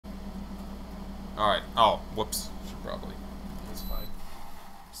Alright. Oh, whoops. Should probably That's fine.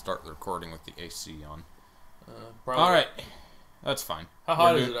 start the recording with the AC on. Alright. That's fine. How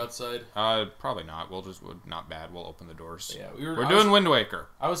hot is it outside? Probably not. Not bad. We'll open the doors. Yeah, We're doing Wind Waker.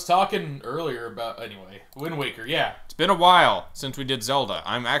 I was talking earlier about, anyway, Wind Waker, yeah. It's been a while since we did Zelda.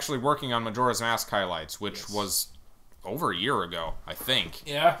 I'm actually working on Majora's Mask highlights, which was over a year ago, I think.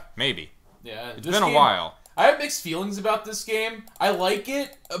 Yeah. Maybe. Yeah. It's been a while. I have mixed feelings about this game. I like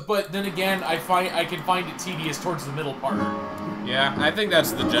it, but then again, I can find it tedious towards the middle part. Yeah, I think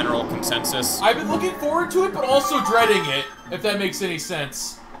that's the general consensus. I've been looking forward to it, but also dreading it, if that makes any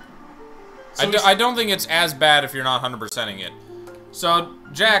sense. So I don't think it's as bad if you're not 100%ing it. So,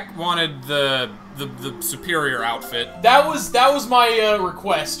 Jack wanted the superior outfit. That was my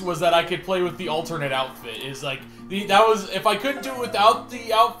request, was that I could play with the alternate outfit. Is like if I couldn't do it without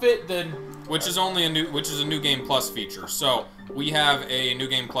the outfit, then which is a new game plus feature. So we have a new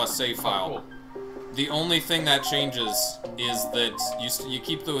game plus save file. Cool. The only thing that changes is that you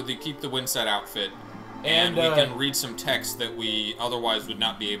keep the Windset outfit, and we can read some text that we otherwise would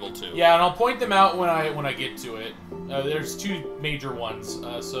not be able to. Yeah, and I'll point them out when I get to it. There's two major ones.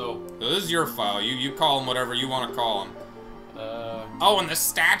 So this is your file. You call them whatever you want to call them. Oh, and the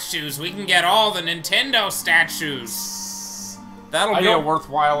statues. We can get all the Nintendo statues. That'll be a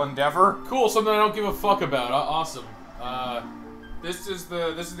worthwhile endeavor. Cool, something I don't give a fuck about. Awesome. This is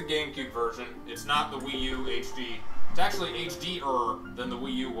the GameCube version. It's not the Wii U HD. It's actually HD-er than the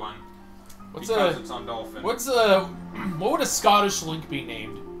Wii U one. Because it's on Dolphin. What would a Scottish Link be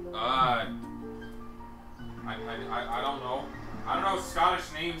named? I don't know. I don't know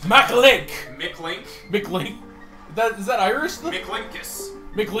Scottish names. McLink. McLink. Is that Irish? McLinkus.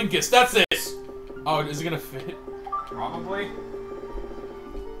 McLinkus. That's it. Oh, is it gonna fit? Probably.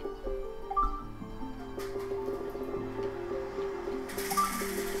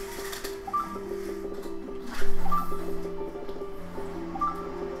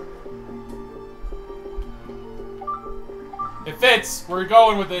 It fits. We're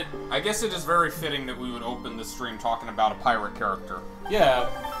going with it. I guess it is very fitting that we would open this stream talking about a pirate character. Yeah.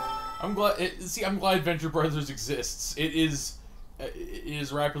 I'm glad Venture Brothers exists. It is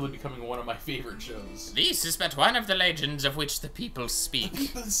rapidly becoming one of my favorite shows. This is but one of the legends of which the people speak. The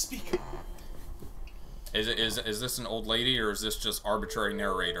people speak. Is this an old lady, or is this just arbitrary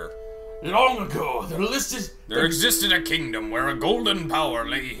narrator? Long ago, there existed a kingdom where a golden power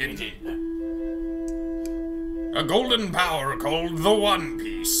lay hidden. A golden power called the One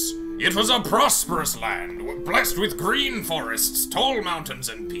Piece. It was a prosperous land, blessed with green forests, tall mountains,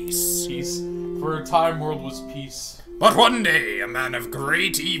 and peace. Peace. For a time, world was peace. But one day, a man of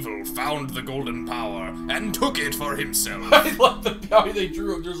great evil found the golden power and took it for himself. I love how they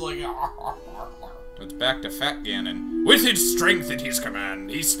drew him, just like... It's back to Fat Ganon. With his strength at his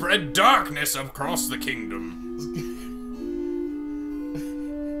command, he spread darkness across the kingdom.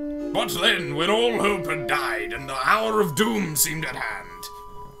 But then, when all hope had died and the hour of doom seemed at hand,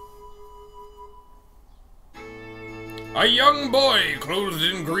 a young boy clothed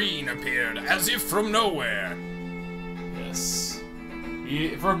in green appeared, as if from nowhere. Yes.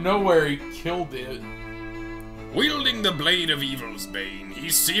 From nowhere, he killed it. Wielding the blade of evil's bane, he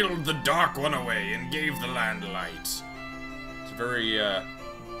sealed the Dark One away and gave the land light. It's a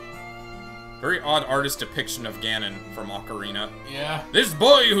very odd artist depiction of Ganon from Ocarina. Yeah. This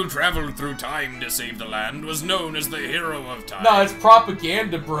boy who traveled through time to save the land was known as the hero of time. No, it's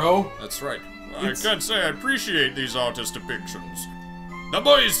propaganda, bro. That's right. I can't say I appreciate these artist depictions. The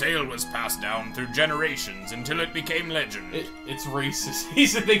boy's tale was passed down through generations until it became legend. It's racist. He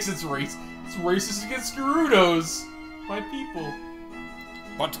thinks it's racist. It's racist against Gerudos, my people.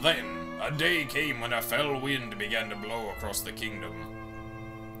 But then, a day came when a fell wind began to blow across the kingdom.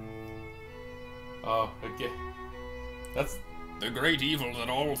 Oh, okay. That's... the great evil that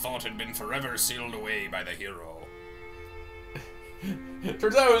all thought had been forever sealed away by the hero.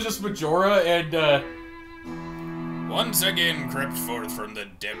 Turns out it was just Majora and, once again crept forth from the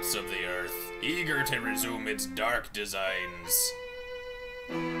depths of the earth, eager to resume its dark designs.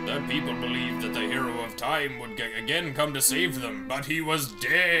 The people believed that the hero of time would again come to save them, but he was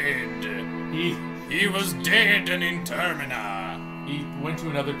dead. He was dead and in termina. He went to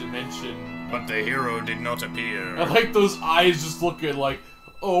another dimension. But the hero did not appear. I like those eyes just looking like,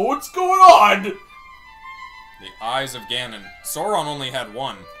 oh, what's going on? The eyes of Ganon. Sauron only had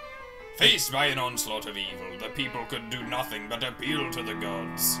one. Faced by an onslaught of evil, the people could do nothing but appeal to the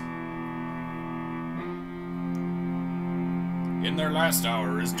gods. In their last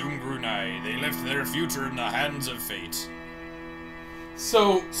hour, as doom grew nigh, they left their future in the hands of fate.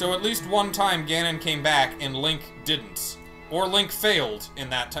 So at least one time Ganon came back and Link didn't. Or Link failed in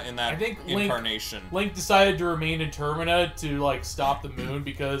that I think incarnation. Link decided to remain in Termina to, like, stop the moon,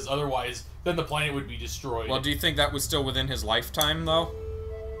 because otherwise, then the planet would be destroyed. Well, do you think that was still within his lifetime, though?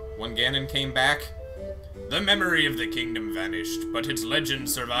 When Ganon came back? The memory of the kingdom vanished, but its legend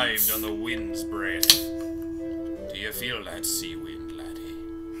survived on the wind's breath. Do you feel that, sea wind, laddie?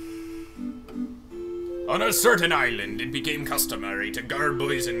 On a certain island, it became customary to guard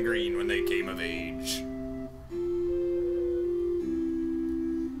boys in green when they came of age.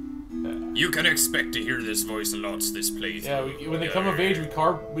 You can expect to hear this voice lots this playthrough. Yeah, when they come of age,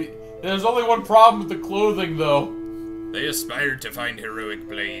 there's only one problem with the clothing, though. They aspired to find heroic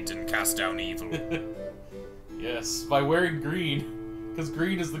blades and cast down evil. Yes, by wearing green, because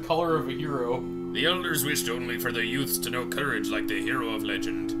green is the color of a hero. The elders wished only for the youths to know courage like the hero of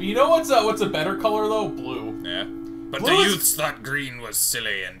legend. But you know what's a better color, though? Blue. Yeah. But Blue the youths thought green was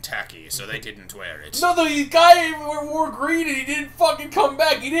silly and tacky, so they didn't wear it. No, the guy wore green and he didn't fucking come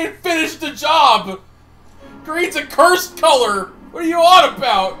back. He didn't finish the job. Green's a cursed color. What are you on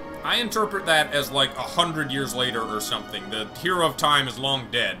about? I interpret that as like 100 years later or something. The hero of time is long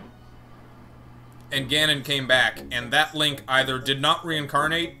dead. And Ganon came back, and that Link either did not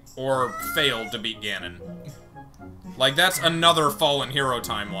reincarnate or failed to beat Ganon. Like, that's another fallen hero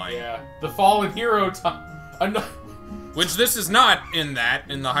timeline. Yeah, the fallen hero time. Which this is not in the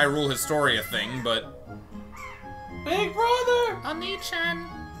Hyrule Historia thing, but... Big brother! Oni-chan!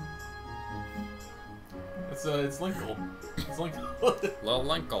 It's Linkle. It's Linkle. Lil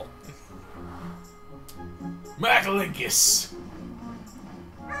Linkle. McLinkus!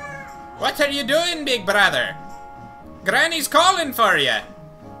 What are you doing, big brother? Granny's calling for you!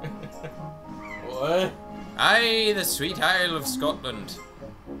 What? Aye, the sweet Isle of Scotland.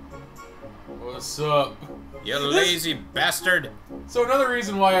 What's up? You lazy bastard. So another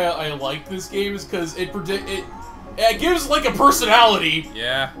reason why I like this game is because it gives Link a personality.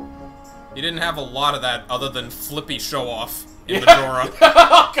 Yeah. You didn't have a lot of that other than flippy show-off in Yeah.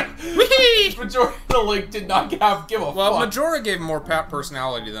 Majora. Whee! Majora Link did not give a fuck. Well, Majora gave more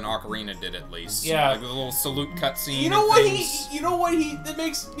personality than Ocarina did, at least. Yeah. Like the little salute cutscene. You know what it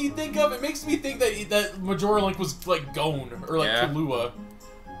makes me think of? It makes me think that Majora Link was like Gon or like Kahlua.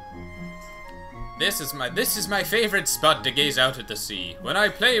 This is my favorite spot to gaze out at the sea. When I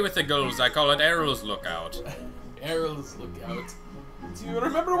play with the gulls, I call it Arrow's Lookout. Arrow's Lookout. Do you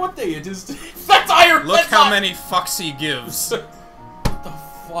remember what day it is? That's Iron. Look how many fucks he gives. What the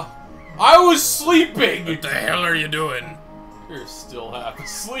fuck? I was sleeping. What the hell are you doing? You're still half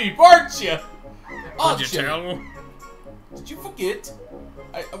asleep, aren't you? Could you tell? Did you forget?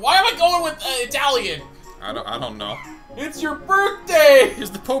 Why am I going with Italian? I don't know. It's your birthday!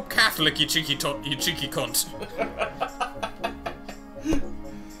 Is the Pope Catholic, you cheeky cunt?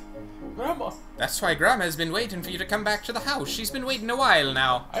 Grandma. That's why Grandma's been waiting for you to come back to the house. She's been waiting a while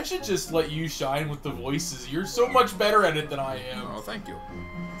now. I should just let you shine with the voices. You're so much better at it than I am. Oh, thank you.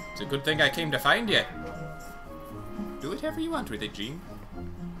 It's a good thing I came to find you. Do whatever you want with it, Gene.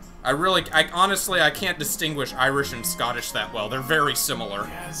 Honestly, I can't distinguish Irish and Scottish that well. They're very similar.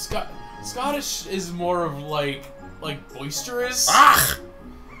 Yeah, Scottish is more of like boisterous.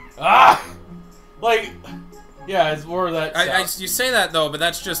 Ah! Like, yeah, it's more of that. You say that though, but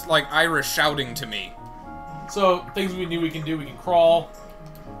that's just like Irish shouting to me. So things we knew we can do. We can crawl.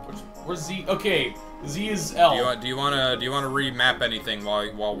 Where's Z? Okay, Z is L. Do you wanna remap anything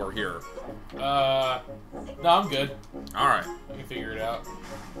while we're here? No, I'm good. All right. I can figure it out.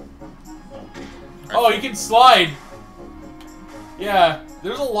 Oh, you can slide. Yeah,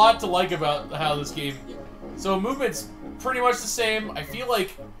 there's a lot to like about how this game. So movement's pretty much the same. I feel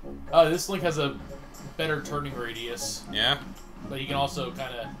like this Link has a better turning radius. Yeah. But you can also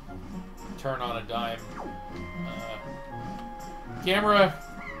kind of turn on a dime. Camera.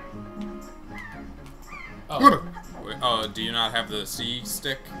 Oh. Oh, do you not have the C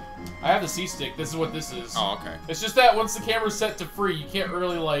stick? I have the C stick. This is what this is. Oh, okay. It's just that once the camera's set to free, you can't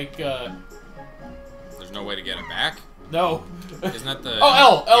really like. There's no way to get it back. No. Isn't that the?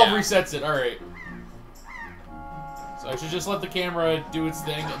 Oh, L resets it. All right. So I should just let the camera do its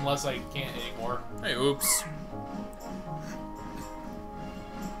thing unless I can't anymore. Hey, oops.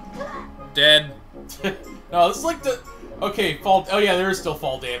 Dead. No, this is like the... Okay, fall... Oh yeah, there is still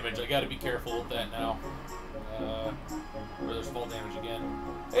fall damage. I gotta be careful with that now. Where there's fall damage again.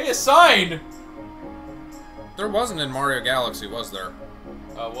 Hey, a sign! There wasn't in Mario Galaxy, was there?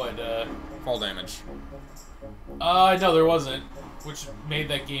 What, Fall damage. No, there wasn't. Which made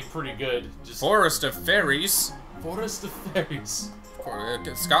that game pretty good. Just... Forest of Fairies. Forest of Fairies.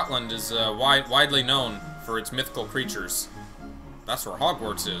 Scotland is widely known for its mythical creatures. That's where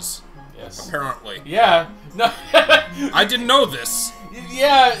Hogwarts is. Yes. Apparently. Yeah. No. I didn't know this.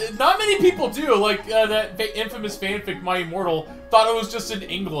 Yeah, not many people do. Like, that infamous fanfic, My Immortal, thought it was just in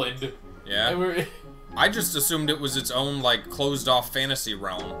England. Yeah. I just assumed it was its own, like, closed-off fantasy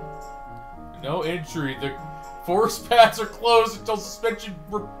realm. No entry. The force paths are closed until suspension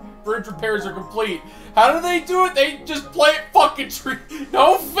bridge repairs are complete. How do they do it? They just plant fucking tree.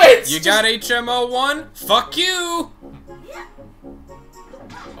 No offense. You got HMO1? Fuck you!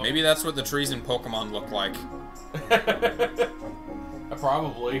 Maybe that's what the trees in Pokemon look like.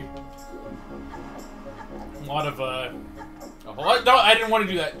 Probably. A lot of, no, I didn't want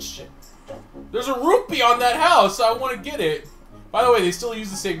to do that shit. There's a rupee on that house. I want to get it. By the way, they still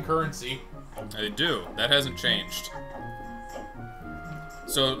use the same currency. They do. That hasn't changed.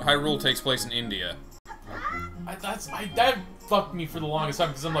 So, Hyrule takes place in India. That fucked me for the longest time,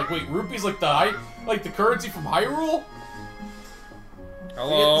 because I'm like, wait, rupee's like the currency from Hyrule?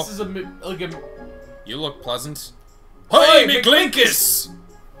 Hello? This is a... You look pleasant. Hey, McLinkus!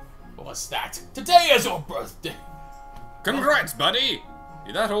 What's that? Today is your birthday! Congrats, buddy!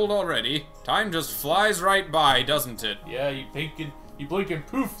 You're that old already. Time just flies right by, doesn't it? Yeah, you blink and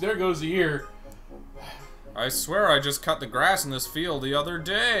poof, there goes a year. I swear I just cut the grass in this field the other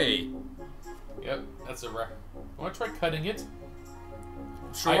day. Yep, that's a wreck. Want to try cutting it?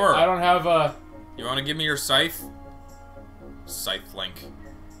 Sure. I don't have a... You want to give me your scythe? Scythe Link.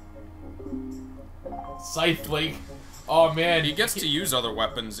 Scythe Link. Oh, man. He gets to use other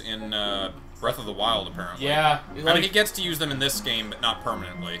weapons in Breath of the Wild, apparently. Yeah. I mean, he gets to use them in this game, but not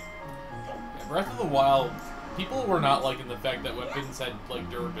permanently. Yeah, Breath of the Wild, people were not liking the fact that weapons had, like,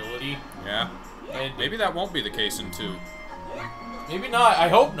 durability. Yeah. And maybe that won't be the case in 2. Maybe not. I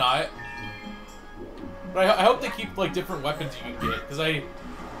hope not. But I hope they keep, like, different weapons you can get, because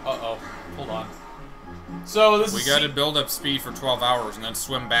Uh-oh. Hold on. So, this is... We gotta build up speed for 12 hours and then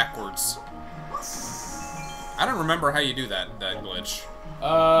swim backwards. I don't remember how you do that glitch.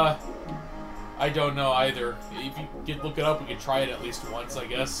 I don't know either. If you could look it up, we could try it at least once, I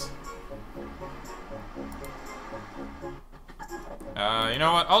guess. You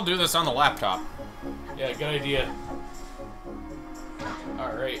know what? I'll do this on the laptop. Yeah, good idea.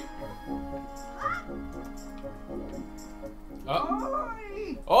 Alright. Oh.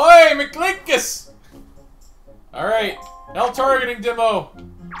 Oi, McLinkus! Alright. L targeting demo.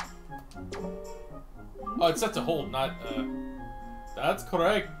 Oh, it's set to hold, not, That's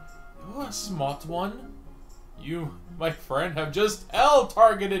correct. You're a smart one. You, my friend, have just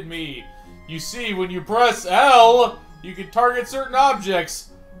L-targeted me. You see, when you press L, you can target certain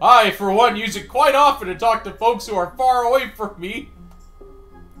objects. I, for one, use it quite often to talk to folks who are far away from me.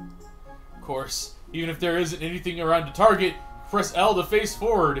 Of course, even if there isn't anything around to target, press L to face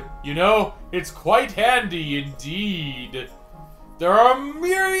forward. You know, it's quite handy indeed. There are a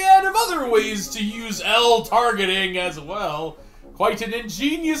myriad of other ways to use L targeting as well. Quite an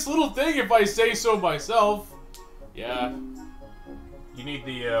ingenious little thing if I say so myself. Yeah. You need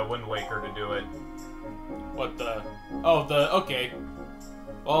the Wind Waker to do it. What the... Oh, okay.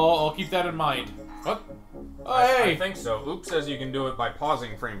 Well, I'll keep that in mind. What? Oh, hey! I think so. Oop says you can do it by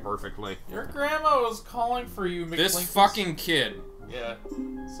pausing frame perfectly. Your grandma was calling for you, McLinkus. This fucking kid. Yeah.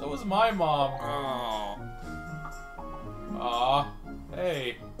 So was my mom. Oh. Aw.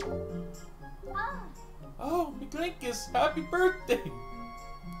 Hey. Oh, McLinkus, happy birthday!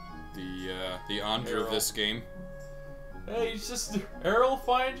 The Andra of this game. Hey, sister, Errol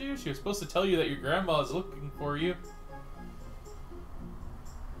find you? She was supposed to tell you that your grandma is looking for you.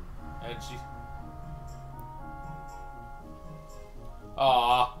 And she...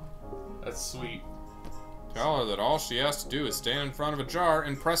 Aw. That's sweet. Tell her that all she has to do is stand in front of a jar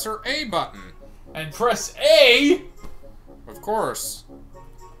and press her A button. And press A?! Of course.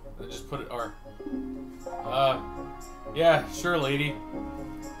 Then just put it R. Yeah, sure, lady.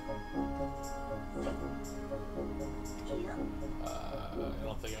 I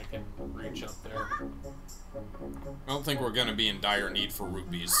don't think I can reach up there. I don't think we're gonna be in dire need for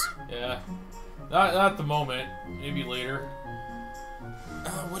rupees. Yeah. Not at the moment. Maybe later.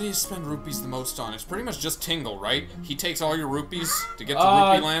 What do you spend rupees the most on? It's pretty much just Tingle, right? He takes all your rupees to get to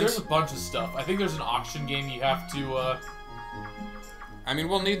Rupee Land? There's a bunch of stuff. I think there's an auction game you have to, I mean,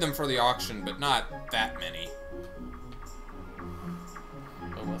 we'll need them for the auction, but not that many.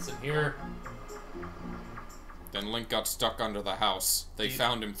 Oh, what's in here? Then Link got stuck under the house. They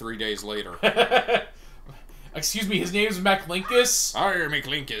found him 3 days later. Excuse me, his name is McLinkus? Arr,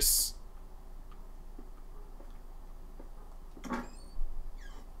 McLinkus.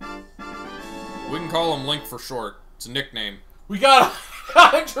 We can call him Link for short. It's a nickname. We got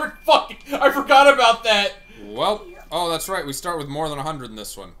 100 fucking... I forgot about that! Well, oh, that's right. We start with more than 100 in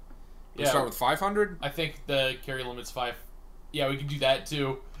this one. We start with 500? I think the carry limit's 5. Yeah, we can do that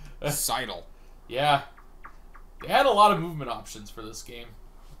too. Seidel. Yeah. They had a lot of movement options for this game.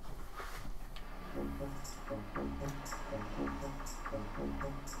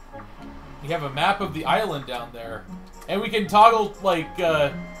 We have a map of the island down there. And we can toggle, like,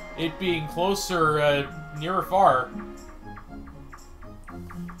 it being closer, near or far.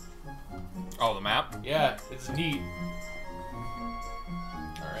 Oh, the map? Yeah, it's neat.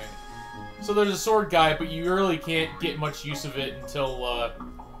 Alright. So there's a sword guy, but you really can't get much use of it until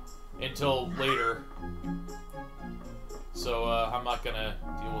later. So, I'm not gonna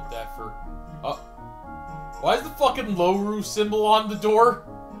deal with that for... Oh. Why is the fucking Loru symbol on the door?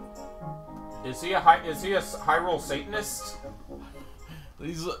 Is he a Hyrule Satanist?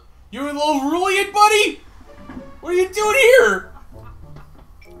 He's... You a little Rulian, buddy? What are you doing here?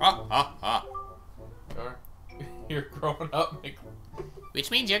 Ha ha ha. You're growing up,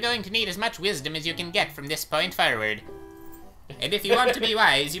 Which means you're going to need as much wisdom as you can get from this point forward. And if you want to be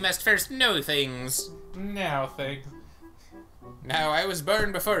wise, you must first know things. Now, thanks. Now, I was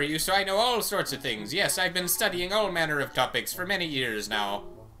born before you, so I know all sorts of things. Yes, I've been studying all manner of topics for many years now.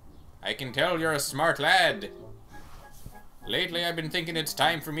 I can tell you're a smart lad. Lately, I've been thinking it's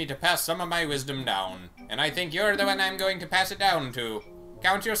time for me to pass some of my wisdom down. And I think you're the one I'm going to pass it down to.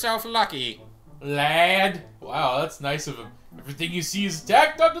 Count yourself lucky. Lad. Wow, that's nice of him. Everything you see is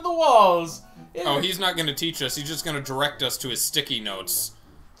tacked onto the walls. Oh, he's not going to teach us. He's just going to direct us to his sticky notes.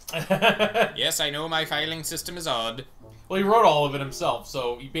 Yes, I know my filing system is odd. Well, he wrote all of it himself,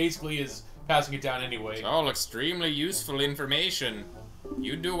 so he basically is passing it down anyway. It's all extremely useful information.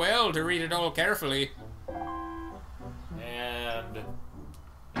 You'd do well to read it all carefully. And...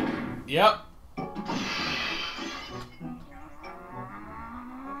 Yep.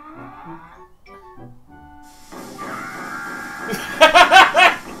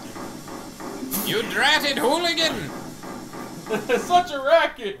 You dratted hooligan! Such a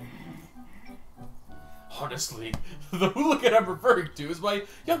racket! Honestly, the hooligan I'm referring to is my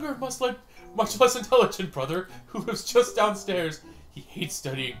younger, much less intelligent brother who lives just downstairs. He hates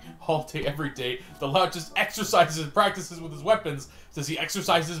studying all day, every day. The loud just exercises and practices with his weapons. Does he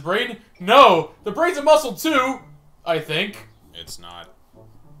exercise his brain? No! The brain's a muscle too, I think. It's not.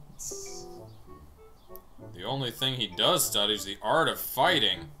 The only thing he does study is the art of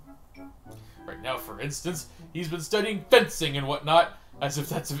fighting. Right now, for instance, he's been studying fencing and whatnot, as if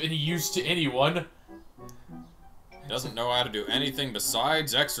that's of any use to anyone. Doesn't know how to do anything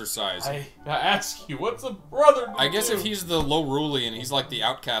besides exercise. I ask you, what's a brother to I guess do? if he's the Lorulian, he's like the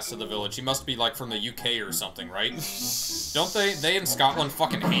outcast of the village. He must be like from the UK or something, right? Don't they in Scotland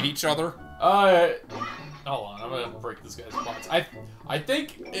fucking hate each other? Hold on, I'm gonna break this guy's box. I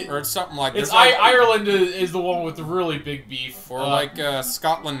think or it's something like it's like, Ireland is the one with the really big beef, or like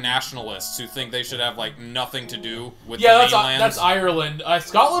Scotland nationalists who think they should have like nothing to do with the mainland. That's Ireland.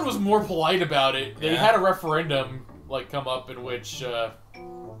 Scotland was more polite about it. They had a referendum like come up in which they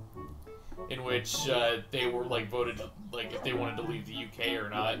were like voted like if they wanted to leave the UK or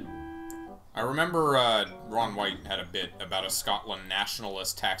not. I remember Ron White had a bit about a Scotland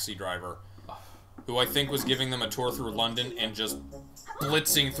nationalist taxi driver who I think was giving them a tour through London and just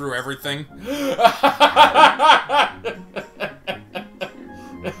blitzing through everything.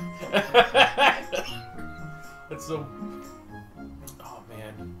 That's so... Oh,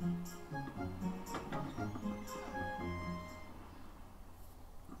 man.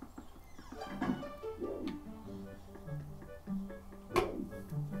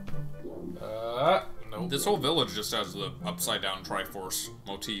 Nope. This whole village just has the upside-down Triforce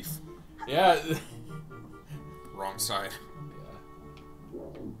motif. Yeah. Wrong side. Yeah.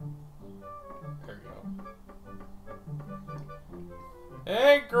 There we go.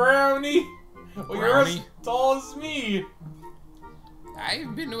 Hey, Growny! Well, you're as tall as me!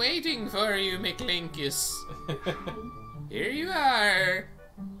 I've been waiting for you, McLinkus. Here you are.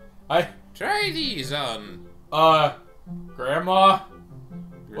 Try these on. Grandma?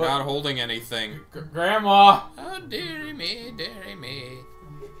 You're not holding anything. Grandma! Oh, dearie me, dearie me.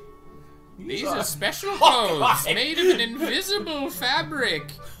 These are special clothes made of an invisible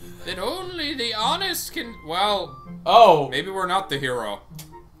fabric that only the honest can... Well... Oh! Maybe we're not the hero.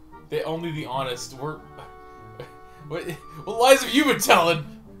 Only the honest. We're... What lies have you been telling?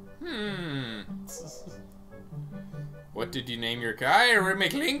 What did you name your guy? Or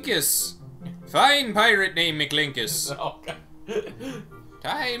McLinkus? Fine pirate name, McLinkus. Oh, God.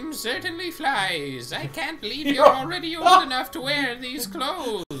 Time certainly flies. I can't believe you're already old enough to wear these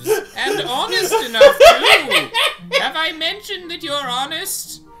clothes. And honest enough, too. Have I mentioned that you're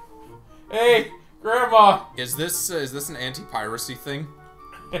honest? Hey, Grandma. Is this an anti-piracy thing?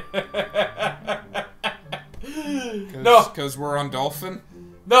 No, because we're on Dolphin.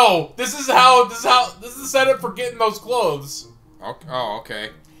 no. This is the setup for getting those clothes. Okay. Oh, okay.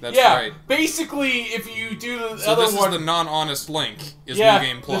 That's yeah, right. Basically, if you do the So other this one, is the non-honest Link. Is yeah, New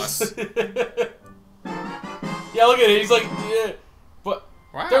Game Plus. Yeah, look at it. He's like, yeah, but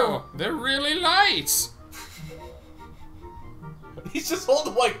Wow, they're really light. he's just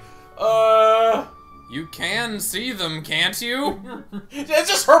holding like, You can see them, can't you? It's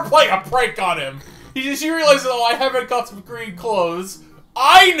just her playing a prank on him. She realizes, oh, I haven't got some green clothes.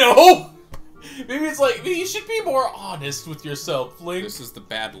 I know. Maybe it's like, maybe you should be more honest with yourself, Link. This is the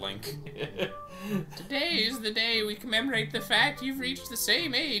bad Link. Today is the day we commemorate the fact you've reached the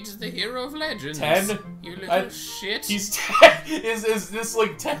same age as the hero of Legends. 10? You little shit. He's 10. Is this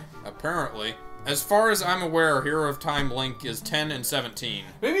like 10? Apparently. As far as I'm aware, Hero of Time Link is 10 and 17.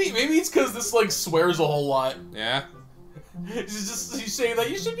 Maybe it's because this like swears a whole lot. Yeah? He's saying that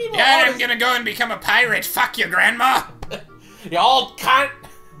you should be more Yeah, honest. I'm gonna go and become a pirate. Fuck you, Grandma. Y'all can't.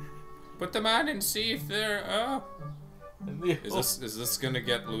 Put them on and see if they're, Is this gonna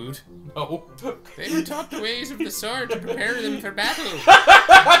get lewd? No. They were taught the ways of the sword to prepare them for battle.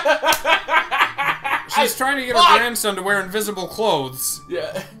 She's trying to get her grandson to wear invisible clothes.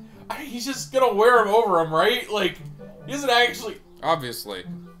 Yeah. He's just gonna wear him over him, right? Like, he doesn't actually. Obviously.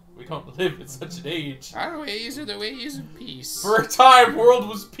 We don't live at such an age. Our ways are the ways of peace. For a time, world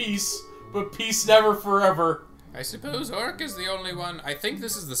was peace, but peace never forever. I suppose Orca's the only one. I think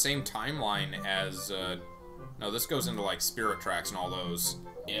this is the same timeline as, no, this goes into, like, Spirit Tracks and all those.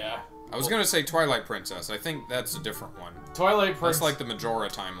 Yeah. I was gonna say Twilight Princess. I think that's a different one. Twilight Princess. That's like the Majora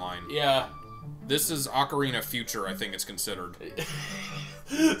timeline. Yeah. This is Ocarina Future, I think it's considered.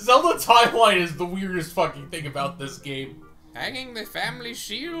 Zelda timeline is the weirdest fucking thing about this game. hanging the family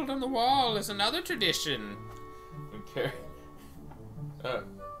shield on the wall is another tradition. Okay.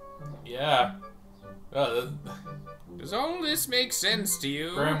 Yeah. Does all this make sense to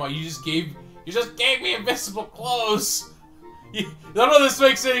you? Grandma, you just gave me invisible clothes. None of this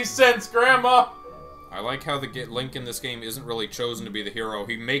makes any sense, Grandma. I like how the Link in this game isn't really chosen to be the hero.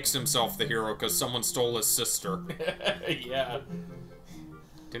 He makes himself the hero because someone stole his sister. Yeah.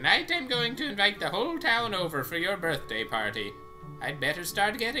 Tonight I'm going to invite the whole town over for your birthday party. I'd better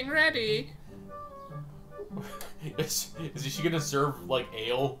start getting ready. Is she gonna serve, like,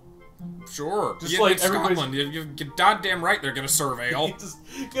 ale? Sure. Just yeah, like it's Scotland. You're goddamn right they're gonna serve ale. Just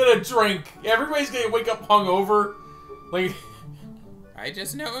gonna drink. Everybody's gonna wake up hungover. Like... I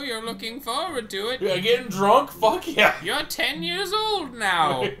just know you're looking forward to it. Yeah, getting drunk? Fuck yeah. You're 10 years old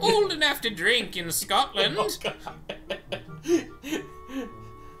now. Old enough to drink in Scotland. Oh, God.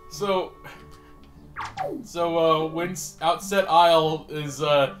 So, when Outset Isle is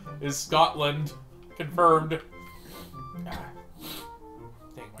Scotland. Confirmed. Dang,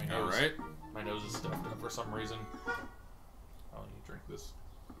 my nose. Alright. My nose is stuffed up for some reason. I'll need to drink this.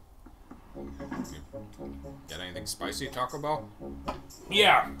 Got anything spicy, Taco Bell?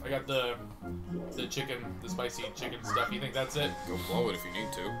 Yeah, I got the chicken, the spicy chicken stuff. You think that's it? Go blow it if you need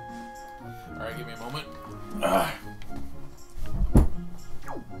to. Alright, give me a moment.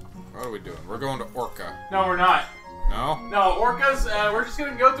 What are we doing? We're going to Orca. No, we're not. No? No, Orcas, we're just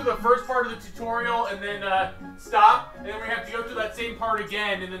gonna go through the first part of the tutorial and then stop, and then we have to go through that same part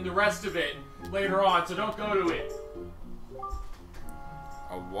again, and then the rest of it later on, so don't go to it.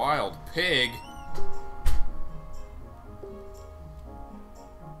 A wild pig?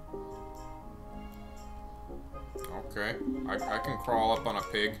 Okay. I can crawl up on a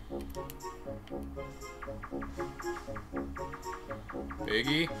pig.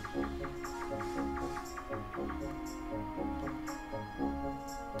 Piggy?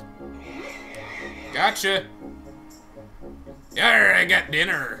 Gotcha! Yarrr, I got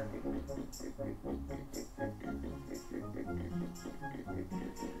dinner!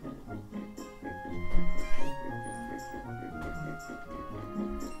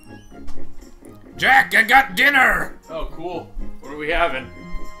 Jack, I got dinner! Oh, cool. What are we having?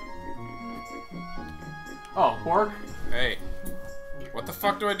 Oh, pork? Hey. What the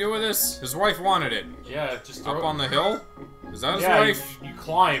fuck do I do with this? His wife wanted it. Yeah, just throw Up it. on the hill? Is that his Yeah, wife? you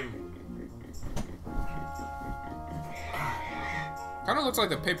climb. Kinda looks like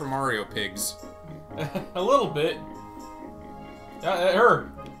the Paper Mario pigs. A little bit. Her.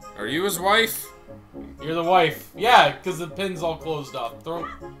 Are you his wife? You're the wife. Yeah, because the pin's all closed off. Throw.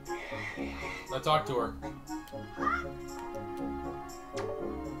 Now talk to her.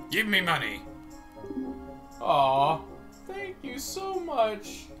 Give me money. Aw, thank you so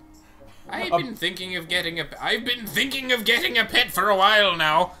much. I've been thinking of getting a pet for a while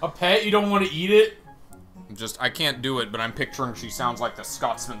now. A pet? You don't want to eat it? I can't do it, but I'm picturing she sounds like the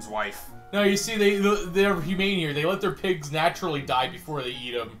Scotsman's wife. No, you see, they're humane here. They let their pigs naturally die before they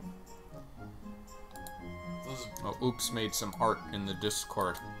eat them. Oh, oops, made some art in the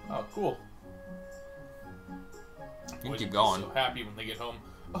Discord. Oh, cool. You can keep going. So happy when they get home.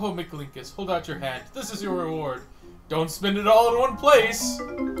 Oh, McLinkus, hold out your hand. This is your reward. Don't spend it all in one place.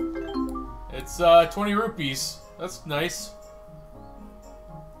 It's 20 rupees. That's nice.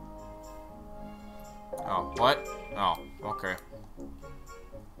 Oh, what? Oh, okay.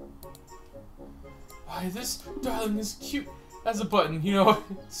 Why, this darling is cute. As a button, you know,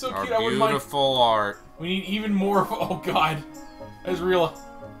 it's so cute. I wouldn't mind. Beautiful art. We need even more. Oh God, that's real.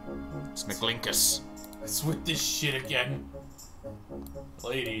 It's McLinkus. It's with this shit again,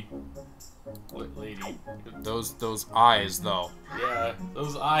 lady. What lady? Those eyes, though. Yeah,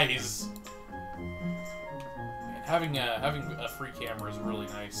 those eyes. Man, having a free camera is really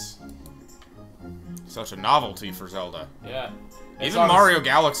nice. Such a novelty for Zelda. Yeah. Even Mario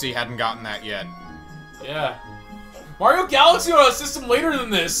Galaxy hadn't gotten that yet. Yeah. Mario Galaxy on a system later than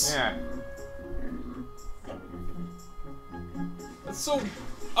this. Yeah. That's so.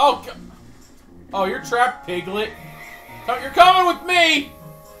 Oh. Oh, you're trapped, Piglet. You're coming with me.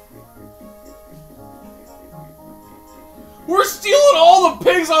 We're stealing all the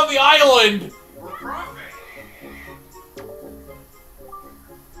pigs on the island. We're profit.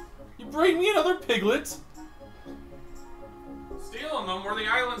 You bring me another piglet. Stealing them. We're the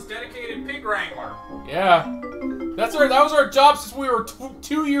island's dedicated pig wrangler. Yeah. That was our job since we were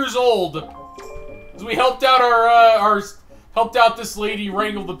 2 years old. As we helped out helped out this lady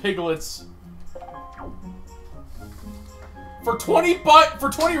wrangle the piglets. For 20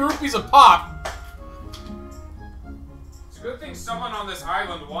 rupees a pop. It's a good thing someone on this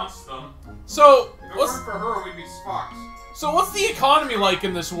island wants them. So if it weren't for her, we'd be fucked. So what's the economy like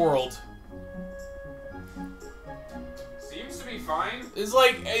in this world? Seems to be fine. It's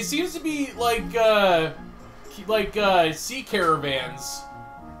like it seems to be like sea caravans.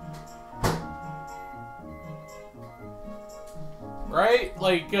 Right?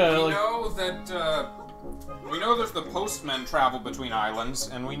 Like, we know that, we know there's the postmen travel between islands,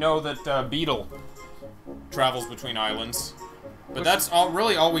 and we know that, Beetle travels between islands. But that's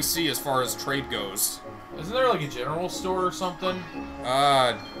really all we see as far as trade goes. Isn't there, like, a general store or something?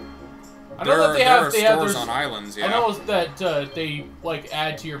 I know that they have stores on islands, yeah. I know that, they, like,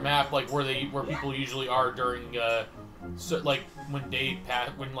 add to your map, like, where people usually are during, like, when day pass,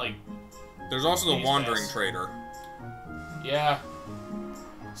 when, like... There's also the Wandering Trader. Yeah.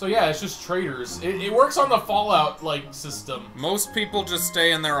 So yeah, it's just traders. It works on the Fallout, like, system. Most people just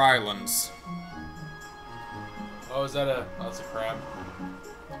stay in their islands. Oh, is that oh, that's a crab.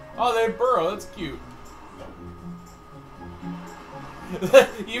 Oh, they burrow, that's cute.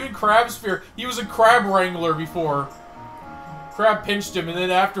 Even Crabsphere, he was a crab wrangler before. Crab pinched him, and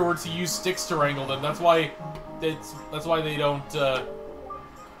then afterwards he used sticks to wrangle them. That's why they don't,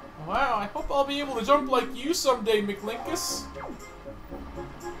 Wow, I hope I'll be able to jump like you someday, McLinkus.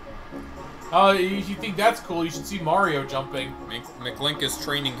 Oh, if you think that's cool, you should see Mario jumping. McLinkus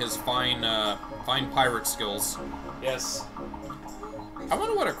training his fine pirate skills. Yes. I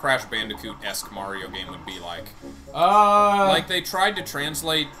wonder what a Crash Bandicoot-esque Mario game would be like. Like they tried to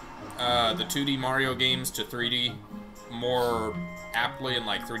translate the 2D Mario games to 3D more aptly in,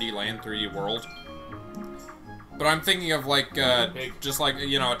 like, 3D Land, 3D World. But I'm thinking of, like, just like,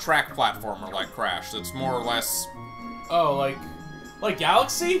 you know, a track platformer like Crash. That's more or less... Oh, like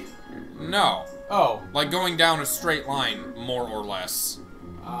Galaxy? No. Oh. Like going down a straight line, more or less.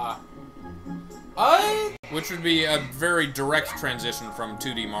 Which would be a very direct transition from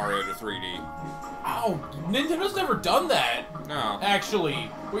 2D Mario to 3D. Oh, Nintendo's never done that. No. Actually,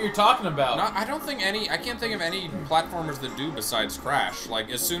 what you're talking about. I don't think I can't think of any platformers that do besides Crash.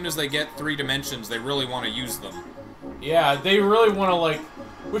 Like, as soon as they get 3 dimensions, they really want to use them. Yeah, they really want to, like,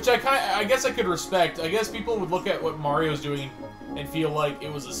 which I guess I could respect. I guess people would look at what Mario's doing and feel like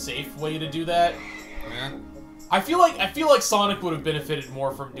it was a safe way to do that. Yeah. I feel like Sonic would have benefited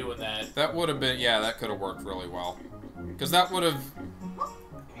more from doing that. That would have been, yeah, that could have worked really well. Because that would have...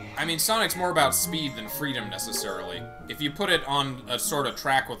 I mean, Sonic's more about speed than freedom, necessarily. If you put it on a sort of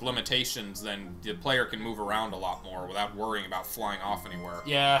track with limitations, then the player can move around a lot more without worrying about flying off anywhere.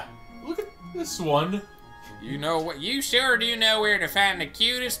 Yeah. Look at this one. You know what? You sure do know where to find the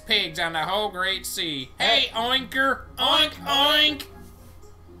cutest pigs on the whole great sea. Hey, oinker! Oink, oink!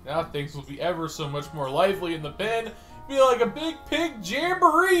 Now things will be ever so much more lively in the pen. Be like a big pig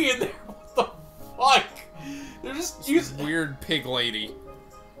jamboree in there. What the fuck? They're just using... Weird pig lady.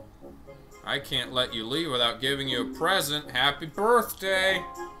 I can't let you leave without giving you a present. Happy birthday!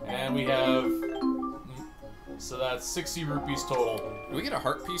 And we have So that's 60 rupees total. Do we get a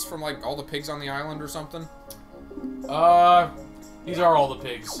heart piece from, like, all the pigs on the island or something? These are all the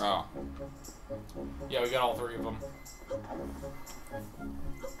pigs. Oh. Yeah, we got all 3 of them.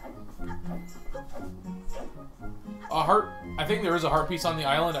 A heart... I think there is a heart piece on the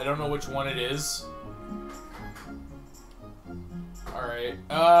island. I don't know which one it is. Alright,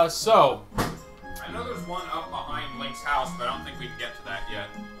 so... I know there's one up behind Link's house, but I don't think we can get to that yet.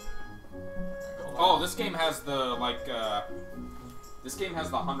 Oh, this game has the, like, this game has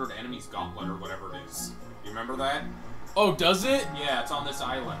the 100 enemies gauntlet or whatever it is. You remember that? Oh, does it? Yeah, it's on this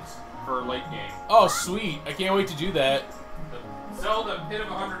island for a late game. Oh, sweet. I can't wait to do that. The Zelda Pit of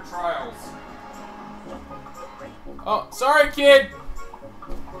 100 Trials. Oh, sorry, kid!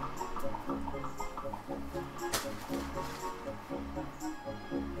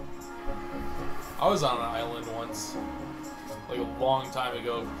 I was on an island once, like a long time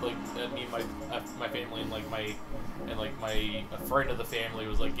ago. Like me and my family and a friend of the family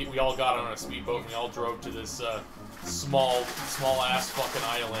was like, we all got on a speedboat and we all drove to this small ass fucking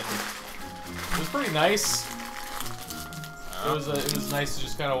island. It was pretty nice. It was nice to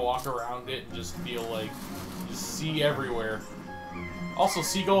just kind of walk around it and just feel like just see everywhere. Also,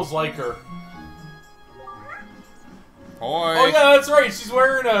 seagulls like her. Boy. Oh yeah, that's right. She's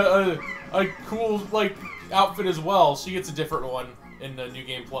wearing a cool like outfit as well. She gets a different one in the New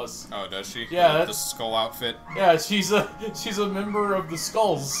Game Plus. Oh, does she? Yeah, the skull outfit. Yeah, she's a member of the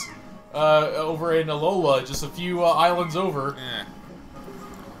Skulls over in Alola, just a few islands over. Yeah.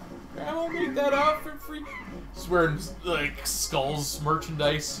 I won't make that outfit for you. She's wearing like Skulls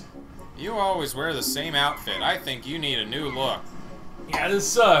merchandise. You always wear the same outfit. I think you need a new look. Yeah,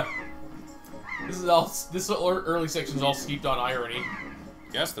 this early section's all steeped on irony.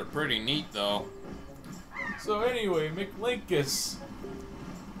 Guess they're pretty neat though. So anyway, McLinkus,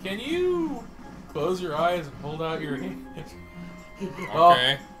 can you close your eyes and hold out your hand?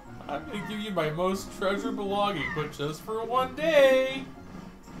 Okay. I'm gonna give you my most treasured belonging, but just for one day.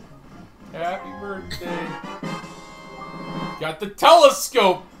 Happy birthday. Got the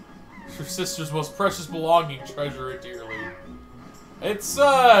telescope! Your sister's most precious belonging, treasure it dearly. It's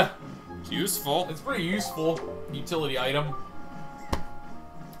useful. It's pretty useful. Utility item.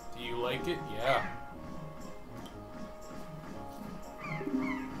 Do you like it? Yeah.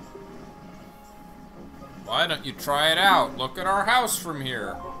 Why don't you try it out? Look at our house from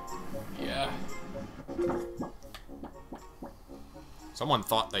here. Yeah. Someone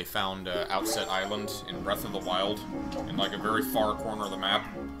thought they found Outset Island in Breath of the Wild in like a very far corner of the map.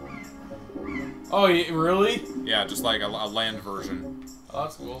 Oh, really? Yeah, just like a land version. Oh,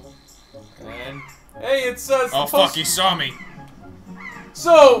 that's cool. And hey, it's oh fuck, he saw me.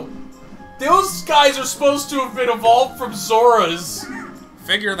 So, those guys are supposed to have been evolved from Zoras.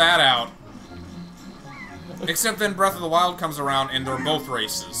 Figure that out. Except then Breath of the Wild comes around and they're both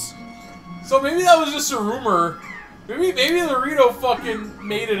races. So maybe that was just a rumor. Maybe Dorito fucking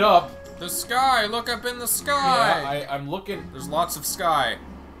made it up. The sky, look up in the sky. Yeah, I'm looking. There's lots of sky.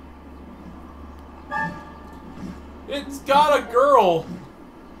 It's got a girl.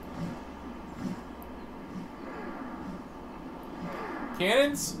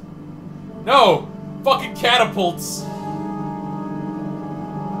 Cannons? No! Fucking catapults!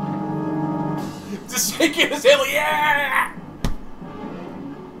 Just shaking his head like, yeah!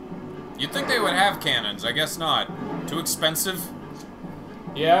 You'd think they would have cannons, I guess not. Too expensive?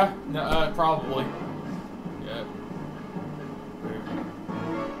 Yeah? No, probably. Yeah.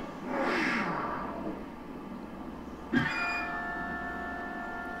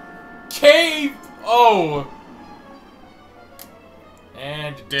 Cave! Oh!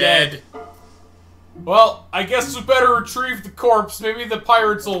 And dead. Well, I guess we better retrieve the corpse. Maybe the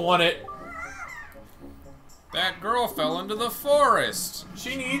pirates will want it. That girl fell into the forest.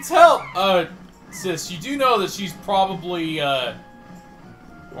 She needs help. Sis, you do know that she's probably, Well,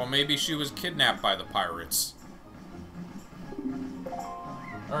 maybe she was kidnapped by the pirates.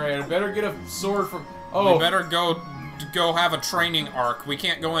 Alright, I better get a sword from... Oh. We better go have a training arc. We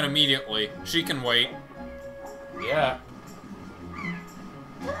can't go in immediately. She can wait. Yeah.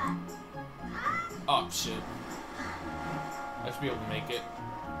 Oh, shit. I should be able to make it.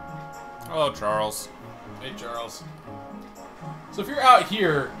 Hello, Charles. Hey, Charles. So if you're out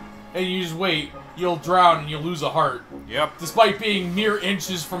here, and you just wait, you'll drown and you'll lose a heart. Yep. Despite being mere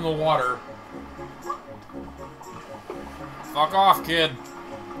inches from the water. Fuck off, kid.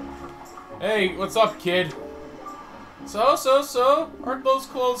 Hey, what's up, kid? So? Aren't those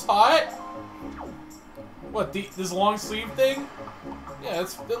clothes hot? What, this long sleeve thing? Yeah,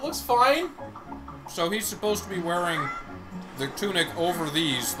 it looks fine. So he's supposed to be wearing the tunic over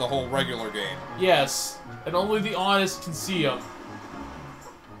these the whole regular game. Yes, and only the honest can see them.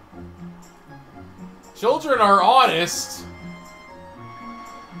 Children are honest.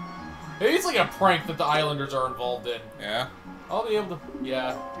 Maybe it's like a prank that the Islanders are involved in. Yeah? I'll be able to...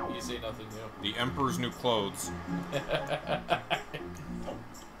 Yeah, you say nothing new. The Emperor's new clothes.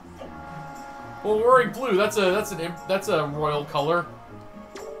 Well, wearing blue, that's a royal color.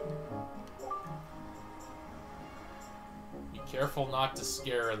 Be careful not to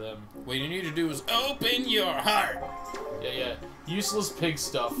scare them. What you need to do is open your heart. Yeah. Useless pig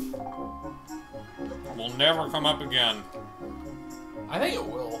stuff. Will never come up again. I think it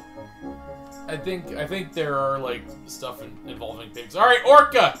will. I think there are like stuff involving pigs. All right,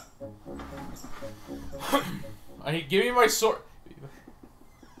 Orca. Give me my sword.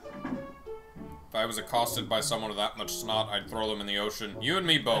 If I was accosted by someone with that much snot, I'd throw them in the ocean. You and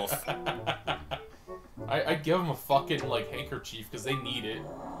me both. I'd give them a fucking like handkerchief because they need it.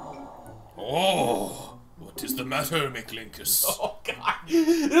 Oh, what is the matter, McLinkus? Oh god,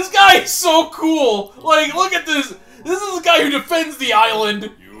 this guy is so cool. Like, look at this. This is the guy who defends the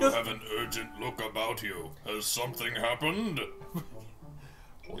island. You have an urgent look about you. Has something happened?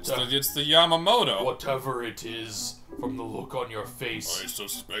 It's the Yamamoto. Whatever it is, from the look on your face. I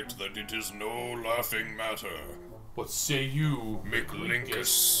suspect that it is no laughing matter. What say you,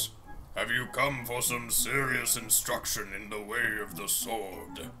 McLinkus? Have you come for some serious instruction in the way of the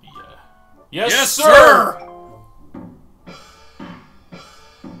sword? Yeah. Yes, Yes, sir!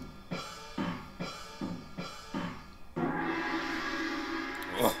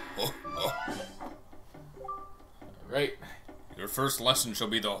 Right. Your first lesson shall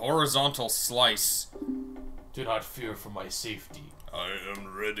be the horizontal slice. Do not fear for my safety. I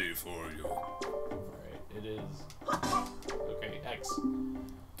am ready for you. Alright, it is. Okay, X.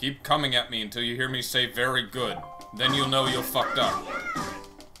 Keep coming at me until you hear me say very good. Then you'll know you fucked up.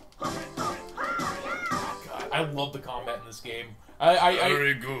 Oh god, I love the combat in this game.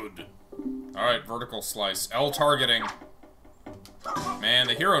 Very good. Alright, vertical slice. L targeting. Man,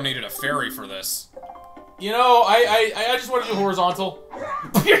 the hero needed a fairy for this. You know, I just want to do horizontal.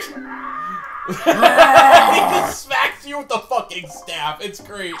 He just smacks you with the fucking staff. It's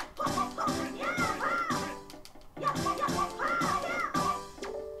great.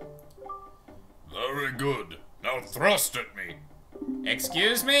 Very good. Now thrust at me.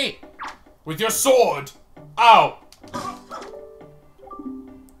 Excuse me? With your sword. Ow.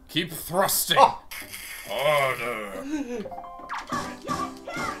 Keep thrusting. Oh. Harder.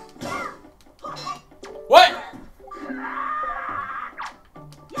 What?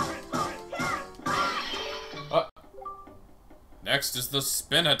 Next is the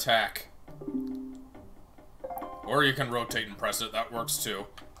spin attack. Or you can rotate and press it, that works too.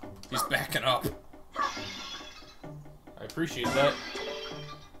 He's backing up. I appreciate that.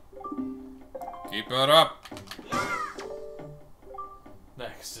 Keep it up.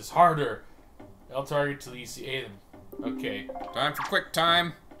 Next is harder. I'll target till you see them. Okay. Time for quick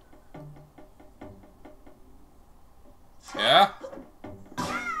time. Yeah?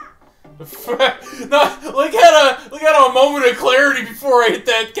 No, look at a moment of clarity before I hit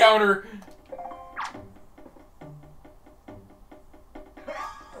that counter.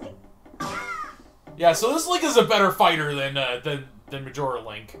 Yeah, so this Link is a better fighter than Majora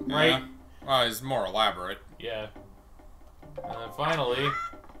Link, right? Yeah. Well, he's more elaborate. Yeah. And then finally,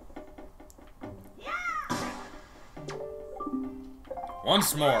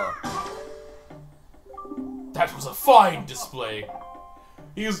 once more. That was a fine display.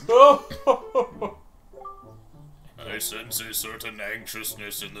 He's oh. I sense a certain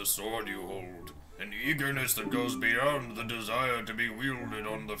anxiousness in the sword you hold, an eagerness that goes beyond the desire to be wielded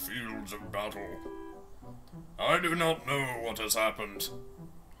on the fields of battle. I do not know what has happened,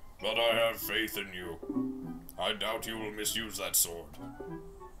 but I have faith in you. I doubt you will misuse that sword.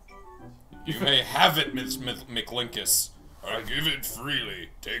 You may have it, Miss McLinkus. I give it freely.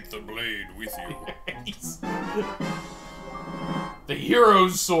 Take the blade with you. The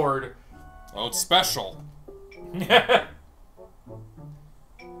hero's sword. Oh, it's special.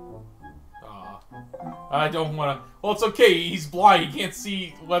 I don't want to... Well, it's okay. He's blind. He can't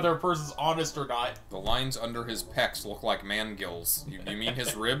see whether a person's honest or not. The lines under his pecs look like man gills. You mean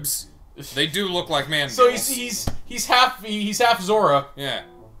his ribs? They do look like man gills. So he's half Zora. Yeah.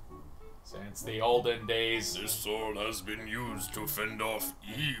 Since the olden days. This sword has been used to fend off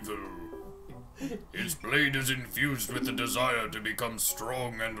evil. Its blade is infused with the desire to become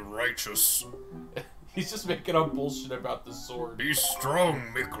strong and righteous. He's just making up bullshit about the sword. Be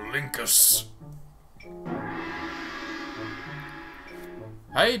strong, McLinkus.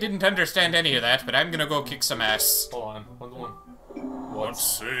 I didn't understand any of that, but I'm gonna go kick some ass. Hold on. What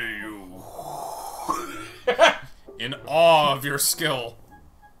say you? In awe of your skill.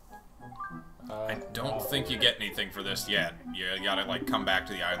 I don't think you get anything for this yet. You gotta, like, come back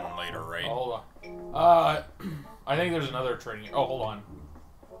to the island later, right? Hold on. I think there's another training. Oh, hold on.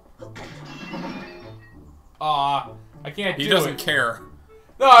 I can't do it. He doesn't care.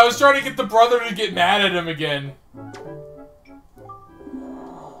 No, I was trying to get the brother to get mad at him again.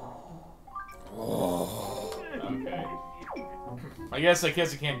 Okay. I guess I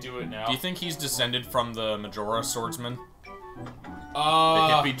can't do it now. Do you think he's descended from the Majora swordsman? The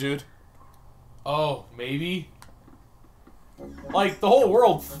hippie dude? Oh, maybe? Like, the whole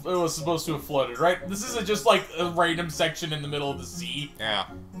world was supposed to have flooded, right? This isn't just, like, a random section in the middle of the sea. Yeah.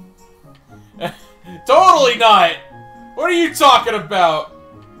 Totally not! What are you talking about?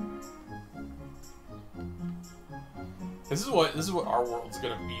 This is what our world's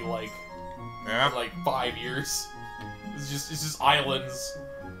gonna be like. Yeah. In, like, 5 years. It's just islands.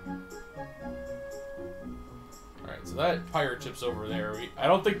 Alright, so that pirate ship's over there. I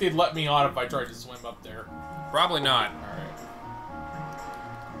don't think they'd let me on if I tried to swim up there. Probably not. Alright.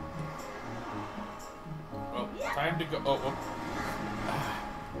 Well, time to go. Oh.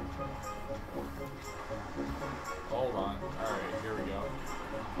 Hold on. Alright, here we go.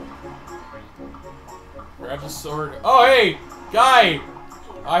 Grab the sword. Oh, hey! Guy!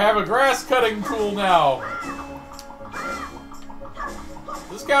 I have a grass cutting tool now! Does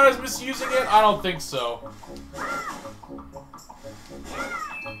this count as misusing it? I don't think so.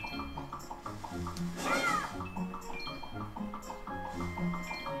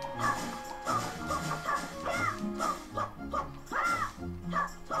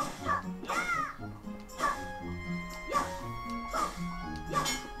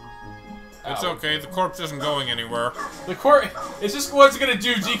 It's okay, the corpse isn't going anywhere. The corpse... Is this what's gonna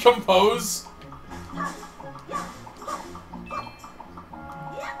do? Decompose?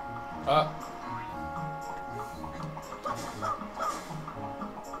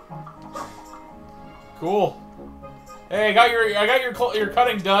 Cool. Hey, I got your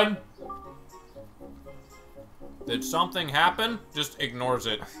cutting done. Did something happen? Just ignores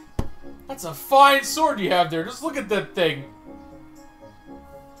it. That's a fine sword you have there. Just look at that thing.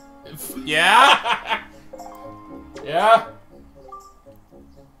 Yeah? Yeah?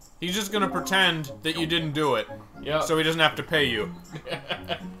 He's just gonna pretend that you didn't do it. Yeah. So he doesn't have to pay you.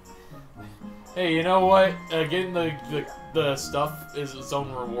 Hey, you know what? Getting the stuff is its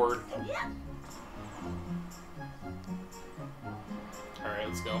own reward. Alright,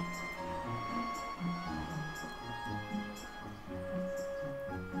 let's go.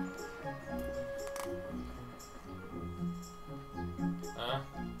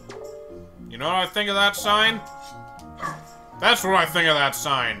 You know what I think of that sign? That's what I think of that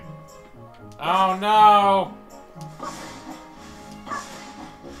sign. Oh no!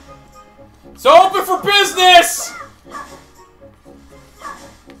 It's open for business!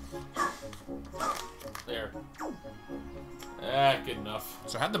 There. Good enough.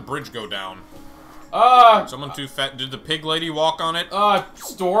 So how'd the bridge go down? Someone too fat. Did the pig lady walk on it?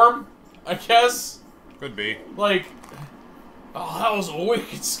 Storm? I guess? Could be. Like... Oh, that was a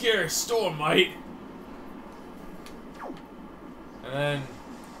wicked scary storm, mate. And then...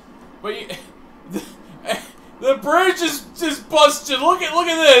 But you... The bridge is just busted! Look at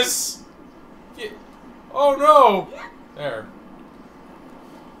this! Oh no! There.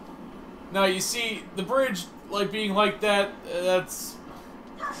 Now, you see, the bridge, like, being like that, that's...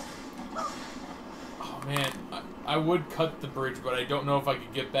 Oh, man. I would cut the bridge, but I don't know if I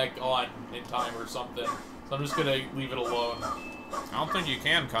could get back on in time or something. So I'm just gonna leave it alone. I don't think you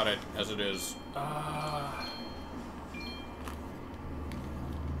can cut it as it is.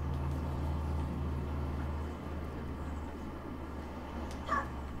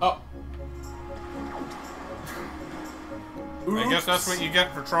 Oh. I guess that's what you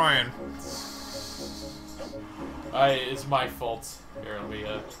get for trying. It's my fault. Here, let me,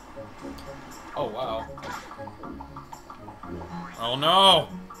 Oh, wow. Oh, no!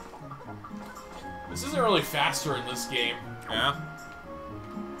 This isn't really faster in this game. Yeah?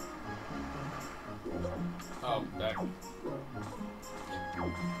 Oh, back.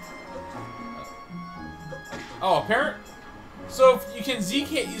 Oh, apparent. So if you can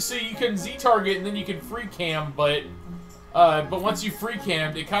Z target and then you can free cam, but once you free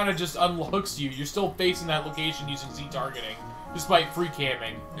cammed, it kind of just unhooks you. You're still facing that location using Z targeting, despite free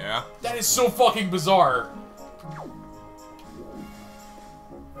camming. Yeah. That is so fucking bizarre.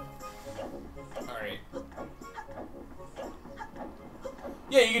 Alright.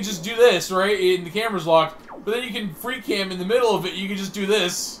 Yeah, you can just do this, right? And the camera's locked. But then you can free cam in the middle of it. You can just do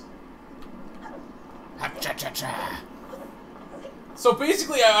this. Ha-cha-cha-cha. So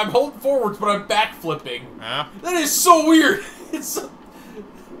basically, I'm holding forwards, but I'm backflipping. Huh? That is so weird. It's so...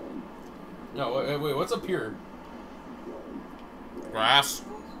 No, wait, what's up here? Grass.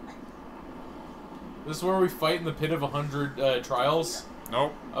 This is where we fight in the pit of 100 trials?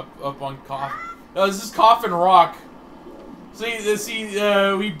 Nope. Up on Coffin. No, this is Coffin Rock. See,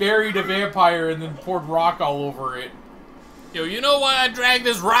 we buried a vampire and then poured rock all over it. Yo, you know why I drag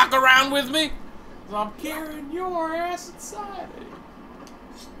this rock around with me? I'm carrying your ass inside.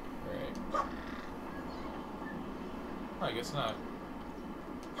 Alright. I guess not.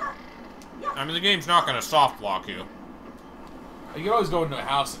 I mean, the game's not gonna soft lock you. You can always go into a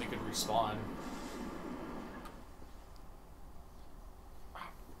house and it can respawn.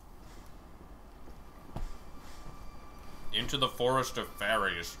 Into the forest of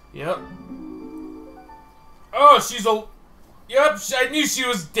fairies. Yep. Oh, she's a... Yep, I knew she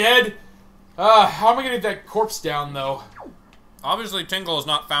was dead. How am I gonna get that corpse down, though? Obviously, Tingle has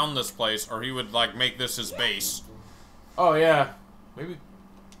not found this place, or he would, like, make this his base. Oh, yeah. Maybe...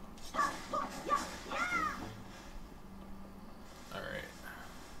 Alright.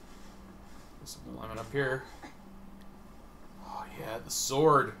 There's some lemon up here. Oh, yeah, the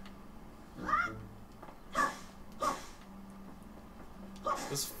sword.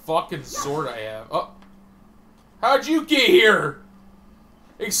 This fucking sword I have. Oh. How'd you get here?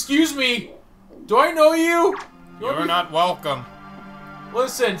 Excuse me. Do I know you? You're not welcome.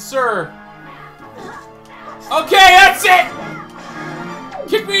 Listen, sir. Okay, that's it!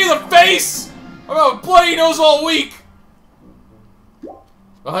 Kick me in the face! I'm gonna have a bloody nose all week!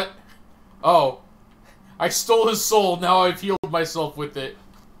 What? Oh. I stole his soul, now I've healed myself with it.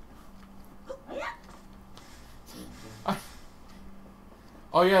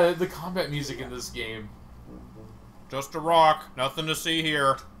 Oh yeah, the combat music in this game. Just a rock. Nothing to see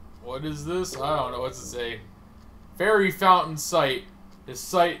here. What is this? I don't know what to say. Fairy fountain site. This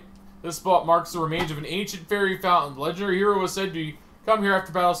spot marks the remains of an ancient fairy fountain. The legendary hero was said to come here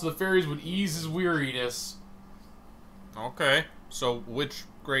after battle so the fairies would ease his weariness. Okay. So which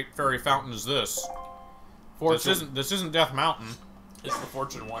great fairy fountain is this? Fortune. This isn't Death Mountain. It's the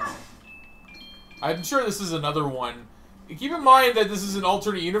fortune one. I'm sure this is another one. Keep in mind that this is an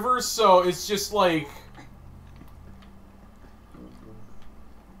alternate universe, so it's just like...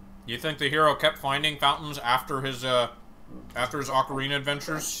 You think the hero kept finding fountains after his ocarina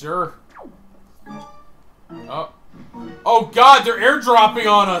adventures? Sure. Oh. Oh god, they're airdropping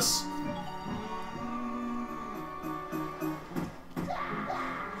on us!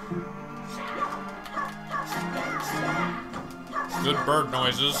 Good bird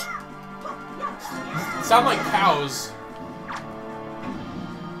noises. Sound like cows.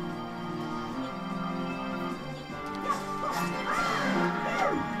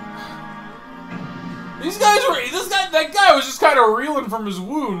 These guys were. That guy was just kind of reeling from his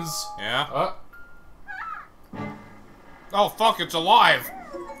wounds. Yeah. Oh fuck! It's alive.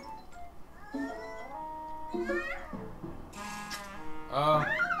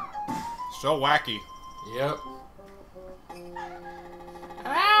 So wacky. Yep.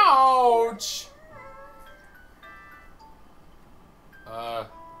 Ouch.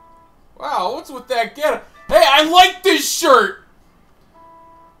 Wow, what's with that getup? Hey, I like this shirt!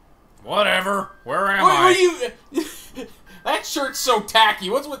 Whatever. Where am What I? are you... That shirt's so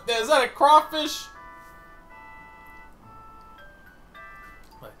tacky. What's with that? Is that a crawfish?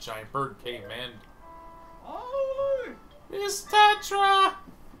 That giant bird came, man. Oh, Miss Tetra!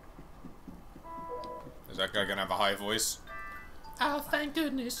 Is that guy gonna have a high voice? Oh, thank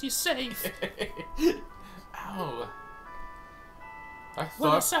goodness, you're safe. Ow. I When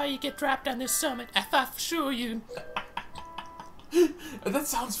I thought... saw you get dropped on this summit, I thought for sure you'd... That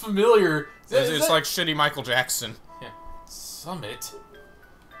sounds familiar. It's like shitty Michael Jackson. Yeah. Summit?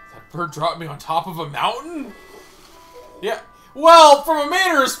 That bird dropped me on top of a mountain? Yeah. Well, from a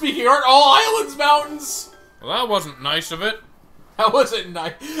manner of speaking, aren't all islands mountains? Well, that wasn't nice of it. That wasn't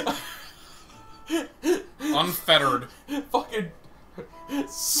nice. Unfettered. Fucking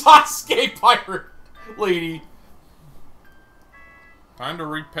Sasuke pirate lady. Time to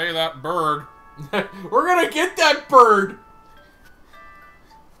repay that bird. We're gonna get that bird.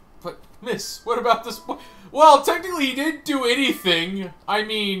 But, miss, what about this boy? Well, technically he didn't do anything. I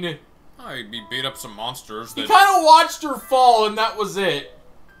mean... Oh, he beat up some monsters. He kind of watched her fall and that was it.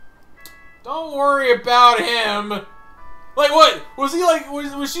 Don't worry about him. Like, what? Was he like,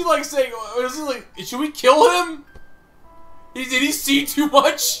 was she like saying, was he like, should we kill him? Did he see too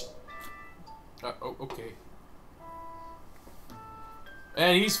much? Oh, okay.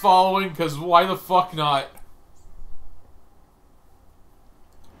 And he's following, because why the fuck not?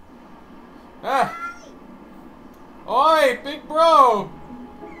 Oi, big bro!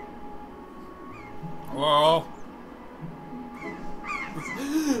 Whoa.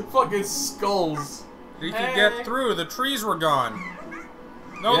 Fucking skulls. He could get through. The trees were gone.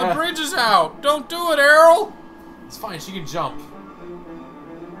 No, Yeah. the bridge is out. Don't do it, Errol. It's fine, she can jump.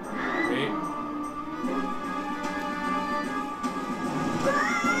 Wait.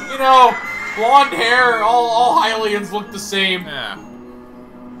 You know, blonde hair, all Hylians look the same. Yeah.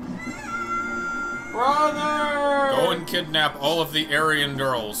 Brother! Go and kidnap all of the Aryan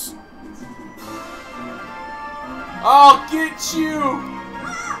girls. I'll get you!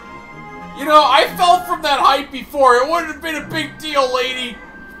 You know, I fell from that height before. It wouldn't have been a big deal, lady.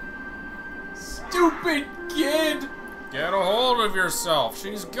 Stupid kid. Get a hold of yourself.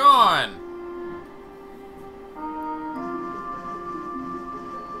 She's gone.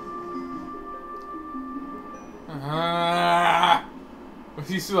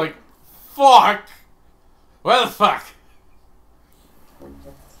 He's like, fuck. Well, fuck.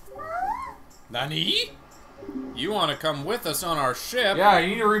 Nani? You want to come with us on our ship? Yeah, you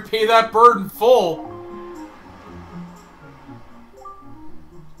need to repay that bird in full.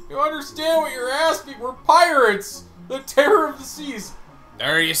 You understand what you're asking? We're pirates! The terror of the seas!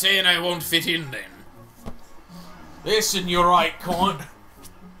 Are you saying I won't fit in then? Listen, you're right, cunt.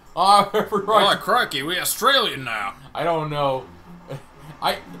 Ah, right. Oh, crikey, we Australian now. I don't know.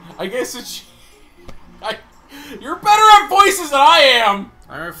 I guess it's... you're better at voices than I am!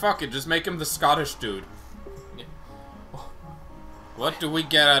 Alright, fuck it, just make him the Scottish dude. What do we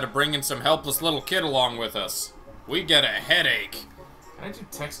get out of bringing some helpless little kid along with us? We get a headache. Can I do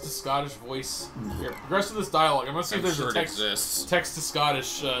text to Scottish voice? Here, progress to this dialogue. I'm gonna see if there's sure a it exists. text to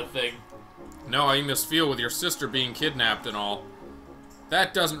Scottish thing. Know how you must feel with your sister being kidnapped and all.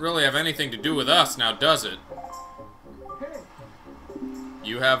 That doesn't really have anything to do with us, now does it?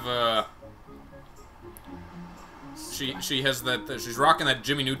 You have, She has that, she's rocking that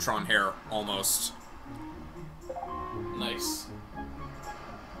Jimmy Neutron hair, almost. Nice.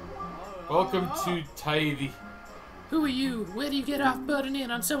 Welcome to Tithey. Who are you? Where do you get off butting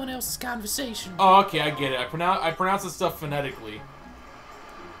in on someone else's conversation? Oh, okay, I get it. I pronounce this stuff phonetically.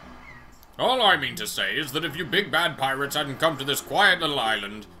 All I mean to say is that if you big bad pirates hadn't come to this quiet little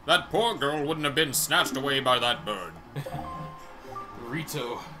island, that poor girl wouldn't have been snatched away by that bird.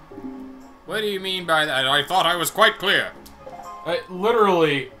 Rito. What do you mean by that? I thought I was quite clear.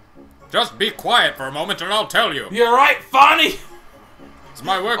 Literally. Just be quiet for a moment and I'll tell you. You're right, Fonny! As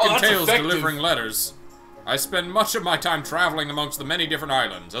my work that's entails effective. delivering letters, I spend much of my time traveling amongst the many different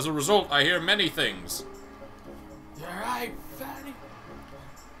islands. As a result, I hear many things. You're right, Fonny.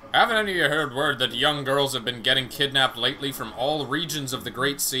 Haven't any of you heard word that young girls have been getting kidnapped lately from all regions of the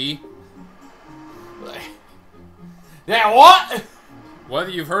Great Sea? Yeah, what? Whether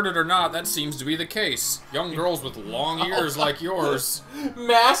you've heard it or not, that seems to be the case. Young girls with long ears like yours.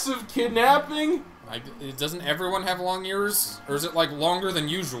 Massive kidnapping? Doesn't everyone have long ears? Or is it, like, longer than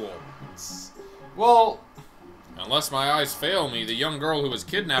usual? Well... Unless my eyes fail me, the young girl who was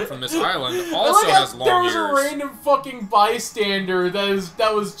kidnapped from this island also has long there ears. was a random fucking bystander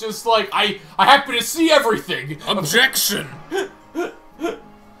that was just like, I happen to see everything. Objection!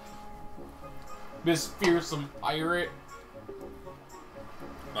 Miss Fearsome Pirate.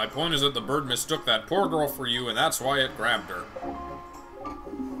 My point is that the bird mistook that poor girl for you, and that's why it grabbed her.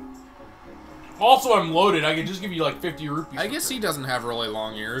 Also, I'm loaded. I can just give you like 50 rupees. I guess he doesn't have really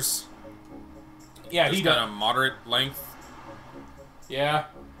long ears. Yeah, Just he got does. a moderate length. Yeah.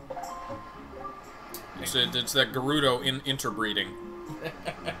 It's that Gerudo interbreeding.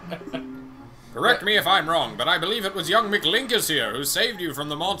 Correct me if I'm wrong, but I believe it was young McLinkus here who saved you from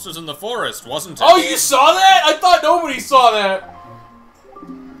the monsters in the forest, wasn't it? Oh, you saw that? I thought nobody saw that.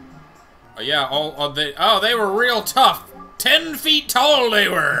 Yeah, they were real tough. 10 feet tall they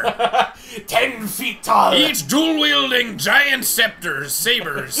were. 10 feet tall. Each dual-wielding giant sabers.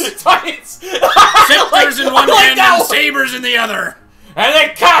 Science. Scepters in one hand and sabers in the other. And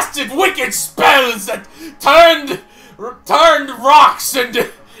they casted wicked spells that turned rocks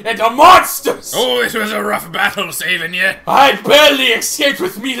into monsters. Oh, it was a rough battle saving you. I barely escaped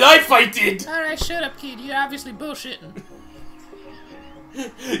with me life, I did. Alright, shut up, kid. You're obviously bullshitting.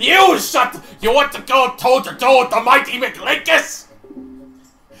 You want to go toe-to-toe with the mighty McLinkus?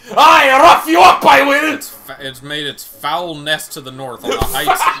 I rough you up, I will! It's made its foul nest to the north on the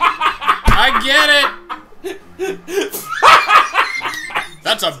heights. I get it!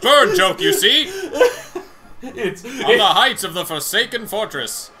 That's a bird joke, you see? On the heights of the Forsaken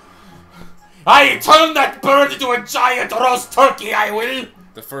Fortress. I turn that bird into a giant roast turkey, I will!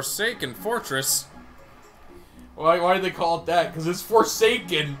 The Forsaken Fortress? Why do they call it that? Because it's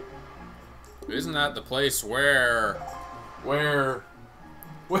forsaken. Isn't that the place where... Where?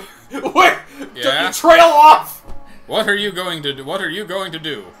 Yeah? Trail off! What are you going to do? What are you going to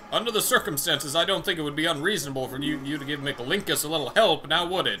do? Under the circumstances, I don't think it would be unreasonable for you to give McLinkus a little help, now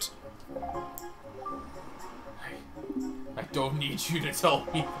would it? I don't need you to tell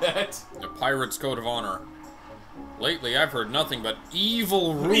me that. The Pirate's Code of Honor. Lately, I've heard nothing but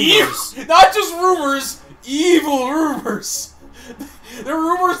evil rumors. Not just rumors, evil rumors. There are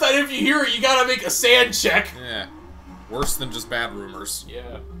rumors that if you hear it, you gotta make a sand check. Yeah. Worse than just bad rumors.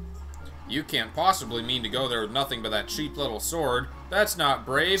 Yeah. You can't possibly mean to go there with nothing but that cheap little sword. That's not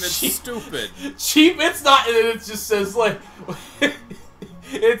brave, it's stupid. Cheap? It's not, and it just says, like...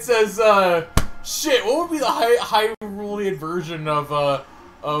 it says, shit, what would be the Hyrulean version of,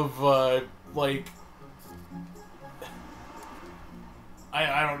 like...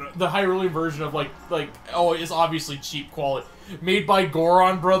 I don't know. The Hyrulean version of, oh, it's obviously cheap quality. Made by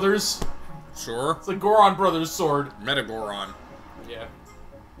Goron Brothers. Sure. It's a Goron Brothers sword. Metagoron. Yeah.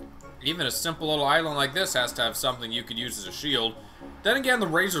 Even a simple little island like this has to have something you could use as a shield. Then again, the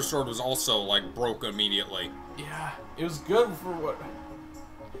Razor Sword was also, like, broke immediately. Yeah, it was good for what...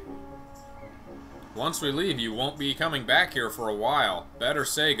 Once we leave, you won't be coming back here for a while. Better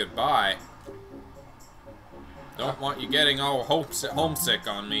say goodbye. Don't want you getting all homesick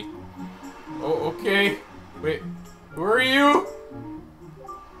on me. Oh, okay. Wait, who are you?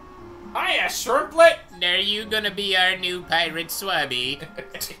 Hiya, Shortlet! Are you gonna be our new pirate swabby?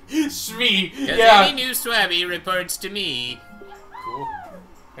 Shmee, Because yeah. any new swabby reports to me. Cool.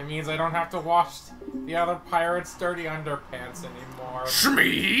 It means I don't have to wash the other pirates' dirty underpants anymore.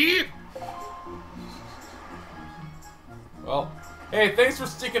 Shmee! Well, hey, thanks for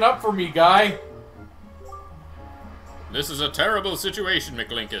sticking up for me, guy. This is a terrible situation,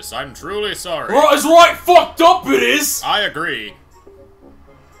 McLinkus. I'm truly sorry. Well, it's right fucked up it is! I agree.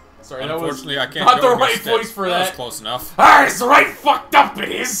 Sorry, Unfortunately, that was I can't not go the in your right step. voice for That was that. close enough. Ah, it's right fucked up it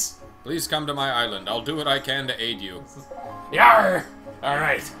is! Please come to my island. I'll do what I can to aid you. Yarrr!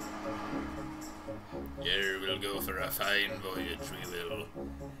 Alright. Yarrr, we'll go for a fine voyage, we will.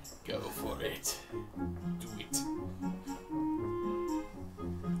 Go for it. Do it.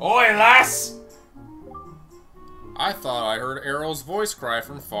 Oi, lass! I thought I heard Arrow's voice cry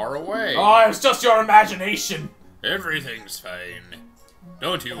from far away. Oh, it was just your imagination. Everything's fine.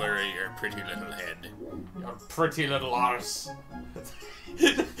 Don't you worry your pretty little head. Your pretty little arse.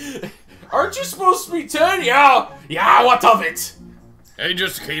 Aren't you supposed to be 10? Yeah, yeah, what of it? I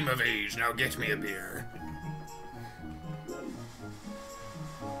just came of age, now get me a beer.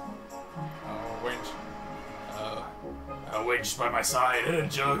 Oh, wench. A wench by my side and a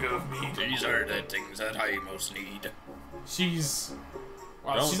jug of meat. These are the things that I most need. She's...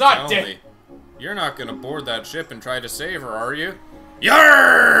 Well, Don't she's not tell dead. me. You're not gonna board that ship and try to save her, are you?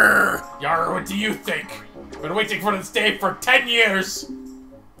 Yarrr! Yarrr, what do you think? Been waiting for this day for 10 years!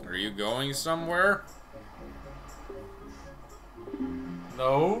 Are you going somewhere?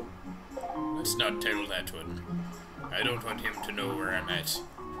 No? Let's not tell that one. I don't want him to know where I'm at.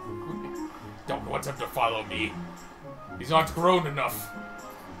 Don't want him to follow me. He's not grown enough.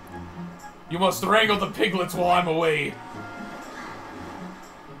 You must wrangle the piglets while I'm away.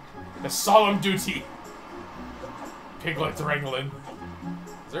 A solemn duty. Piglet wrangling.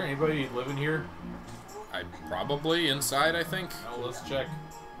 Is there anybody living here? Probably inside, I think. No, let's check.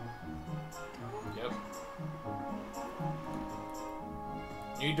 Yep.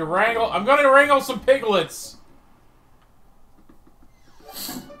 Need to wrangle. I'm gonna wrangle some piglets.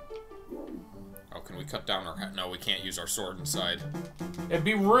 Oh, can we cut down our... No, we can't use our sword inside. It'd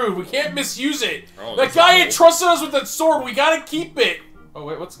be rude. We can't misuse it. Oh, That that's guy a- entrusted us with that sword. We gotta keep it. Oh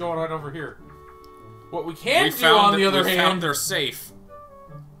wait, what's going on over here? What we can do, on the other we hand, found their safe.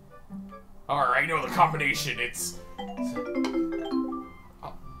 Alright, I know the combination. It's...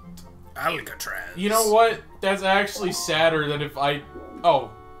 Alcatraz. You know what? That's actually sadder than if I...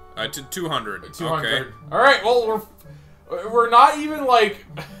 Oh. To 200. 200. Okay. Alright, well, we're not even, like...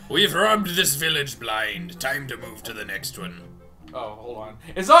 We've robbed this village blind. Time to move to the next one. Oh, hold on.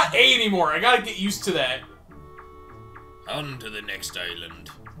 It's not A anymore. I gotta get used to that. On to the next island.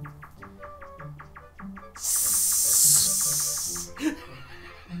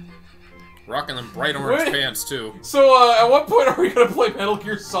 Rocking them bright orange Wait. pants, too. So, at what point are we gonna play Metal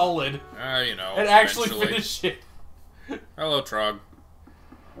Gear Solid? You know, And actually eventually. finish it? Hello, Trog.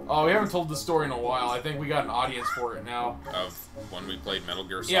 Oh, we haven't told the story in a while. I think we got an audience for it now. Of when we played Metal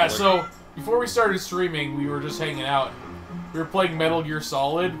Gear Solid. Yeah, so, before we started streaming, we were just hanging out. We were playing Metal Gear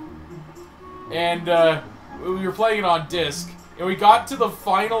Solid. And, we were playing it on disc. And we got to the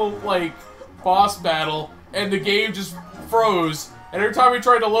final, like, boss battle, and the game just froze. And every time we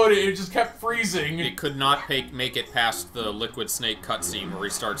tried to load it, it just kept freezing. It could not make it past the Liquid Snake cutscene where he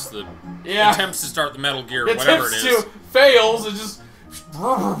starts the... Yeah. Attempts to start the Metal Gear, It whatever it is. fails, it just...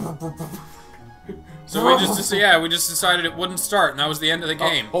 So we just decided it wouldn't start, and that was the end of the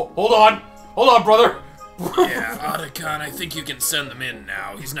game. Oh, hold on, brother. Yeah, Otacon, I think you can send them in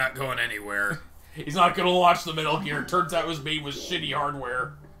now. He's not going anywhere. He's not gonna launch the Metal Gear. Turns out it was made with shitty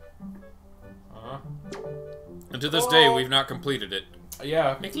hardware. And to this day, we've not completed it.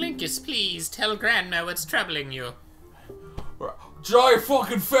 Yeah. McLinkus, please tell Grandma what's troubling you. Giant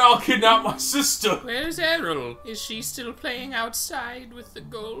fucking fowl kidnapped my sister. Where's Errol? Is she still playing outside with the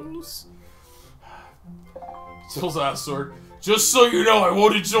goals? Sills ass sword. Just so you know, I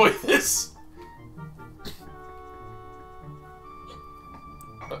won't enjoy this.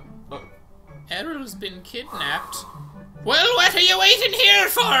 Errol's been kidnapped. Well, what are you waiting here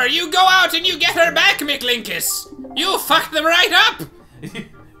for? You go out and you get her back, McLinkus. You fucked them right up.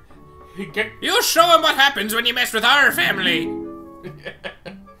 You show them what happens when you mess with our family. You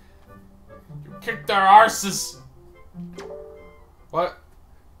kicked their arses. What?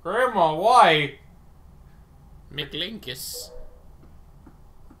 Grandma, why? McLinkus.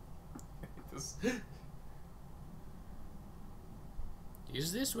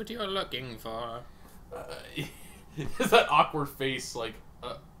 Is this what you're looking for? Is that awkward face like?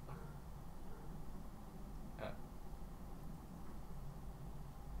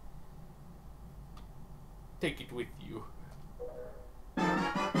 Take it with you.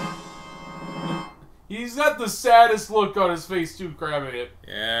 He's got the saddest look on his face too, grabbing it.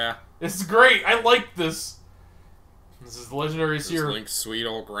 Yeah. It's great. I like this. This is the legendary seer. Link's sweet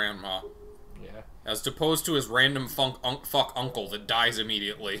old grandma. Yeah. As opposed to his random fuck uncle that dies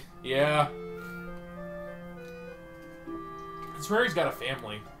immediately. Yeah. It's rare he's got a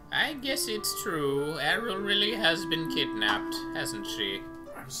family. I guess it's true. Errol really has been kidnapped, hasn't she?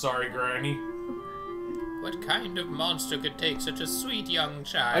 I'm sorry, Granny. What kind of monster could take such a sweet young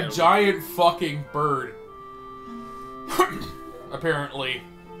child? A giant fucking bird. Apparently.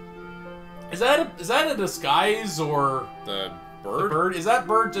 Is that a disguise or The the bird? bird? Is that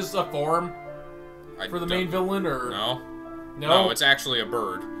bird just a form for the main villain or No. no? No, it's actually a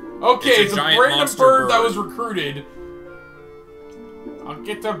bird. Okay, it's it's a a giant random monster bird that bird. was recruited. I'll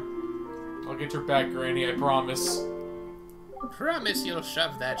get your back, Granny, I promise. Promise you'll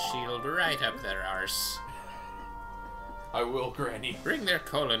shove that shield right up their arse. I will, Granny. Bring their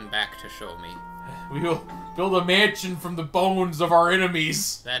colon back to show me. We will build a mansion from the bones of our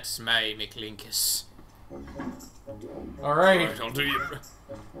enemies. That's my McLinkus. Alright. Alright, I'll do you.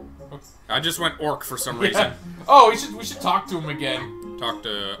 I just went orc for some reason. Yeah. Oh, we should talk to him again. Talk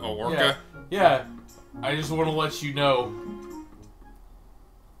to Orca. Yeah. I just want to let you know.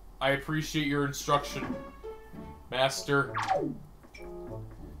 I appreciate your instruction, Master.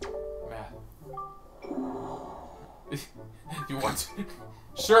 You want to?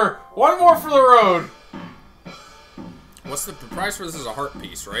 Sure. One more for the road. What's the price for this? Is a heart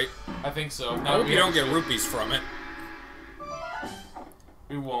piece, right? I think so. I hope you don't get rupees from it.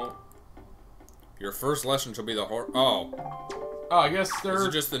 We won't. Your first lesson shall be the Oh, Oh, I guess is they're.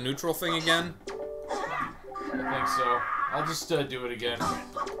 it just the neutral thing again? I think so. I'll just do it again.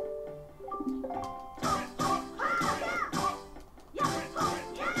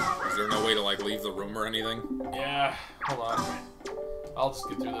 Is there no way to like leave the room or anything? Yeah. Hold on. I'll just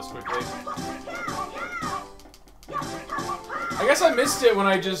get through this quickly. I guess I missed it when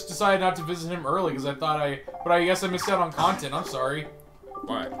I just decided not to visit him early because I thought but I guess I missed out on content. I'm sorry.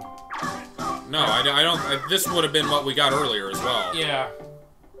 What? No, I don't. This would have been what we got earlier as well. Yeah.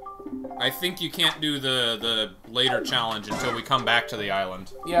 I think you can't do the later challenge until we come back to the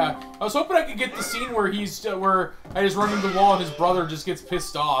island. Yeah. I was hoping I could get the scene where where I just run into the wall and his brother just gets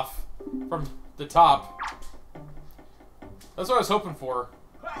pissed off from the top. That's what I was hoping for.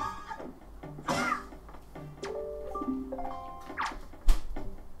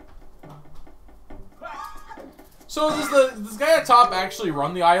 So does this guy at top actually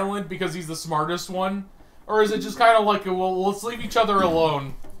run the island because he's the smartest one? Or is it just kind of like, well, let's leave each other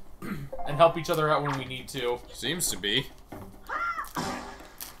alone and help each other out when we need to? Seems to be.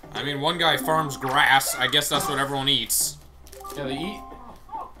 I mean, one guy farms grass. I guess that's what everyone eats. Yeah,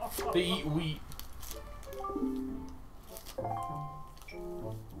 they eat wheat.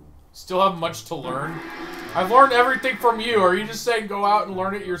 Still have much to learn. I've learned everything from you. Are you just saying go out and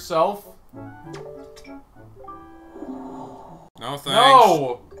learn it yourself? No thanks.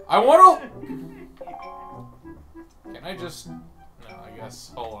 No! I want to... Can I just... No, I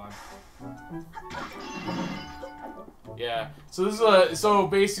guess. Hold on. Yeah. So this is so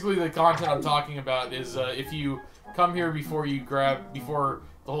basically the content I'm talking about is if you come here before before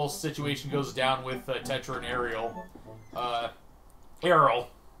the whole situation goes down with Tetra and Ariel. Errol.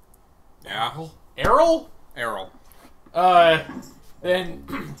 Yeah. Errol? Errol.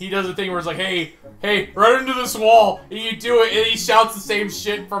 Then he does a thing where it's like, hey, run into this wall, and you do it, and he shouts the same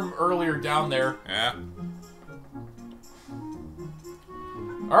shit from earlier down there. Yeah.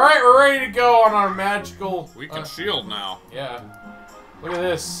 Alright, we're ready to go on our magical... We can shield now. Yeah. Look at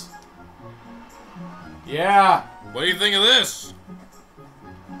this. Yeah. What do you think of this?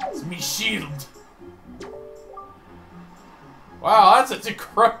 It's me shield. Wow, that's a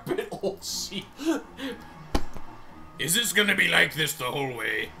decrepit old shield. Is this gonna be like this the whole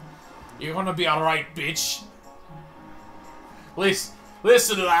way? You're gonna be alright, bitch. Listen,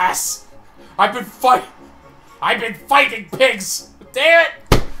 lass. I've been fighting pigs. Damn it!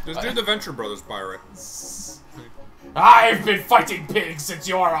 Just do the Venture Brothers pirate. I've been fighting pigs since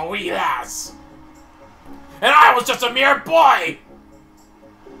you were a wee lass. And I was just a mere boy.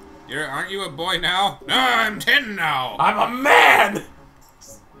 Aren't you a boy now? No, I'm 10 now. I'm a man.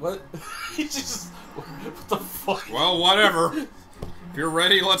 What? He just... What the fuck? Well, whatever. If you're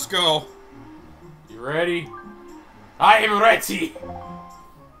ready, let's go. You ready? I am ready.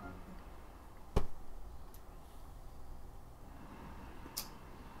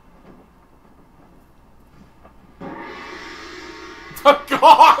 The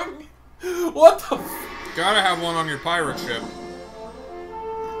gong! What the f— Gotta have one on your pirate ship.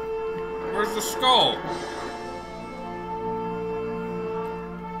 Where's the skull?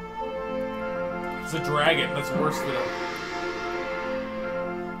 It's a dragon. That's worse than a...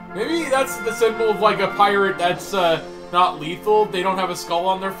 Maybe that's the symbol of, like, a pirate that's, not lethal. They don't have a skull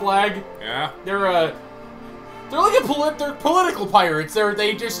on their flag. Yeah? They're like they're political pirates.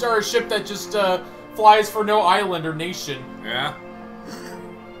 They just are a ship that just, flies for no island or nation. Yeah?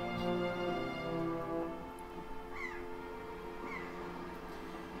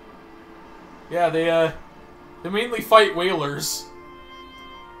 Yeah, they mainly fight whalers.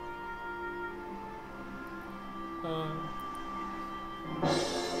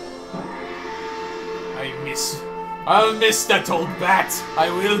 I'll miss that old bat. I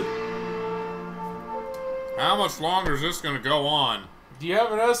will. How much longer is this gonna go on? Do you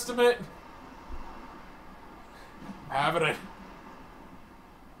have an estimate? Haven't I?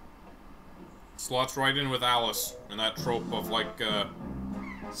 Slots right in with Alice and that trope of like,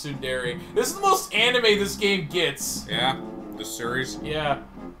 Tsundere. This is the most anime this game gets. Yeah? This series? Yeah.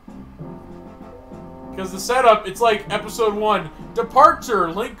 Because the setup, it's like episode 1.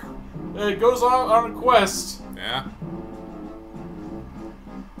 Departure! Link goes on a quest. Yeah?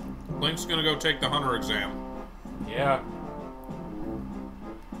 Link's gonna go take the hunter exam. Yeah.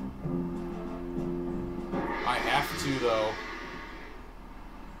 I have to, though.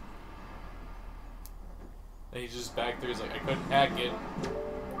 And he's just back there, he's like, I couldn't hack it.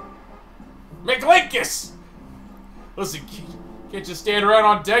 McLinkus! Listen, can't just stand around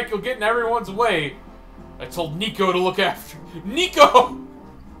on deck, you'll get in everyone's way. I told Nico to look after... Nico!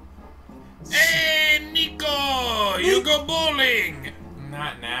 Hey, Nico! You go bowling!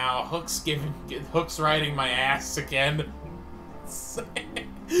 Not now. Hook's riding my ass again.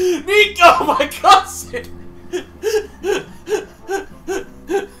 Nico, my cousin!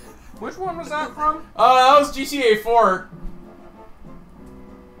 Which one was that from? That was GTA 4.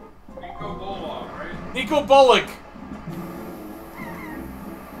 Nico Bullock, right? Nico Bullock.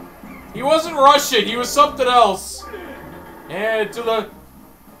 He wasn't Russian, he was something else. And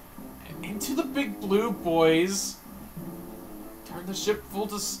into the big blue, boys. Turn the ship full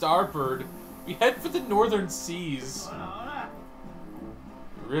to starboard. We head for the northern seas.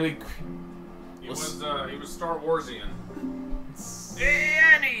 Really. He was Star Warsian. Hey,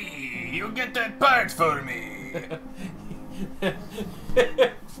 Annie! You get that part for me!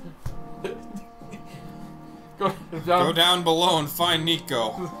 Go down below and find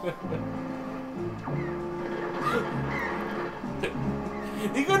Nico.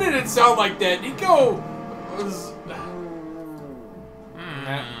 Nico didn't sound like that. Nico was...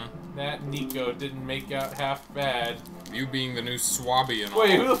 That Nico didn't make out half bad. You being the new Swabby and all.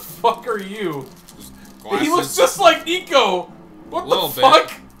 Wait, who the fuck are you? Glasses. He looks just like Nico! What the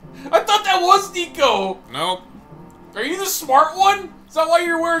fuck? I thought that was Nico! Nope. Are you the smart one? Is that why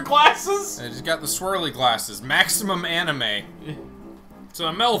you're wearing glasses? He's got the swirly glasses. Maximum anime. It's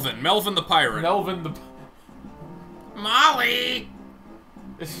Melvin. Melvin the pirate. Melvin the... Molly!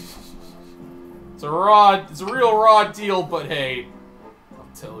 It's a real raw deal, but hey. I'll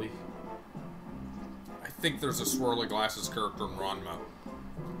tell you. I think there's a swirly glasses character in Ranma.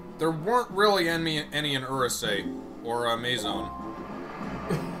 There weren't really any in Urusei or Maison.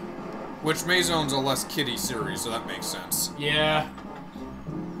 Which Mazone's a less kiddie series, so that makes sense. Yeah.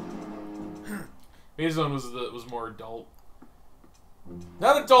 Mazone was more adult.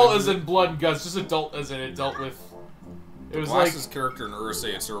 Not adult as in blood and guts, just adult as in adult with. It was Glass's like character in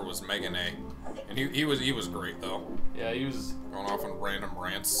Urusei Yatsura was Megane, and he was great though. yeah, he was Going off on random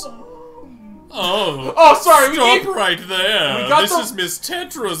rants. Oh, sorry. Stop right there. we got This the- is Miss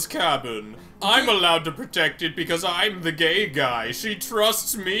Tetra's cabin. I'm allowed to protect it because I'm the gay guy. She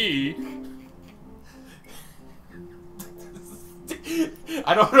trusts me.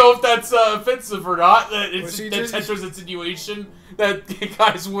 I don't know if that's offensive or not. That it's Was he that just- Tetra's insinuation that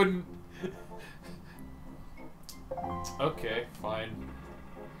guys wouldn't. Okay, fine.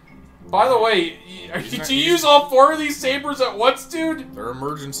 By the way, He's did not- you he's- use all 4 of these sabers at once, dude? They're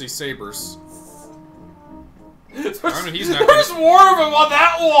emergency sabers. There's, he's not there's gonna- more of them on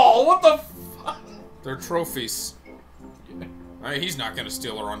that wall. What the fuck? They're trophies. He's not gonna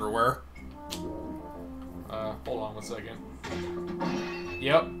steal her underwear. Hold on 1 second.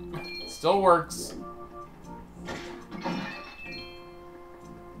 Yep, still works.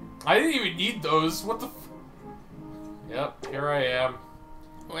 I didn't even need those. What the? Yep, here I am.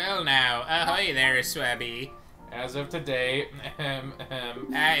 Well now, ahoy there, Swabby. As of today, I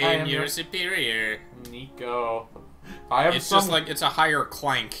am your superior. Nico. I am It's just like it's a higher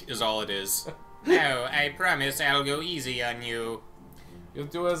clank, is all it is. No, I promise I'll go easy on you. You'll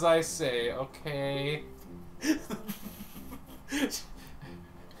do as I say, okay?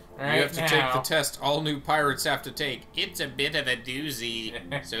 Right You have to take the now. test all new pirates have to take. It's a bit of a doozy,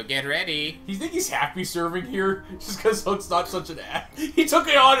 so get ready. Do you think he's happy serving here? Just because Hook's not such an ass. He took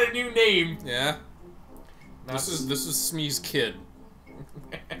it on a new name. Yeah. This is Smee's kid.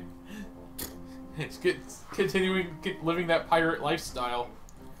 It's living that pirate lifestyle.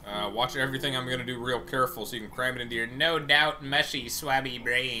 Watch everything I'm gonna do real careful so you can cram it into your No doubt mushy, swabby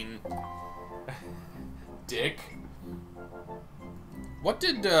brain. Dick. What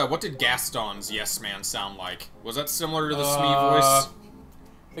did Gaston's Yes Man sound like? Was that similar to the Smee voice?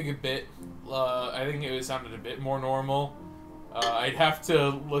 I think a bit. I think it sounded a bit more normal. I'd have to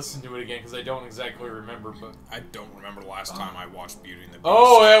listen to it again because I don't exactly remember. But I don't remember the last time I watched Beauty and the Beast.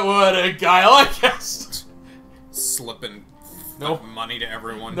 oh, what a guy like us! Slipping Nope. money to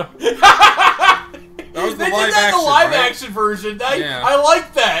everyone. No. That was the They live did that in action, the live right? action version. Yeah. I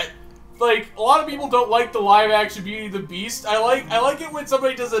like that. Like, a lot of people don't like the live action Beauty and the Beast. I like it when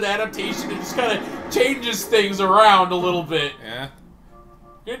somebody does an adaptation and just kind of changes things around a little bit. Yeah.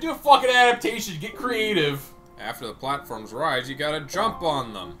 You're gonna do a fucking adaptation. Get creative. After the platforms rise, you gotta jump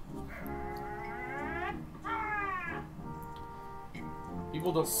on them.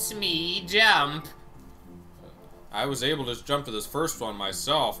 People don't. Smee jump. I was able to jump to this first one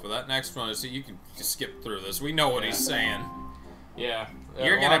myself, but that next one is you can just skip through this. We know what he's saying. Yeah.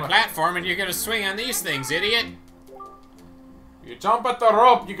 You're well, gonna platform and you're gonna swing on these things, idiot. You jump at the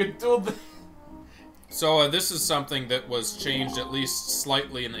rope. You can do the. So this is something that was changed at least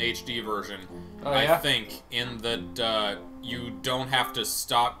slightly in the HD version. Oh, I yeah? think in that you don't have to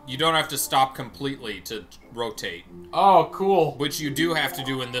stop. You don't have to stop completely to rotate, Oh, cool. which you do have to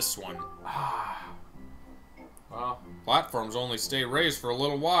do in this one. Well, Platforms only stay raised for a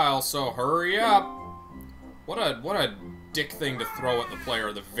little while, so hurry up. What a dick thing to throw at the player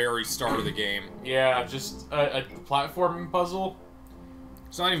at the very start of the game. yeah, just a platforming puzzle.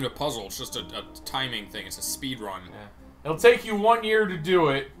 It's not even a puzzle, it's just a timing thing. It's a speed run. Yeah. It'll take you 1 year to do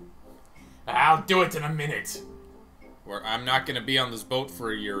it. I'll do it in a minute. Where I'm not gonna be on this boat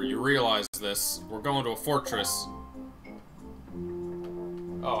for a year. You realize this. We're going to a fortress.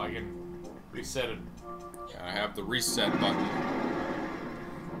 Oh, I can reset it. Gotta have the reset button.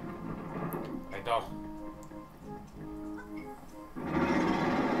 I don't.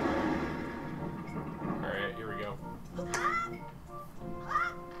 Alright, here we go.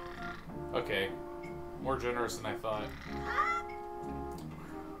 Okay. More generous than I thought.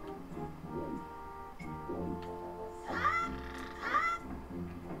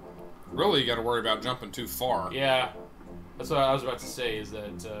 Really, you gotta worry about jumping too far. Yeah. That's what I was about to say, is that,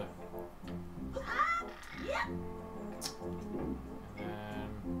 and then...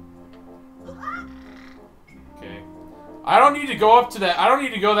 Okay. I don't need to go up to that. I don't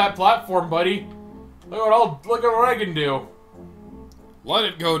need to go that platform, buddy. Look at what I can do. Let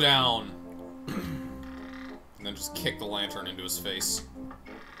it go down. And then just kick the lantern into his face.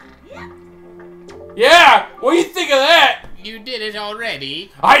 Yeah! What do you think of that? You did it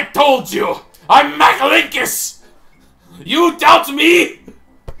already. I told you! I'm McLinkus! You doubt me?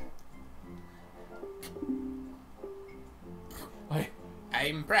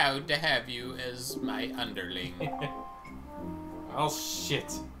 I'm proud to have you as my underling. Oh,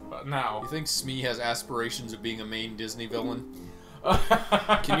 shit. now. You think Smee has aspirations of being a main Disney villain?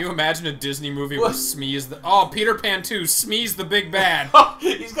 Can you imagine a Disney movie where Smee is the... Oh, Peter Pan 2, Smee's the big bad.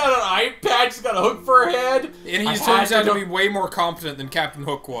 He's got an eye patch, he's got a hook for a head. And he turns out to be way more competent than Captain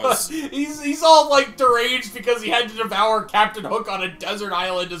Hook was. He's all, like, deranged because he had to devour Captain Hook on a desert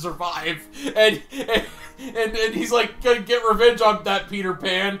island to survive. And he's like, gonna get revenge on that Peter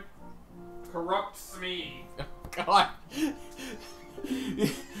Pan. Corrupt Smee. God.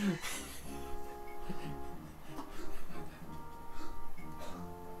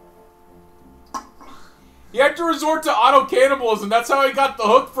 He had to resort to auto-cannibalism. That's how he got the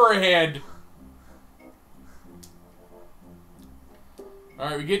hook for a hand.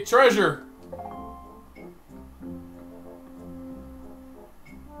 Alright, we get treasure.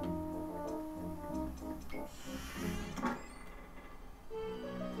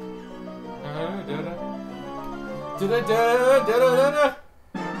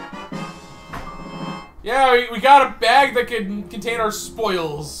 Yeah, we got a bag that can contain our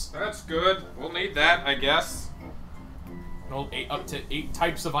spoils. That's good. We'll need that, I guess. Up to 8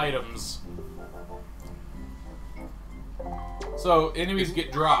 types of items. So, enemies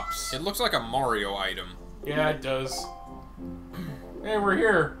get drops. It looks like a Mario item. Yeah, it does. Hey, we're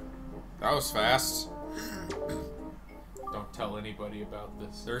here. That was fast. Don't tell anybody about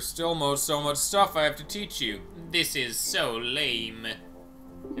this. There's still so much stuff I have to teach you. This is so lame.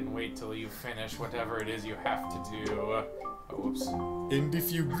 Can wait till you finish whatever it is you have to do. Oh, whoops. And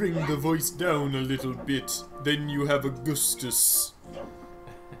if you bring the voice down a little bit, then you have Augustus.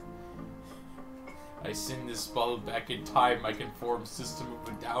 I send this ball back in time. I can form System of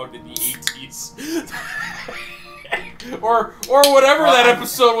a Down in the 80s. or whatever that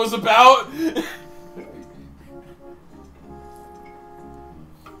episode was about.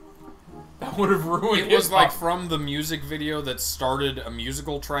 That would have ruined it. Was like from the music video that started a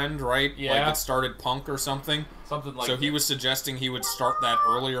musical trend, right? Yeah. Like it started punk or something. Something like so he was suggesting he would start that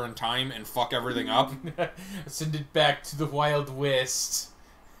earlier in time and fuck everything up. Send it back to the Wild West.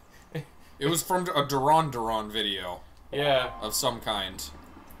 It was from a Duran Duran video. Yeah. Of some kind.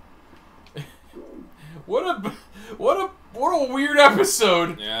 What a weird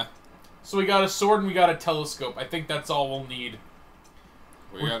episode. Yeah. So we got a sword and we got a telescope. I think that's all we'll need.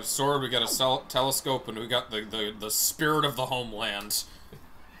 We got a sword, we got a telescope, and we got the spirit of the homeland.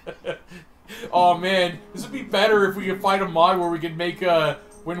 Oh man, this would be better if we could find a mod where we could make a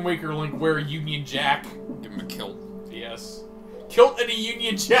Wind Waker Link wear a Union Jack. Give him a kilt. Yes. Kilt and a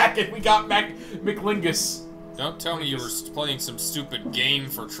Union Jack, and we got McLinkus. Don't tell me you were playing some stupid game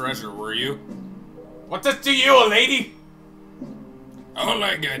for treasure, were you? What's this to you, lady? All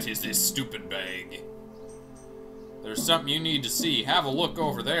I got is this stupid bag. There's something you need to see. Have a look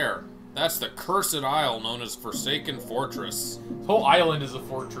over there. That's the cursed isle known as Forsaken Fortress. This whole island is a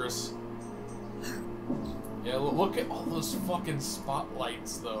fortress. Yeah, look at all those fucking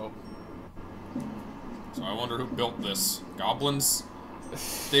spotlights, though. So I wonder who built this. Goblins?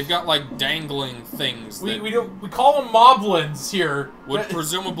 They've got, like, dangling things that... We call them moblins here. Would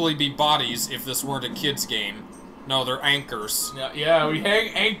presumably be bodies if this weren't a kid's game. No, they're anchors. Yeah, we hang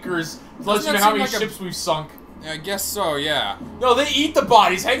anchors. Let you know how many ships we've sunk. I guess so, yeah. No, they eat the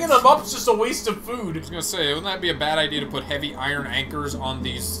bodies. Hanging them up is just a waste of food. I was gonna say, wouldn't that be a bad idea to put heavy iron anchors on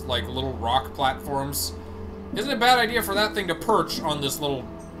these, like, little rock platforms? Isn't it a bad idea for that thing to perch on this little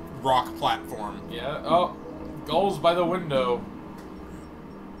rock platform? Yeah, oh, gulls by the window.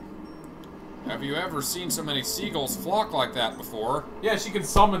 Have you ever seen so many seagulls flock like that before? Yeah, she can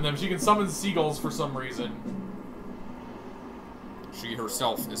summon them. She can summon seagulls for some reason. She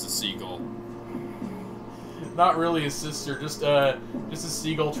herself is a seagull. Not really a sister, just a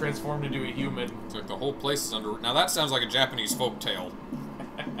seagull transformed into a human. It's like the whole place is under... Now that sounds like a Japanese folktale.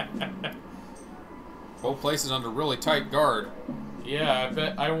 Whole place is under really tight guard.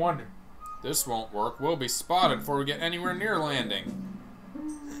 Yeah, I wonder. This won't work. We'll be spotted before we get anywhere near landing.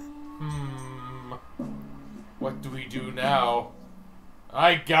 What do we do now?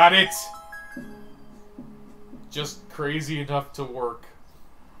 I got it! Just crazy enough to work.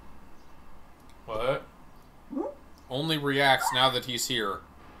 What? Only reacts now that he's here.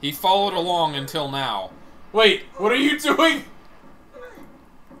 He followed along until now. Wait, what are you doing?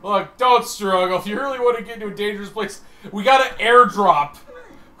 Look, don't struggle. If you really want to get into a dangerous place, we got an airdrop.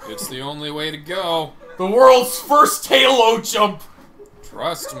 It's the only way to go. The world's first Halo jump.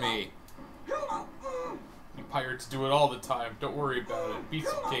 Trust me. You pirates do it all the time. Don't worry about it. Piece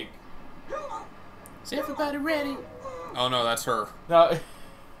of cake. Is everybody ready? Oh no, that's her. Now,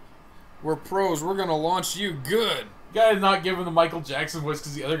 we're pros. We're gonna launch you good. guy's not giving the Michael Jackson voice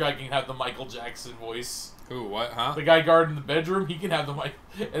because the other guy can have the Michael Jackson voice. Who? What? Huh? The guy guarding the bedroom, he can have the mic.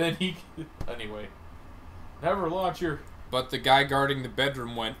 And then he... Anyway. Never launch your... But the guy guarding the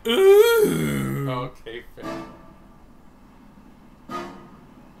bedroom went, ooh! Okay, fair.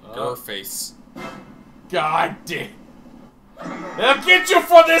 Girl face. God damn. They'll get you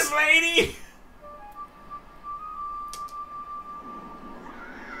for this, lady!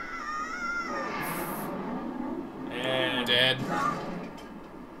 And... Dead.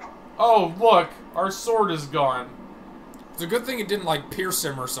 Oh, look! Our sword is gone. It's a good thing it didn't, like, pierce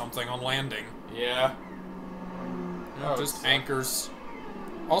him or something on landing. Yeah. Oh, Just anchors.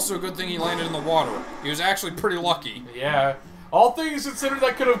 Also a good thing he landed in the water. He was actually pretty lucky. Yeah. All things considered,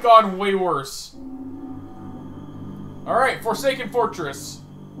 that could have gone way worse. Alright, Forsaken Fortress.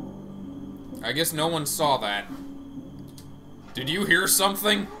 I guess no one saw that. Did you hear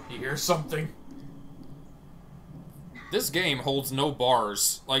something? You hear something? This game holds no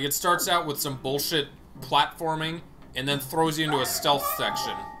bars. Like, it starts out with some bullshit platforming, and then throws you into a stealth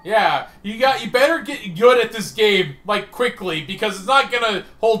section. Yeah, you better get good at this game, like, quickly, because it's not gonna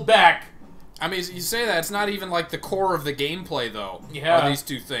hold back. I mean, you say that, it's not even, like, the core of the gameplay, though. Yeah. Are these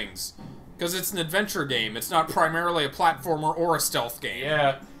two things. Because it's an adventure game. It's not primarily a platformer or a stealth game.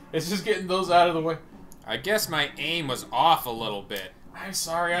 Yeah, it's just getting those out of the way. I guess my aim was off a little bit. I'm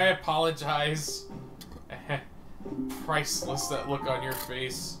sorry, I apologize. Priceless, that look on your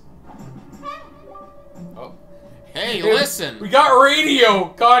face. Oh. Hey, listen! We got radio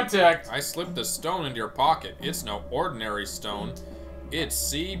contact! I slipped a stone into your pocket. It's no ordinary stone. It's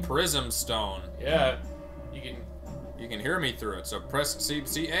C Prism Stone. Yeah, You can hear me through it, so press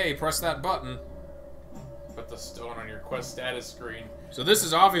CA, press that button. put the stone on your quest status screen. So this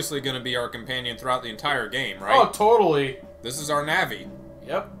is obviously going to be our companion throughout the entire game, right? Oh, totally. This is our Navi.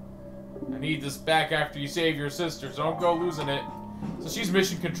 Yep. I need this back after you save your sister, so don't go losing it. So she's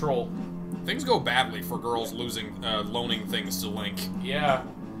mission control. Things go badly for girls loaning things to Link. Yeah.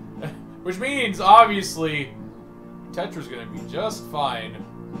 Which means, obviously, Tetra's gonna be just fine.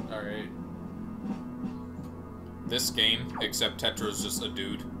 Alright. This game, except Tetra's just a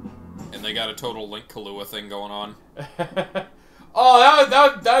dude. And they got a total Link Kahlua thing going on. Oh,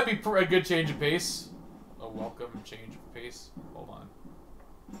 that'd be a good change of pace. A welcome change of pace. Hold on.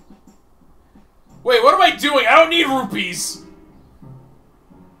 Wait, what am I doing? I don't need rupees!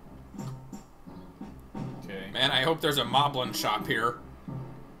 Okay. Man, I hope there's a Moblin shop here.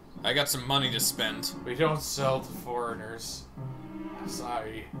 I got some money to spend. We don't sell to foreigners.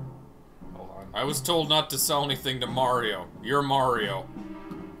 Sorry. Hold on. I was told not to sell anything to Mario. You're Mario.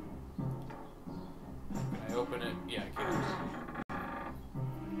 Can I open it? Yeah, I can.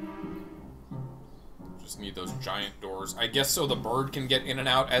 Just need those giant doors. I guess so the bird can get in and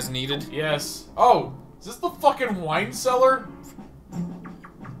out as needed. Yes. Oh, is this the fucking wine cellar?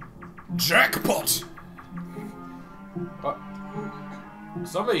 Jackpot!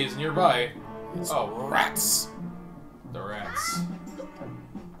 Somebody is nearby. Oh, Rats! the rats.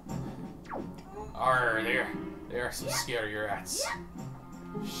 Arr, they are some scary rats.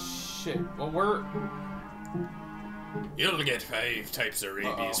 Shit. Well, we're... You'll get 5 types of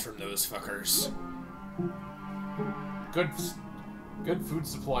rabies from those fuckers. Good food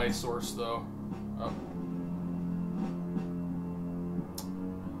supply source, though. Oh.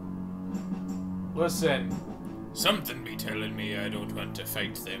 Listen. Something be telling me I don't want to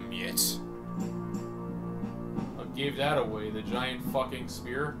fight them yet. I gave that away, the giant fucking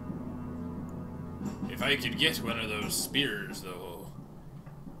spear. If I could get one of those spears, though.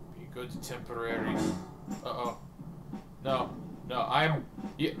 Be good to temporary. Uh-oh. No. No,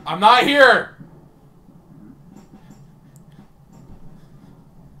 I'm not here!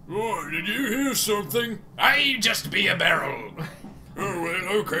 Oh, did you hear something? I just be a barrel. Oh,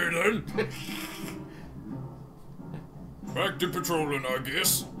 well, okay then. Back to patrolling, I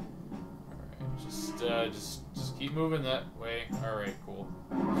guess. Alright, just keep moving that way. Alright, cool.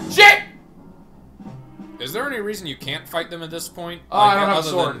 Shit! Is there any reason you can't fight them at this point? Oh, I don't have a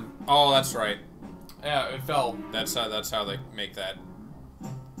sword. Oh, that's right. Yeah, it fell. That's how they make that.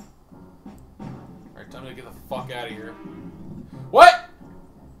 Alright, time to get the fuck out of here. What?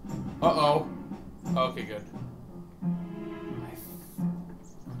 Uh-oh. Okay, good.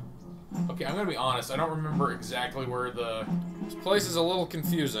 Okay, I'm gonna be honest. I don't remember exactly where the... This place is a little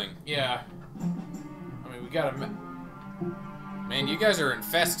confusing. Yeah. I mean, we gotta... Man, you guys are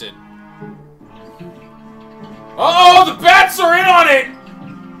infested. Uh-oh! The bats are in on it!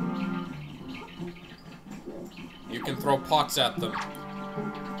 You can throw pots at them.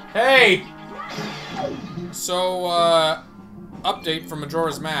 Hey! So, update from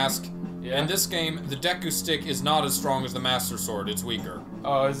Majora's Mask. Yeah. In this game, the Deku Stick is not as strong as the Master Sword. It's weaker.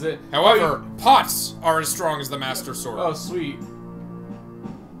 Oh, is it? However, pots are as strong as the Master Sword. Oh, sweet.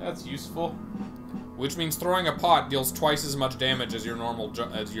 That's useful. Which means throwing a pot deals twice as much damage as your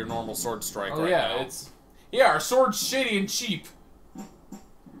normal sword strike. Oh right yeah, now. it's our sword's shitty and cheap.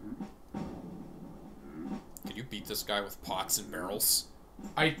 Can you beat this guy with pots and barrels?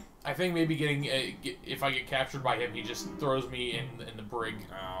 I think maybe if I get captured by him, he just throws me in the brig.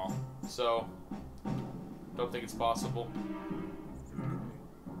 Oh. So don't think it's possible. I'm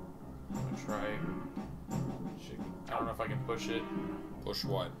gonna try. I don't know if I can push it. Push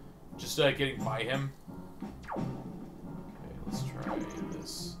what? Just getting by him. Okay, let's try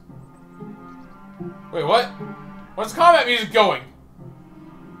this. Wait, what? What's combat music going?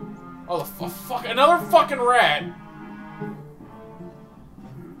 Oh, the fuck! Another fucking rat!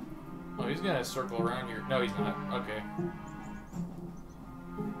 Oh, he's gonna circle around here. No, he's not. Okay.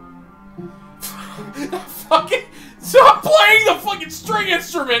 Fucking stop playing the fucking string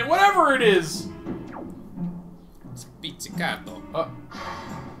instrument, whatever it is. It's pizzicato.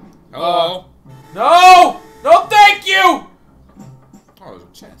 Hello? No! No, thank you! Oh, there's a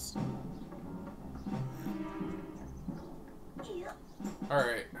chest.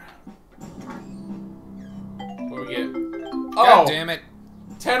 Alright. What do we get? God damn it.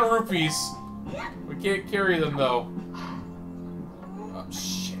 10 rupees. We can't carry them, though. Oh,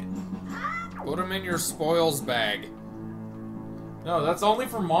 shit. Put them in your spoils bag. No, that's only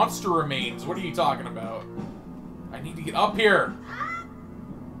for monster remains. What are you talking about? I need to get up here.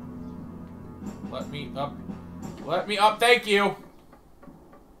 Let me up. Let me up, thank you.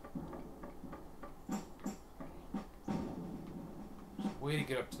 Way to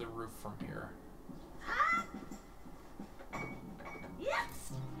get up to the roof from here.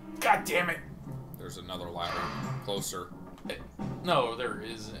 God damn it! There's another ladder. Closer. No, there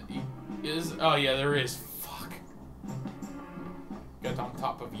isn't. Oh yeah, there is. Fuck. Get on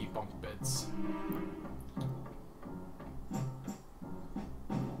top of ye bunk beds.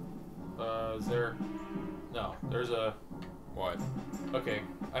 Is there? No, there's a. What? Okay,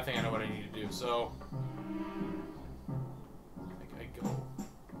 I think I know what I need to do. So, I think I go.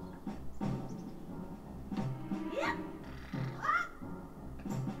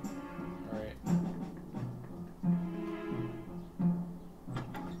 Alright.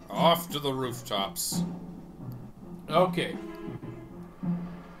 Off to the rooftops. Okay.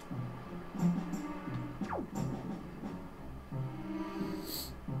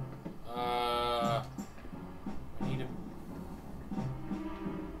 I need to. Okay,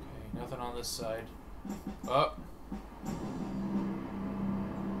 nothing on this side. Up.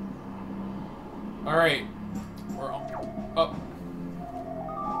 Alright. We're all up.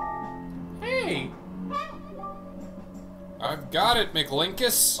 Hey! I've got it,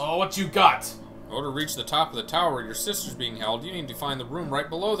 McLinkus. Oh, what you got? In order to reach the top of the tower where your sister's being held, you need to find the room right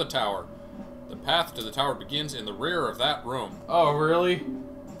below the tower. The path to the tower begins in the rear of that room. Oh, really?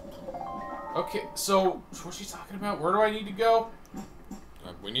 Okay, so, what's she talking about? Where do I need to go?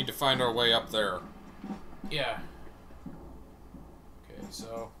 We need to find our way up there. Yeah. Okay,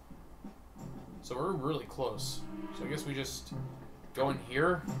 so we're really close. So I guess we just go in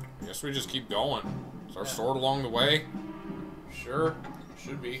here? I guess we just keep going. Is our sword along the way? Sure.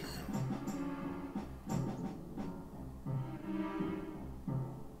 Should be.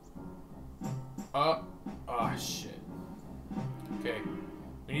 Oh, shit. Okay.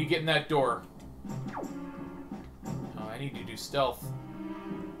 We need to get in that door. Oh, I need to do stealth.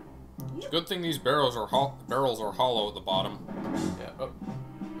 It's a good thing these barrels are hollow at the bottom. Yeah. Oh.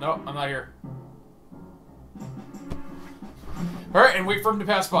 No, I'm not here. Alright, and wait for him to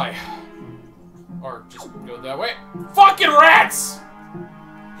pass by. Or just go that way. Fucking rats!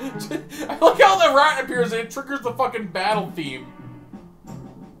 I like how the rat appears and it triggers the fucking battle theme.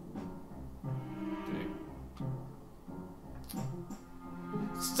 Okay.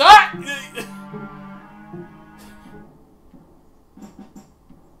 Stop!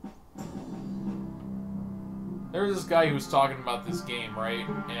 There was this guy who was talking about this game, right?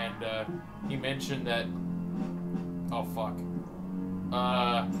 And he mentioned that. Oh fuck.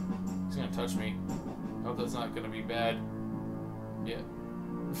 He's gonna touch me. I hope that's not gonna be bad. Yeah.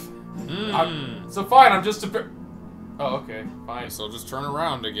 So fine, I'm just a. Oh, okay, fine. So just turn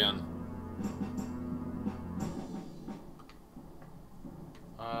around again.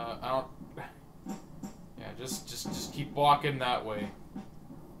 I don't. Yeah, just keep walking that way.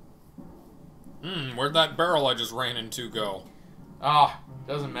 Where'd that barrel I just ran into go? Ah,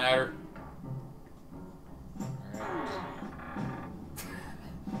 doesn't matter. Alright.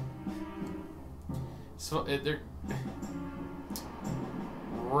 So, they're...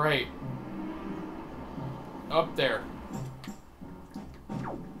 Right. Up there.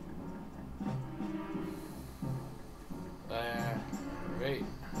 Right.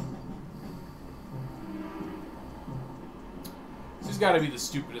 These gotta be the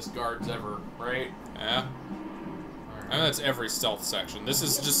stupidest guards ever, right? Yeah. And that's every stealth section. This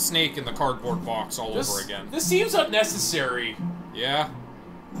is just Snake in the cardboard box all over again. This seems unnecessary. Yeah.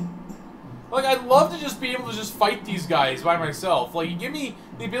 Like, I'd love to just be able to just fight these guys by myself. Like, you give me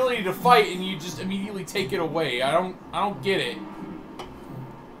the ability to fight and you just immediately take it away. I don't get it.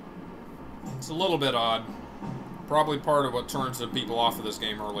 It's a little bit odd. Probably part of what turns the people off of this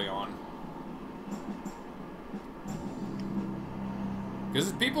game early on.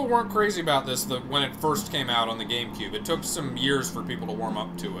 Because people weren't crazy about this when it first came out on the GameCube. It took some years for people to warm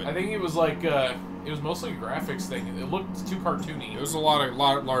up to it. I think it was like, it was mostly a graphics thing. It looked too cartoony. It was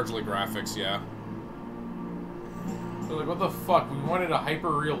largely graphics, yeah. They're like, what the fuck? We wanted a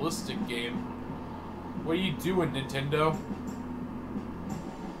hyper-realistic game. What are you doing, Nintendo?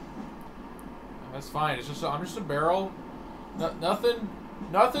 That's fine. It's just I'm just a barrel.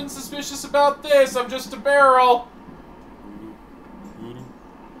 Nothing suspicious about this. I'm just a barrel.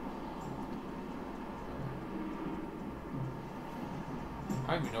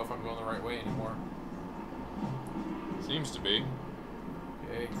 I don't even know if I'm going the right way anymore. Seems to be.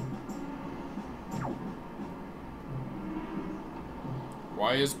 Okay.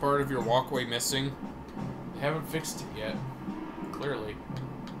 Why is part of your walkway missing? They haven't fixed it yet. Clearly.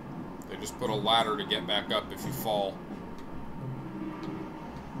 They just put a ladder to get back up if you fall.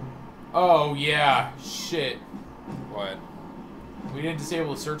 Oh, yeah. Shit. What? We didn't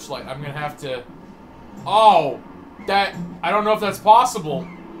disable the searchlight. I'm gonna have to... Oh! That... I don't know if that's possible.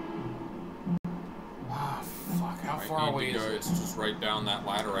 Ah, fuck. How far away is it? It's just right down that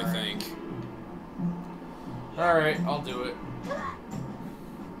ladder, I think. Alright, I'll do it.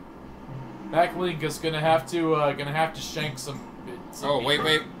 McLinkus gonna have to shank some Oh,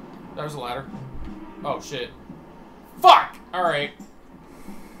 wait. There's a ladder. Oh, shit. Fuck! Alright.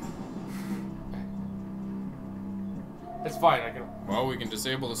 It's fine, I can... Well, we can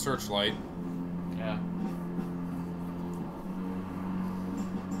disable the searchlight. Yeah.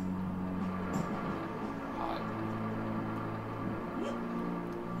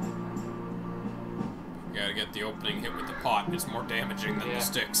 You gotta get the opening hit with the pot. It's more damaging than the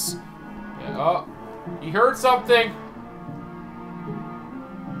sticks. Yeah. Oh, he heard something!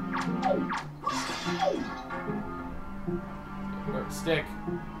 Stick.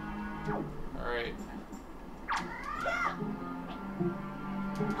 Alright.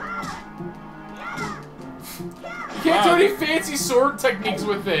 You can't do any fancy sword techniques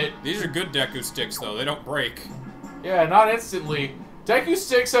with it. These are good Deku sticks, though. They don't break. Yeah, not instantly. Deku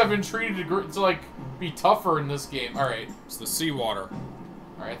sticks have been treated to like, be tougher in this game. Alright. It's the seawater.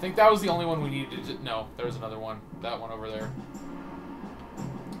 Alright, I think that was the only one we needed to... No, there was another one. That one over there. So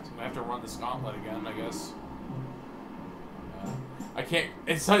I'm gonna have to run this gauntlet again, I guess. I can't...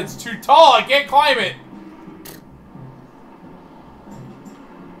 It's too tall! I can't climb it!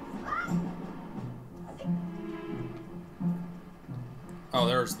 Oh,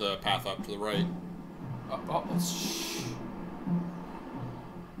 there's the path up to the right. Shh.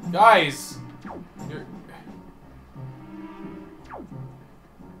 Guys! You're...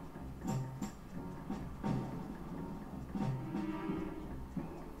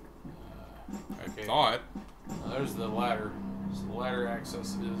 I thought. There's the ladder. The ladder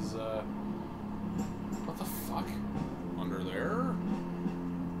access is, what the fuck? Under there?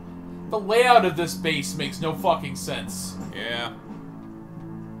 The layout of this base makes no fucking sense. Yeah.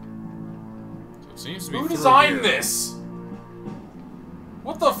 So it seems to be Who through designed here. this?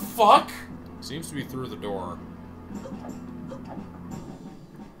 What the fuck? Seems to be through the door.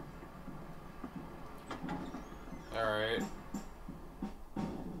 Alright.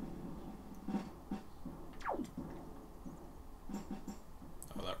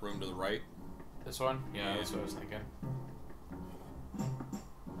 Oh, that room to the right? This one? Yeah, that's what I was thinking.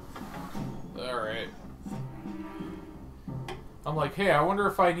 Alright. I'm like, hey, I wonder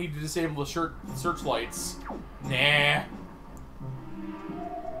if I need to disable the searchlights. Nah.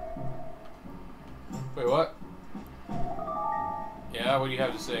 Wait, what? Yeah, what do you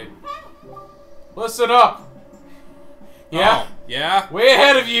have to say? Listen up! Yeah? Oh, yeah? Way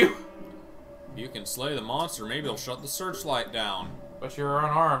ahead of you! You can slay the monster, maybe it'll shut the searchlight down. But you're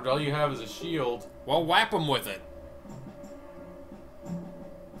unarmed, all you have is a shield. Well, whap him with it.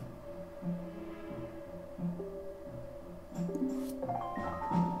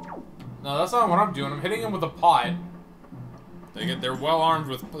 No, that's not what I'm doing. I'm hitting him with a pot. They're well armed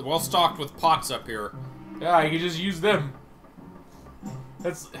with, well stocked with pots up here. Yeah, you can just use them.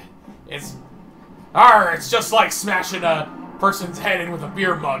 Arr, it's just like smashing a person's head in with a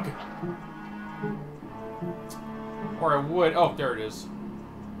beer mug. Or I would. Oh, there it is.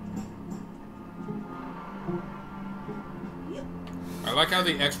 I like how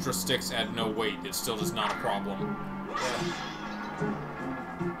the extra sticks add no weight. It's still just not a problem. Yeah.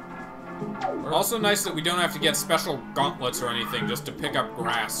 Also nice that we don't have to get special gauntlets or anything just to pick up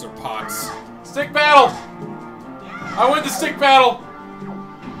grass or pots. Stick battle! I win the stick battle!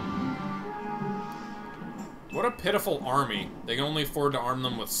 What a pitiful army. They can only afford to arm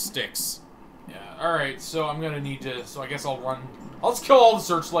them with sticks. Yeah, alright, so I'm gonna need to... So I guess I'll run... I'll just kill all the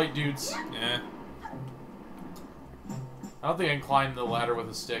searchlight dudes. Yeah. I don't think I can climb the ladder with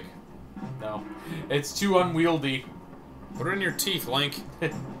a stick. No. It's too unwieldy. Put it in your teeth, Link.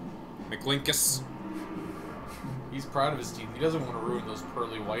 McLinkus. He's proud of his teeth. He doesn't want to ruin those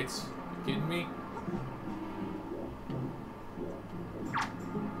pearly whites. You kidding me?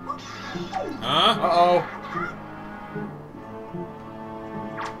 Huh? Uh-oh.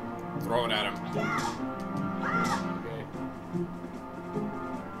 Throw it at him. Okay.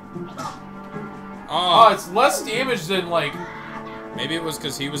 Oh, Oh, it's less damage than, like... maybe it was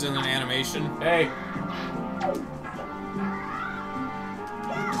because he was in an animation. Hey.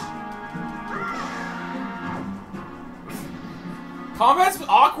 Combat's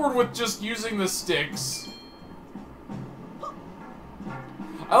awkward with just using the sticks.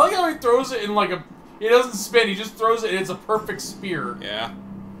 I like how he throws it in like a... He doesn't spin, he just throws it and it's a perfect spear. Yeah.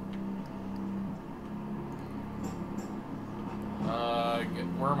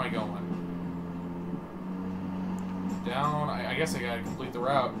 Where am I going? Down? I guess I gotta complete the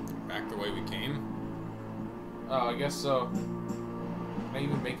route. Back the way we came. Oh, I guess so. Can I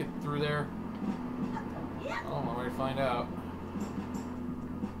even make it through there? Oh, I'm ready to find out.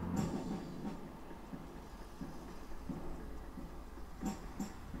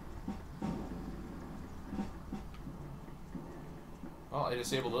 Well, I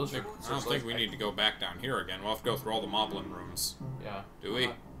disabled those. I don't think we need to go back down here again. We'll have to go through all the moblin rooms. Yeah. Do we?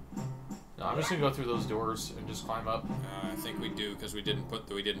 No, I'm just gonna go through those doors and just climb up. I think we do because we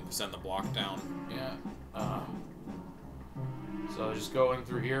didn't send the block down. Yeah. So just go in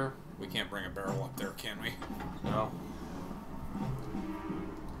through here. We can't bring a barrel up there, can we? No.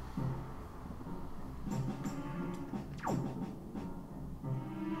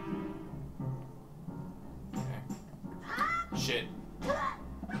 Okay. Shit.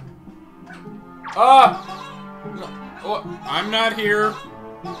 Ah! No. What? I'm not here.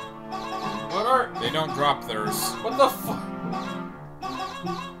 What are? They don't drop theirs. What the fuck?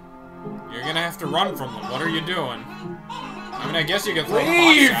 You're gonna have to run from them. What are you doing? I mean, I guess you can throw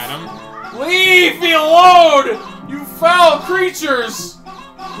Leave! pots at them. Leave me alone! You foul creatures!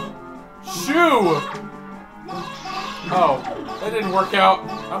 Shoo! Oh, that didn't work out.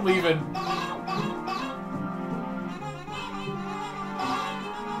 I'm leaving.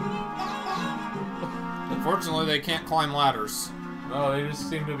 Unfortunately, they can't climb ladders. No, they just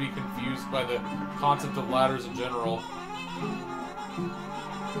seem to be confused by the concept of ladders in general.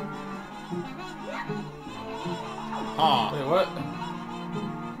 Huh. Wait, what?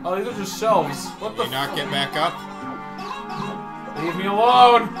 Oh, these are just shelves. What the Can you not get back up? Leave me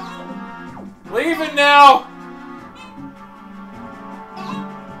alone! Leave it now!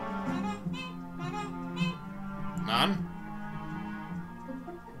 None?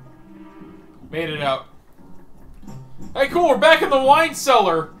 Made it out. Hey, cool, we're back in the wine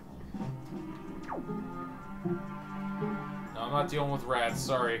cellar! No, I'm not dealing with rats,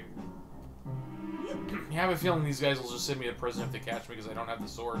 sorry. I have a feeling these guys will just send me to prison if they catch me because I don't have the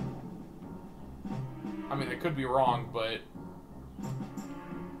sword. I mean, I could be wrong, but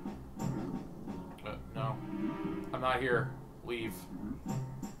no. I'm not here. Leave.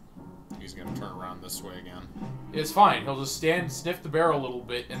 He's gonna turn around this way again. It's fine. He'll just stand, sniff the barrel a little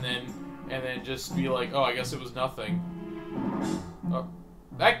bit, and then just be like, oh, I guess it was nothing. Oh.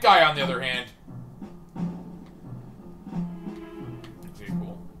 That guy, on the other hand. Okay,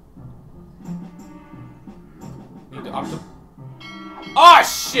 cool. Need to Ah,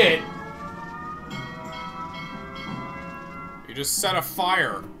 shit! You just set a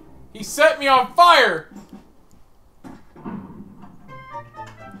fire. He set me on fire!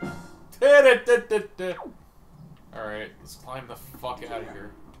 Alright, let's climb the fuck out of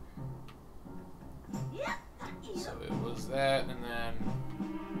here. So it was that, and then...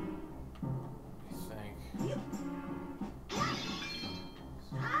 I think...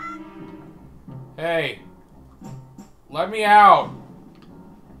 Hey! Let me out!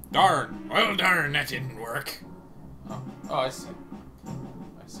 Darn. Well, darn, that didn't work. Oh, I see.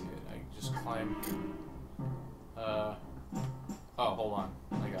 I see it. I just climb. Oh, hold on.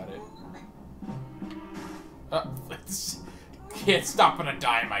 I got it. Can't stop on a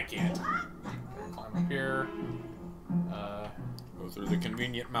dime, I can't. Climb up here. Go through the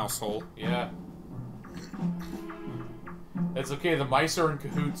convenient mouse hole. Yeah. It's okay, the mice are in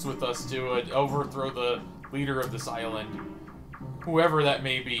cahoots with us to overthrow the leader of this island. Whoever that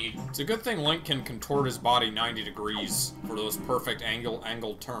may be. It's a good thing Link can contort his body 90 degrees for those perfect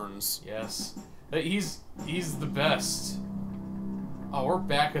angled turns. Yes. He's the best. Oh, we're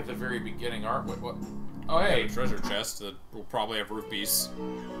back at the very beginning, aren't we? What? Oh, hey. A treasure chest that will probably have rupees.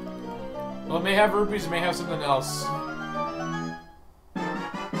 Well, it may have rupees, it may have something else.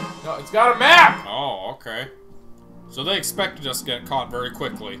 No, it's got a map! Oh, okay. So they expected us to get caught very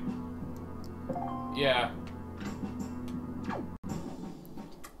quickly. Yeah.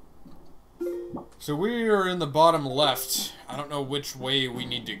 So we are in the bottom left. I don't know which way we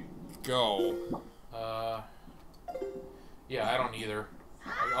need to go. Yeah, I don't either.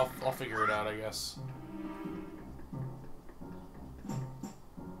 I'll figure it out, I guess.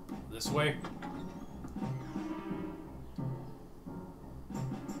 This way?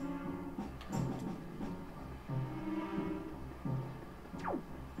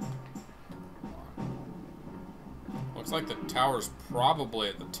 Looks like the tower's probably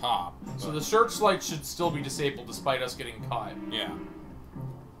at the top. So the searchlight should still be disabled despite us getting caught. Yeah.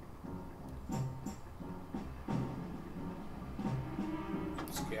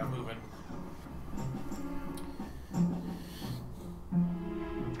 It's okay, I'm moving.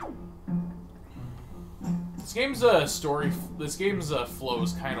 This game's flow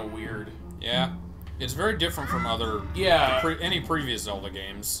is kind of weird. Yeah. It's very different from other... Yeah. Any previous Zelda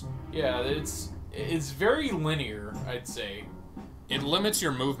games. Yeah, it's very linear, I'd say. It limits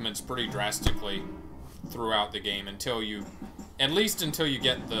your movements pretty drastically throughout the game until you... At least until you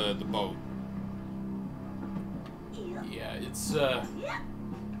get the boat. Yeah, it's,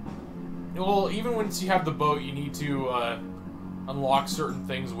 well, even once you have the boat, you need to, unlock certain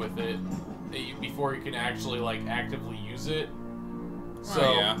things with it before you can actually, like, actively use it. So,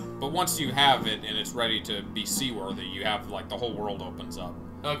 oh, yeah. But once you have it and it's ready to be seaworthy, you have, like, the whole world opens up.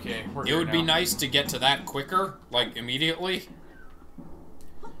 Okay, we're It here would now. be nice to get to that quicker, like, immediately.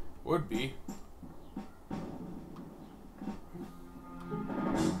 Would be.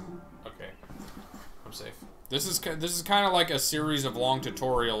 Okay. I'm safe. This is kind of like a series of long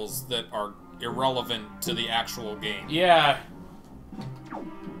tutorials that are irrelevant to the actual game. Yeah.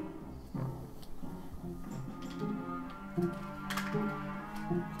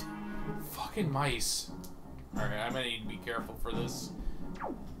 Fucking mice. Alright, I'm gonna need to be careful for this.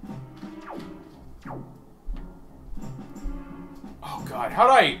 Oh god, how'd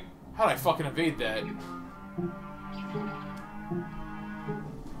I fucking evade that?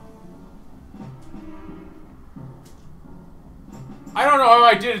 I don't know how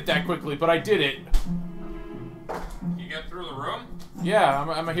I did it that quickly, but I did it. You get through the room? Yeah,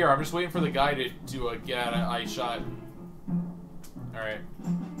 I'm here. I'm just waiting for the guy to get an eye shot. Alright.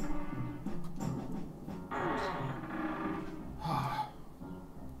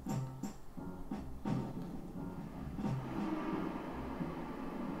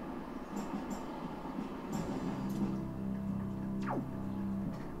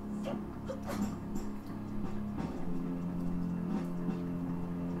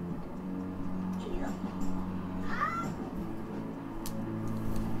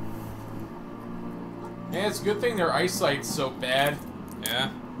 Yeah, it's a good thing their eyesight's so bad.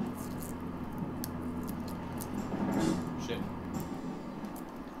 Yeah. Shit.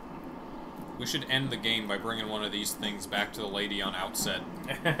 We should end the game by bringing one of these things back to the lady on Outset.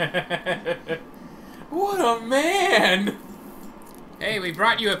 What a man! Hey, we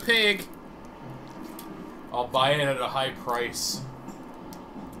brought you a pig. I'll buy it at a high price.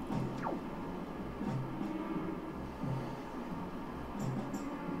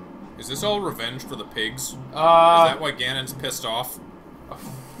 Is this all revenge for the pigs? Is that why Ganon's pissed off?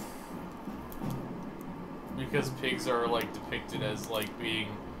 Because pigs are, like, depicted as, like, being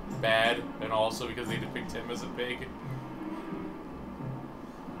bad, and also because they depict him as a pig.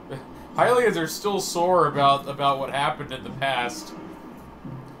 Hylians are still sore about what happened in the past.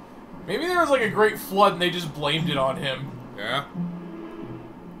 Maybe there was, like, a great flood and they just blamed it on him. Yeah.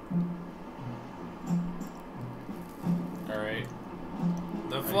 Alright.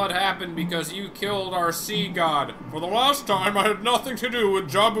 The flood happened because you killed our sea god. For the last time, I had nothing to do with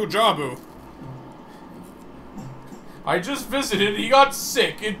Jabu Jabu. I just visited, he got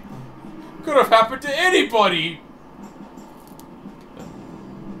sick. It could have happened to anybody.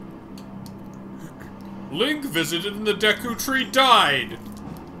 Link visited and the Deku Tree died.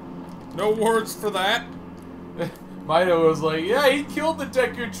 No words for that. Mido was like, yeah, he killed the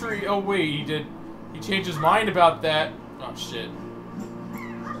Deku Tree. Oh, wait, he did. He changed his mind about that. Oh, shit.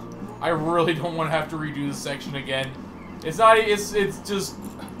 I really don't want to have to redo this section again. It's not... It's just...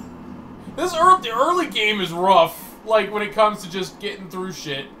 The early game is rough. Like, when it comes to just getting through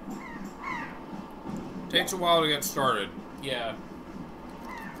shit. Takes a while to get started. Yeah.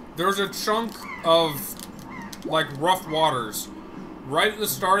 There's a chunk of, like, rough waters right at the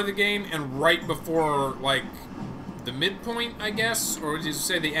start of the game and right before, like, the midpoint, I guess? Or did you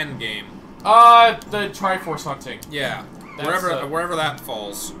say the end game? The Triforce hunting. Yeah. That's, Wherever that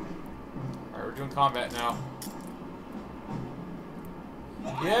falls. Alright, we're doing combat now.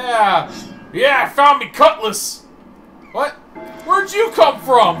 Yeah! Yeah, I found me cutlass! What? Where'd you come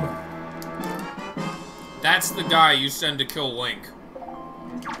from? That's the guy you send to kill Link.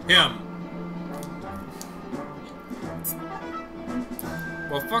 Him.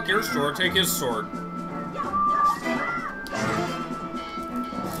 Well, fuck your sword, take his sword.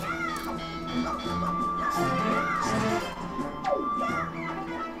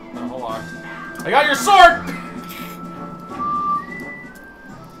 Oh, hold on. I got your sword!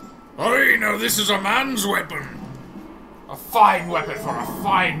 Hey, now this is a man's weapon. A fine weapon for a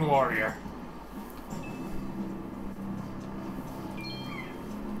fine warrior.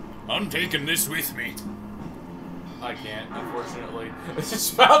 I'm taking this with me. I can't, unfortunately. It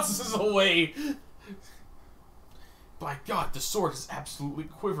just bounces away. By God, the sword is absolutely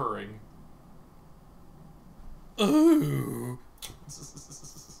quivering. Ooh.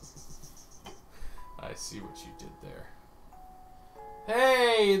 I see what you did there.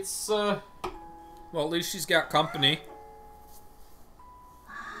 Hey, it's, Well, at least she's got company.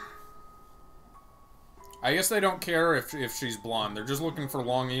 I guess they don't care if she's blonde. They're just looking for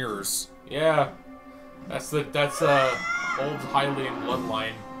long ears. yeah. That's old Hylian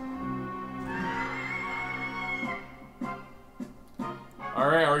bloodline.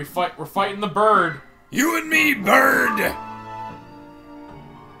 Alright, we're fighting the bird. You and me, bird!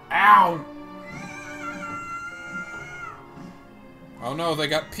 Ow! Oh no, they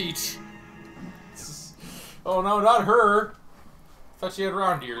got Peach. Oh no, not her. Thought she had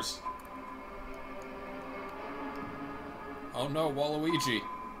round ears. Oh no, Waluigi.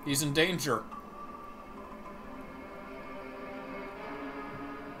 He's in danger.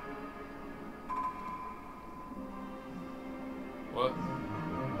 What?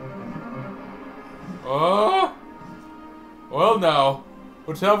 Oh? Well now,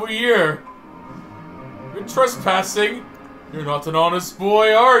 what have we here? You're trespassing. You're not an honest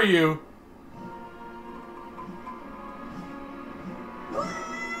boy, are you?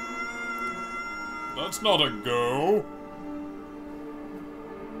 That's not a go.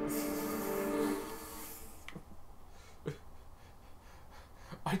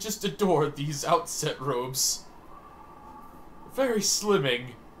 I just adore these outset robes. Very slimming.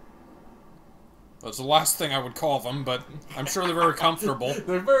 That's the last thing I would call them, but I'm sure they're very comfortable.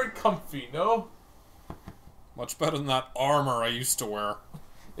 They're very comfy, no? Much better than that armor I used to wear.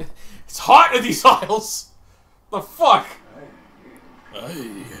 It's hot in these aisles! The fuck?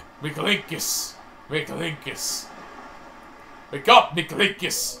 Aye. McLinkus! McLinkus! Wake up,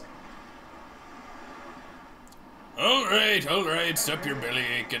 McLinkus! Alright, stop your belly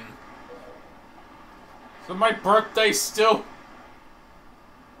aching. So my birthday still?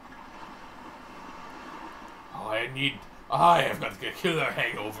 I have got a killer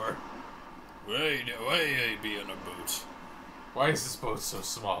hangover. Why I be in a boat? Why is this boat so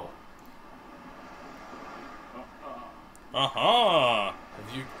small? Aha!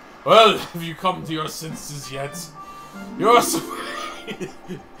 Have you come to your senses yet? You're so...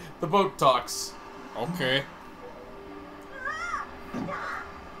 The boat talks. Okay.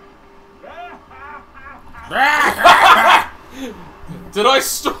 Did I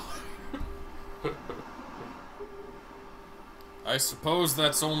stop? I suppose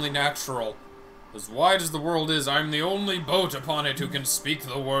that's only natural. As wide as the world is, I'm the only boat upon it who can speak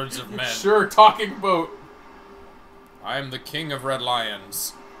the words of men. Sure, talking boat. I am the king of red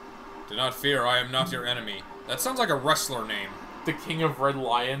lions. Do not fear, I am not your enemy. That sounds like a wrestler name. The king of red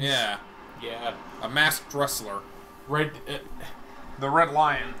lions? Yeah. Yeah. A masked wrestler. Red... The Red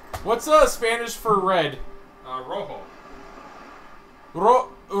Lion. What's Spanish for red? Rojo.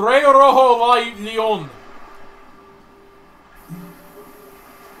 Rey Rojo Leon.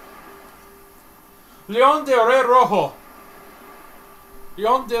 Leon de Rey Rojo.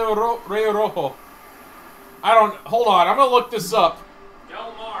 Leon de Rey Rojo. Hold on, I'm gonna look this up.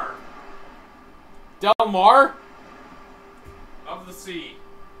 Del Mar. Del Mar? Of the sea.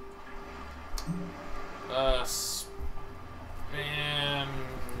 Spanish.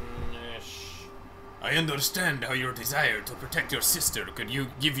 I understand how your desire to protect your sister could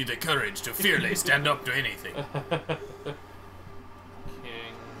give you the courage to fearlessly stand up to anything.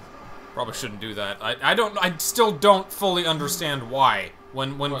 King. Probably shouldn't do that. I still don't fully understand why.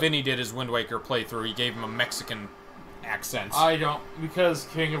 When Vinny did his Wind Waker playthrough, he gave him a Mexican accent. I don't, because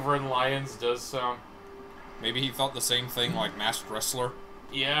King of Red Lions does sound... Maybe he thought the same thing like Masked Wrestler.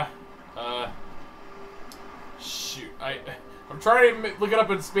 Yeah. Shoot. I'm trying to look it up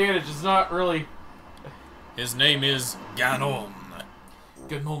in Spanish. It's not really... His name is Ganon.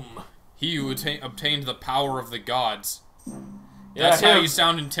 Ganon. He who obtained the power of the gods. Yeah, That's how you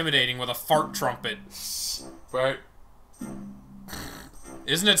sound intimidating with a fart trumpet. Right.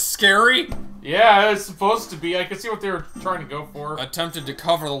 Isn't it scary? Yeah, it's supposed to be. I can see what they were trying to go for. Attempted to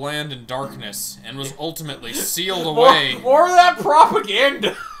cover the land in darkness and was ultimately sealed away. More of that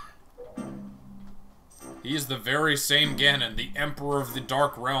propaganda. He is the very same Ganon, the Emperor of the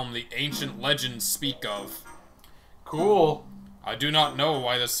Dark Realm the ancient legends speak of. Cool. I do not know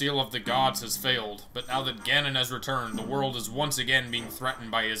why the seal of the gods has failed, but now that Ganon has returned, the world is once again being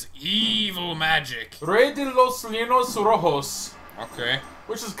threatened by his evil magic. Rey de los Llanos Rojos. Okay.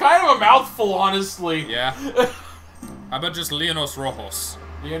 Which is kind of a mouthful, honestly. Yeah. How about just Llanos Rojos?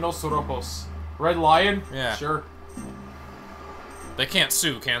 Llanos Rojos. Red Lion? Yeah. Sure. They can't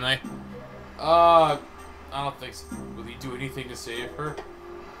sue, can they? I don't think so. Will he do anything to save her?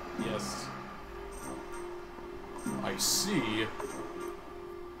 Yes. I see.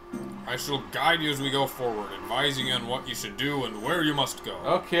 I shall guide you as we go forward, advising you on what you should do and where you must go.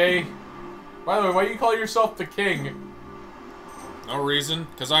 Okay. By the way, why do you call yourself the king? No reason,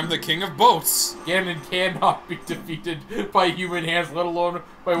 because I'm the king of boats. Ganon cannot be defeated by human hands, let alone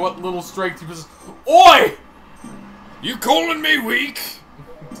by what little strength he possesses. Oi! You calling me weak?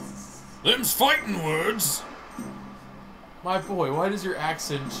 Them's fighting words. My boy, why does your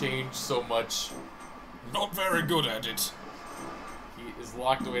accent change so much? Not very good at it. He is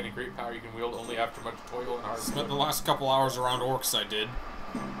locked away in a great power you can wield only after much toil and hard work. Spent the last couple hours around orcs, I did.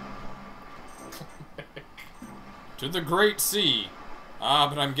 To the Great Sea. Ah,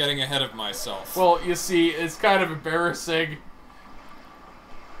 but I'm getting ahead of myself. Well, you see, it's kind of embarrassing.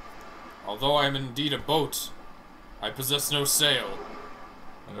 Although I am indeed a boat, I possess no sail.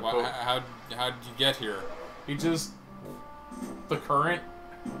 How'd you get here? He just... the current?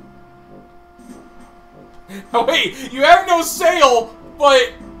 Oh wait, you have no sail,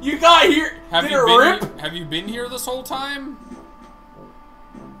 but you got here. Did it rip? Have you been here this whole time?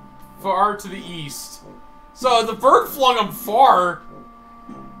 Far to the east. So the bird flung him far.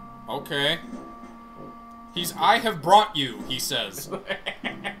 Okay. I have brought you, he says.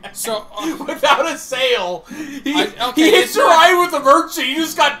 So, without a sail, he okay, hitched a ride with the merchant. He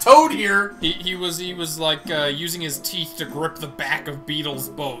just got towed here. He was like using his teeth to grip the back of Beetle's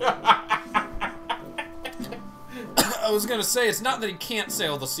boat. I was gonna say, it's not that he can't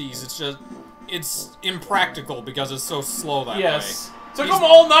sail the seas. It's just it's impractical because it's so slow that way. Yes, took him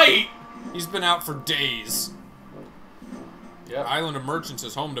all night. He's been out for days. Yep. Island of Merchants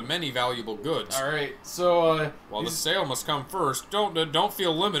is home to many valuable goods. All right, so well, the sale must come first. Don't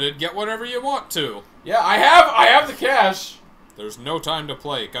feel limited. Get whatever you want to. Yeah, I have the cash. There's no time to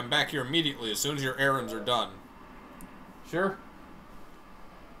play. Come back here immediately as soon as your errands are done. Sure.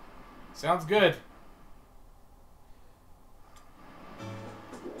 Sounds good.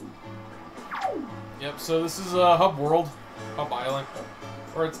 Yep. So this is Hub World, Hub Island,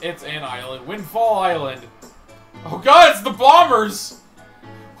 or it's an island, Windfall Island. Oh god, it's the bombers!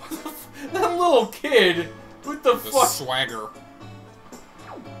 What the that little kid! What the fuck? Swagger.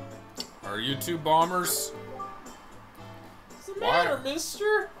 Are you two bombers? What's the matter,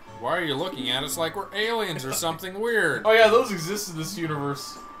 mister? Why are you looking at us like we're aliens or something weird? Oh yeah, those exist in this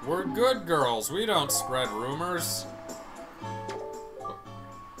universe. We're good girls. We don't spread rumors.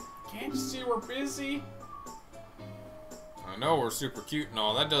 Can't you see we're busy? I know we're super cute and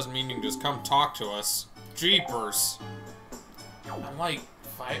all. That doesn't mean you can just come talk to us. Jeepers. I'm like,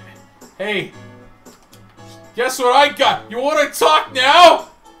 hey, guess what I got? You want to talk now?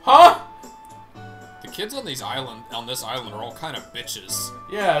 Huh? The kids on this island are all kind of bitches.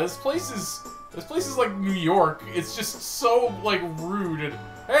 Yeah, this place is like New York. It's just so like rude. And,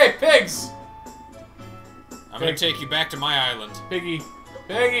 hey, pigs! I'm gonna take you back to my island. Piggy.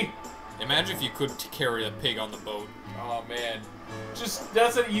 Imagine if you could carry a pig on the boat. Oh man,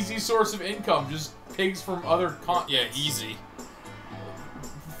 that's an easy source of income. Just pigs from other continents. Yeah, easy.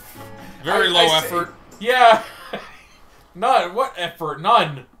 Very low effort. Yeah. None. What effort?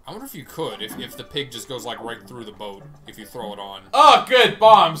 None. I wonder if you could, if the pig just goes like right through the boat, if you throw it on. Oh, good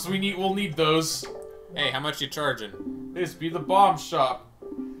bombs. We'll need those. Hey, how much you charging? This be the bomb shop.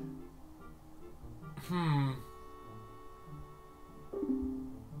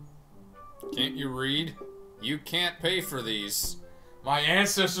 Can't you read? You can't pay for these. My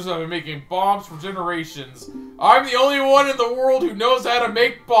ancestors have been making bombs for generations. I'm the only one in the world who knows how to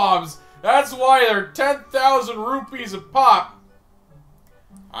make bombs. That's why they're 10,000 rupees a pop.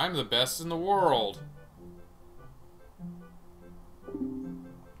 I'm the best in the world.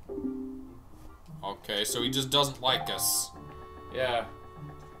 Okay, so he just doesn't like us. Yeah.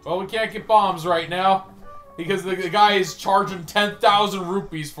 Well, we can't get bombs right now because the guy is charging 10,000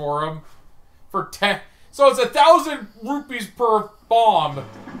 rupees for them. For 10. So it's 1,000 rupees per bomb.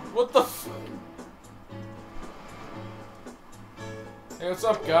 What the f... Hey, what's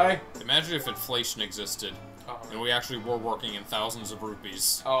up, guy? Imagine if inflation existed, and we actually were working in thousands of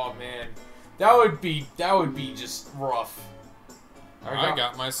rupees. Oh man, that would be just rough. I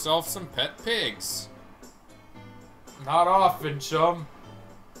got myself some pet pigs. Not often, chum.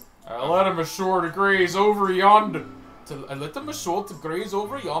 I let him ashore to graze over yonder. I let him ashore to graze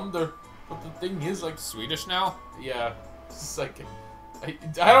over yonder. But the thing is, like... Swedish now? Yeah. It's like... I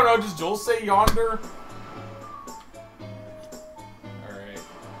don't know, does Joel say yonder? Alright.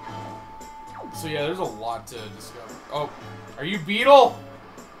 So yeah, there's a lot to discover. Oh, are you Beetle?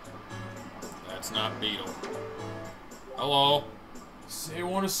 That's not Beetle. Hello. Say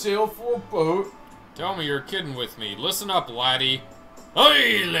want to sail for a boat? Tell me you're kidding with me. Listen up, laddie.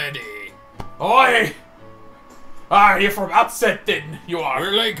 Oi, laddie! Oi! Ah, you're from outset then, you are.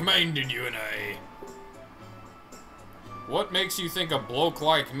 We're like-minded, you and I. What makes you think a bloke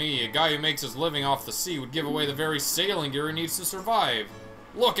like me, a guy who makes his living off the sea, would give away the very sailing gear he needs to survive?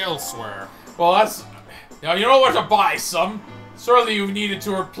 Look elsewhere. Well, that's... Now, you know where to buy some. Surely you needed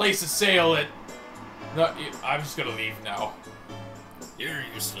to replace a sail at... No, I'm just gonna leave now. You're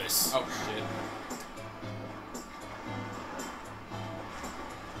useless. Oh, shit.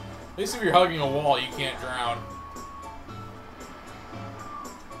 At least if you're hugging a wall, you can't drown.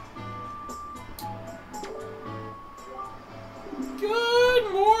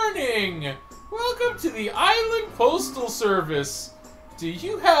 Good morning! Welcome to the Island Postal Service. Do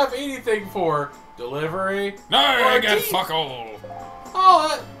you have anything for delivery? No, I got fuck all.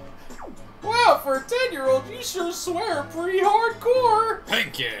 Oh, wow, for a 10-year-old, you sure swear pretty hardcore.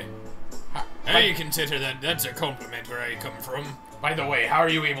 Thank you. I consider that's a compliment where I come from. By the way, how are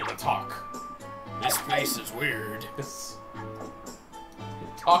you able to talk? This place is weird.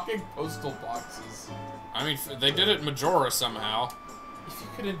 Talking postal boxes. I mean, they did it Majora somehow. If you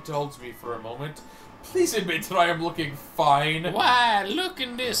could indulge me for a moment, please admit that I am looking fine. Why,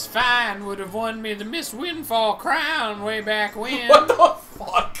 looking this fine would have won me the Miss Windfall crown way back when. What the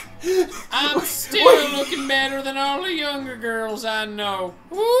fuck? I'm still looking better than all the younger girls I know.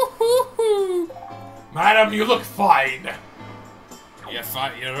 Woo-hoo-hoo. Madam, you look fine.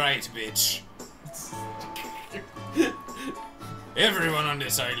 You're right, bitch. Everyone on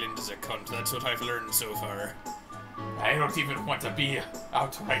this island is a cunt, that's what I've learned so far. I don't even want to be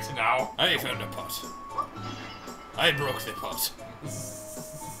out right now. I found a pot. I broke the pot.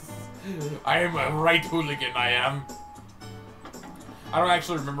 I am a right hooligan, I am. I don't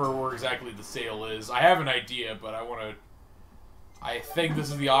actually remember where exactly the sale is. I have an idea, but I want to... I think this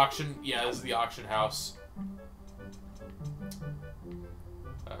is the auction. Yeah, this is the auction house.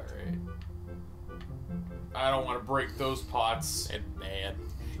 Alright. I don't want to break those pots. It's bad.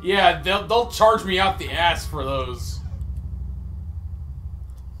 Yeah, they'll charge me out the ass for those.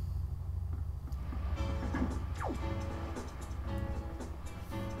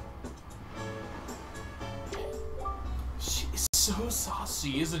 She's so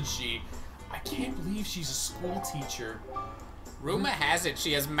saucy, isn't she? I can't believe she's a school teacher. Rumor has it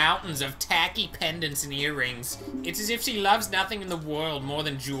she has mountains of tacky pendants and earrings. It's as if she loves nothing in the world more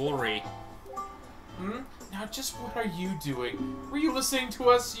than jewelry. Now just what are you doing? Were you listening to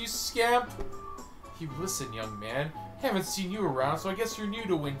us, you scamp? You listen, young man. I haven't seen you around, so I guess you're new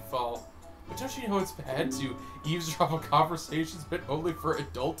to Windfall. But don't you know it's bad to eavesdrop on conversations meant only for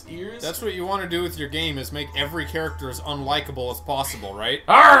adult ears? That's what you want to do with your game, is make every character as unlikable as possible, right?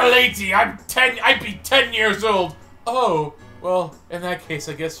 Arr, lady, I'd be 10 years old! Oh, well, in that case,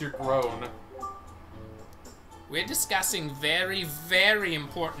 I guess you're grown. We're discussing very, very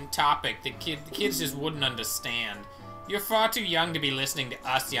important topic that kids just wouldn't understand. You're far too young to be listening to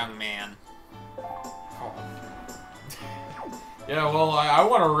us, young man. Oh. Yeah, well, I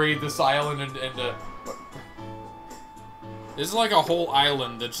want to raid this island and This is like a whole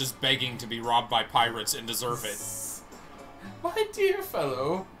island that's just begging to be robbed by pirates and deserve it. My dear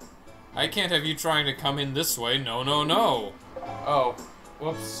fellow. I can't have you trying to come in this way. No, no, no. Oh,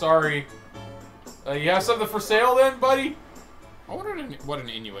 whoops, sorry. You have something for sale then, buddy? I wonder what an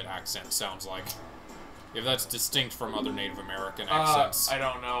Inuit accent sounds like. If that's distinct from other Native American accents. I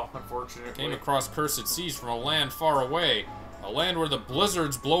don't know, unfortunately. Came across cursed seas from a land far away. A land where the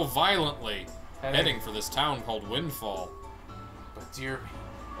blizzards blow violently. Heading for this town called Windfall. But dear me,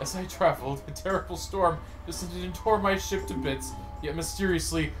 as I traveled, a terrible storm descended and tore my ship to bits. Yet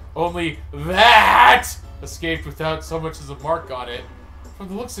mysteriously, only that escaped without so much as a mark on it. From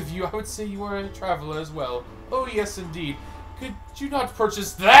the looks of you, I would say you are a traveler as well. Oh yes, indeed. Could you not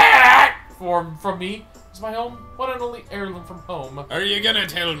purchase that from me? It's my own one and only heirloom from home. Are you gonna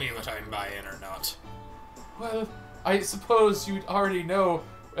tell me what I'm buying or not? Well, I suppose you'd already know,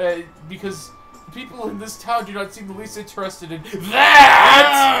 because the people in this town do not seem the least interested in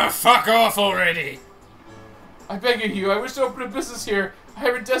that! Ah, fuck off already! I beg of you, I wish to open a business here. I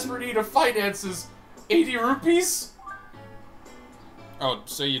am in desperate need of finances. 80 rupees? Oh,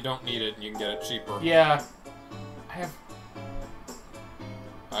 say you don't need it and you can get it cheaper. Yeah.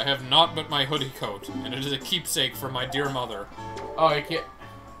 I have naught but my hoodie coat, and it is a keepsake from my dear mother. Oh, I can't...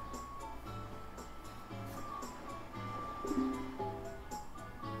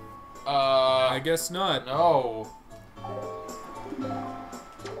 I guess not. No.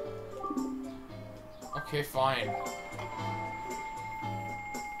 Okay, fine.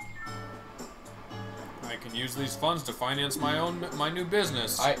 I can use these funds to finance my new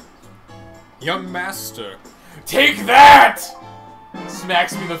business. Young master. Take that!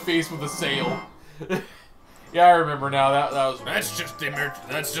 Smacks me in the face with a sail. Yeah, I remember now. That was. That's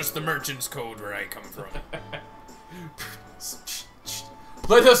just the merchant's code where I come from.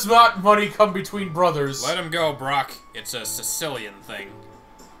 Let us not money come between brothers. Let him go, Brock. It's a Sicilian thing.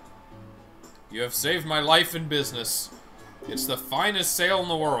 You have saved my life and business. It's the finest sail in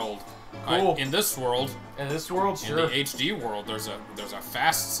the world. Cool. In this world. In this world, sure. In the HD world, there's a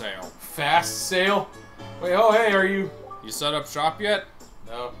fast sail. Fast sail? Wait, oh hey, are you? You set up shop yet?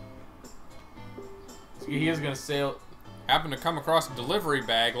 No. He is gonna sail. Happen to come across a delivery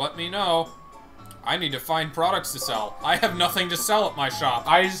bag, let me know. I need to find products to sell. I have nothing to sell at my shop.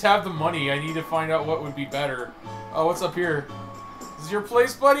 I just have the money. I need to find out what would be better. Oh, what's up here? Is this your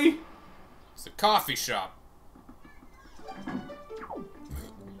place, buddy? It's a coffee shop.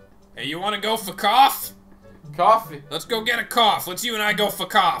 Hey, you want to go for cough? Coffee. Let's go get a cough. Let's you and I go for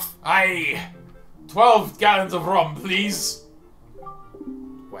cough. Aye. 12 gallons of rum, please.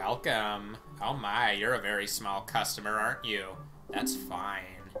 Welcome. Oh my, you're a very small customer, aren't you? That's fine.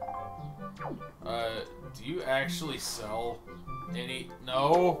 Do you actually sell any?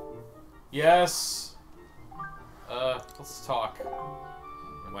 No? Yes? Let's talk.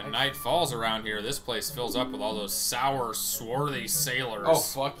 When night falls around here, this place fills up with all those sour, swarthy sailors. Oh,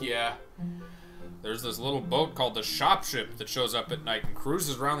 fuck yeah. There's this little boat called the Shop Ship that shows up at night and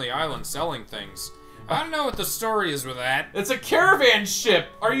cruises around the island selling things. I don't know what the story is with that. It's a caravan ship!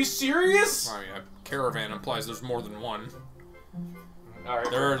 Are you serious? I mean, a caravan implies there's more than one.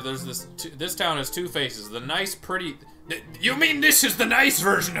 Alright. There's this town has two faces. The nice, pretty... You mean this is the nice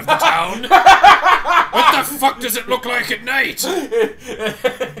version of the town? What the fuck does it look like at night?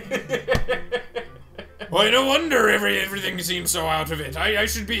 Why, no wonder everything seems so out of it. I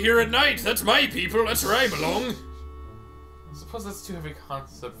should be here at night. That's my people. That's where I belong. I suppose that's too heavy a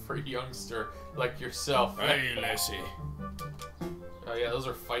concept for a youngster like yourself. Aye, Lassie. Oh yeah, those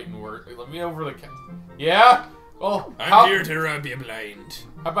are fighting words. Let me over the Yeah? Well, I'm here to rub you blind.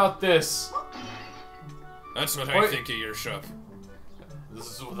 How about this? That's what I think of your shop. This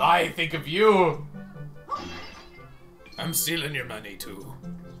is what I think of you. I'm stealing your money too.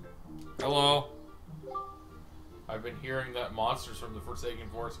 Hello. I've been hearing that monsters from the Forsaken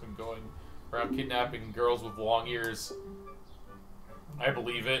Forest have been going around kidnapping girls with long ears. I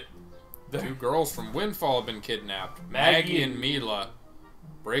believe it. Two girls from Windfall have been kidnapped. Maggie and Mila.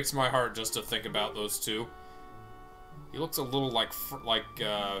 Breaks my heart just to think about those two. He looks a little like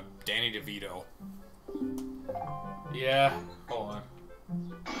Danny DeVito. Yeah. Hold on.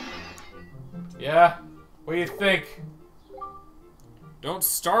 Yeah? What do you think? Don't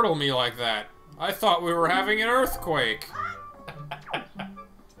startle me like that. I thought we were having an earthquake.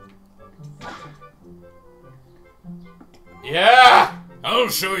 Yeah! I'll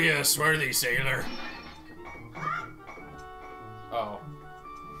show you a swarthy sailor. Oh.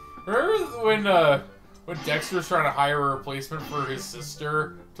 Remember when Dexter was trying to hire a replacement for his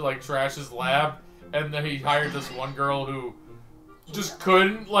sister to, like, trash his lab? And then he hired this one girl who just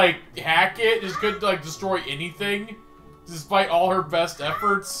couldn't, like, hack it, just couldn't, like, destroy anything, despite all her best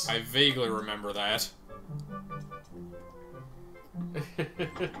efforts. I vaguely remember that.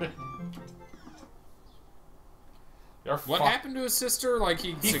 What happened to his sister? Like,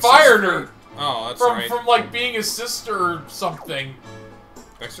 he fired her! Oh, that's right. From, like, being his sister or something.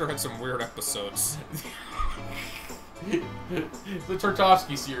 Dexter had some weird episodes. The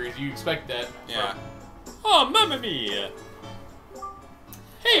Tartovsky series, you expect that. Yeah. Oh, mamma mia!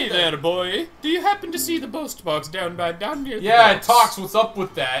 Hey there, boy. Do you happen to see the post box down near the Yeah, it docks? talks. What's up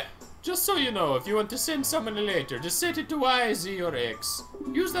with that? Just so you know, if you want to send someone a letter, just set it to Y, Z, or X.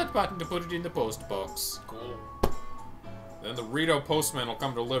 Use that button to put it in the post box. Cool. Then the Rito postman will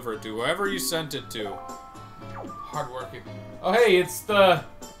come deliver it to whoever you sent it to. Hardworking. Oh, hey, it's the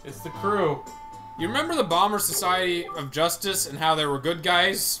crew. You remember the Bomber Society of Justice and how they were good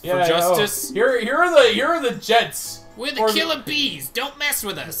guys for Yeah, justice? Here are the Jets. We're the Or killer bees. Don't mess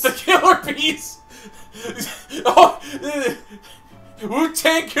with us. The Killer Bees. Oh,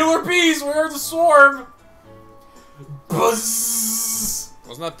 Wu-Tang Killer Bees. Where are the swarm? Buzz.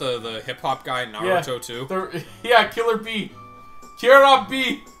 Wasn't that the hip hop guy in Naruto too? Yeah, Killer Bee. Kira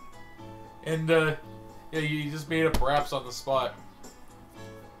Bee. And yeah, you just made up raps on the spot.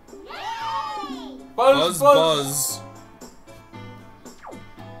 Buzz.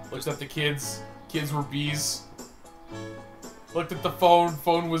 Looked at the kids. Kids were bees. Looked at the phone.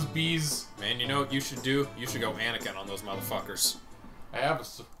 Phone was bees. Man, you know what you should do? You should go Anakin on those motherfuckers. I have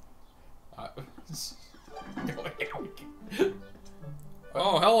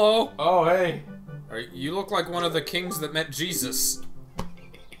Oh, hello. Oh, hey. You look like one of the kings that met Jesus.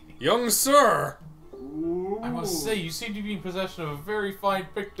 Young sir. I must say, you seem to be in possession of a very fine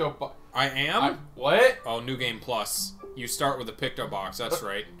picto box. I am? What? Oh, New Game Plus. You start with a picto box, that's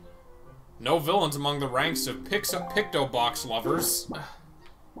right. No villains among the ranks of picto box lovers.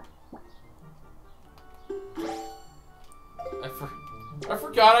 I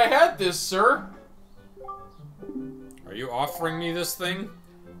forgot I had this, sir. Are you offering me this thing?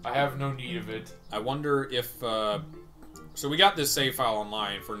 I have no need of it. I wonder if, so we got this save file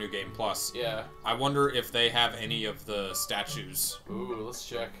online for New Game Plus. Yeah. I wonder if they have any of the statues. Ooh, let's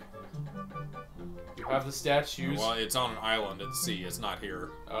check. You have the statues. Well, it's on an island at sea. It's not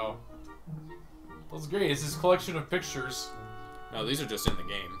here. Oh. That's great. It's this collection of pictures. No, these are just in the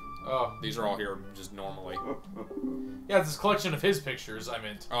game. Oh. These are all here just normally. Yeah, it's this collection of his pictures, I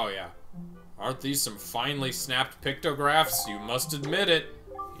meant. Oh, yeah. Aren't these some finely snapped pictographs? You must admit it.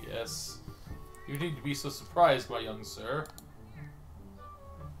 Yes. You need to be so surprised, my young sir.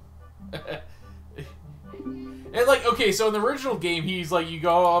 And, like, okay, so in the original game, he's like, you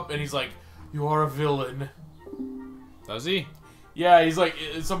go up and he's like, you are a villain. Does he? Yeah, he's like,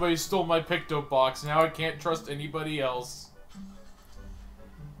 somebody stole my picto box, now I can't trust anybody else.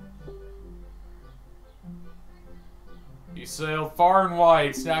 He sailed far and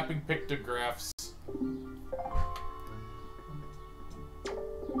wide, snapping pictographs.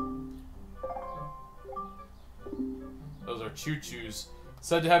 Those are choo-choos.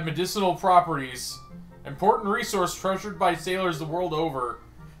 Said to have medicinal properties. Important resource treasured by sailors the world over.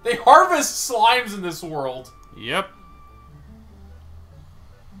 They harvest slimes in this world. Yep.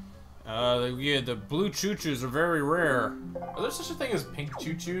 Yeah, the blue choo-choos are very rare. Are there such a thing as pink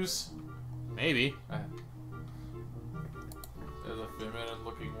choo-choos? Maybe. They're the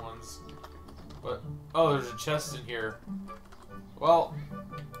feminine-looking ones. But oh, there's a chest in here. Well,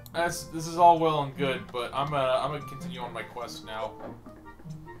 this is all well and good, but I'm gonna continue on my quest now.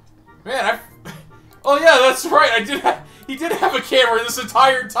 Man, oh yeah, that's right. He did have a camera this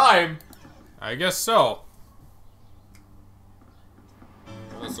entire time. I guess so.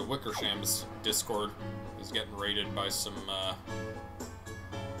 Well, that's the Wickersham's Discord is getting raided by some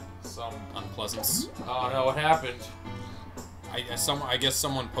unpleasance. Oh no, what happened? I guess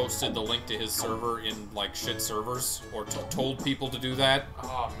someone posted the link to his server in like shit servers, or told people to do that.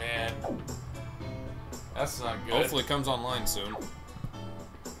 Oh man, that's not good. Hopefully, it comes online soon.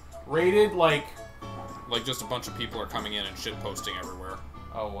 Rated like just a bunch of people are coming in and shit posting everywhere.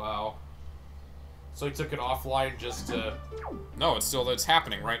 Oh wow. So he took it offline just to. No, it's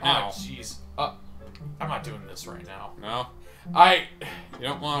happening right now. Oh jeez. I'm not doing this right now. No. You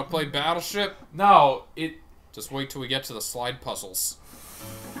don't want to play Battleship? No, Just wait till we get to the slide puzzles.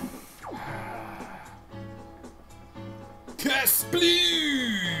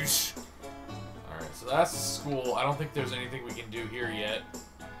 Kasploosh! Alright, so that's school. I don't think there's anything we can do here yet.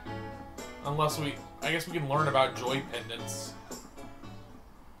 Unless I guess we can learn about joy pendants.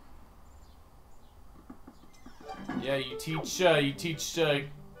 Yeah, you teach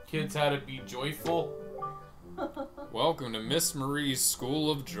kids how to be joyful. Welcome to Miss Marie's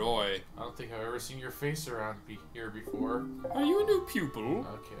School of Joy. I don't think I've ever seen your face around here before. Are you a new pupil?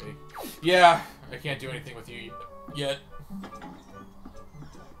 Okay. Yeah, I can't do anything with you yet.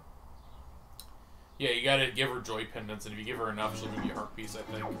 Yeah, you gotta give her joy pendants, and if you give her enough, she'll give you a heart piece, I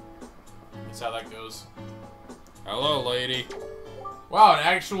think. That's how that goes. Hello, lady. Wow, an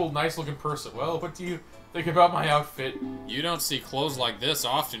actual nice-looking person. Well, what do you think about my outfit? You don't see clothes like this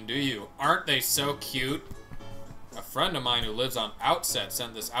often, do you? Aren't they so cute? A friend of mine who lives on Outset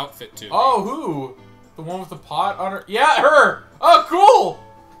sent this outfit to me. Oh, who? The one with the pot on her? Yeah, her! Oh, cool!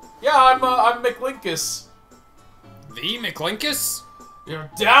 Yeah, I'm McLinkus. The McLinkus?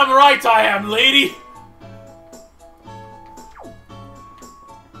 You're damn right I am, lady!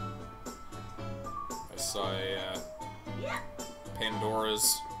 I saw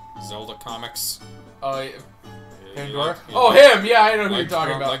Pandora's Zelda comics. Oh, yeah. Pandora? You Oh, him! Yeah, I know who you're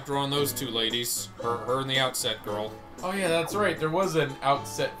talking about. Like drawing those two ladies. Her and the Outset girl. Oh, yeah, that's right. There was an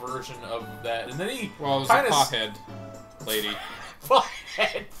Outset version of that. And then he Well, it was kinda a pothead lady.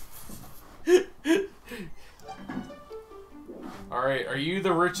 Pothead! Alright, are you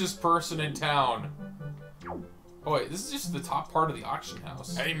the richest person in town? Oh, wait, this is just the top part of the auction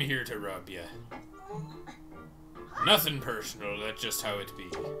house. I'm here to rob ya. Nothing personal, that's just how it be.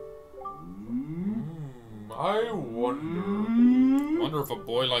 I wonder... Wonder if a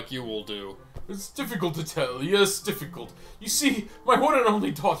boy like you will do. It's difficult to tell, yes, difficult. You see, my one and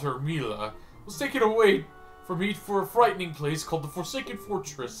only daughter, Mila, was taken away from me for a frightening place called the Forsaken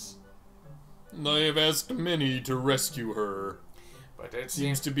Fortress. I have asked many to rescue her. But it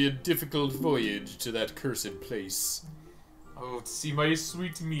Seems to be a difficult voyage to that cursed place. Oh, to see my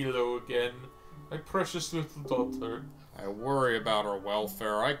sweet Milo again. My precious little daughter. I worry about her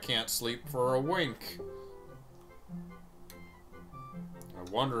welfare. I can't sleep for a wink. I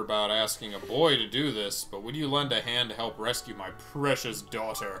wonder about asking a boy to do this, but would you lend a hand to help rescue my precious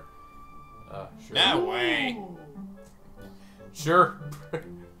daughter? Sure. No way. Sure.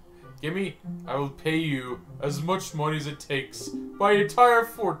 Gimme, I will pay you as much money as it takes. My entire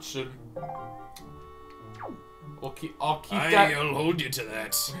fortune. I'll keep that. I'll hold you to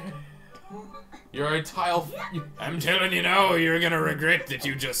that. Your entire. I'm telling you now, you're gonna regret that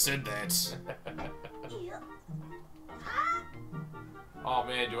you just said that. Oh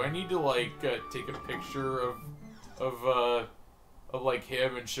man, do I need to like take a picture of like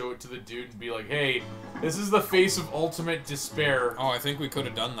him and show it to the dude and be like, hey, this is the face of ultimate despair. Oh, I think we could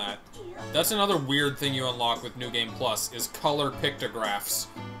have done that. That's another weird thing you unlock with New Game Plus, is color pictographs.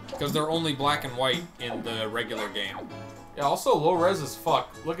 Because they're only black and white in the regular game. Yeah, also low res as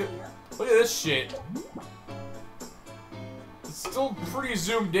fuck. Look at this shit. It's still pretty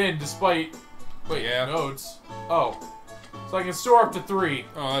zoomed in despite wait, Yeah. nodes. Oh. So I can store up to 3.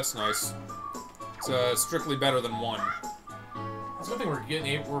 Oh, that's nice. It's strictly better than 1. It's a good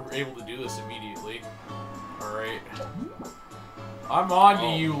thing we're able to do this immediately. Alright. I'm on to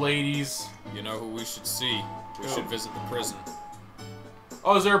you, ladies. You know who we should see? We should visit the prison.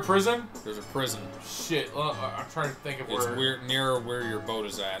 Oh, is there a prison? There's a prison. Shit, I'm trying to think of It's where... near where your boat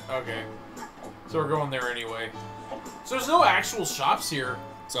is at. Okay. So we're going there anyway. So there's no actual shops here.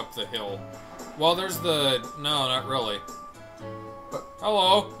 It's up the hill. Well, there's the... No, not really.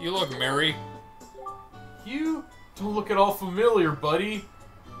 Hello, you look merry. You don't look at all familiar, buddy.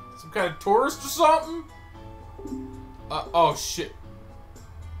 Some kind of tourist or something? Oh shit.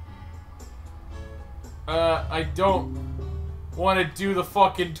 I don't want to do the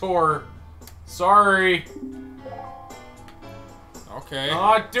fucking tour. Sorry. Okay. I'm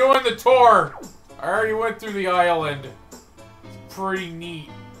not doing the tour. I already went through the island. It's pretty neat.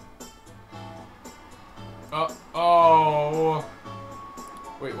 Oh.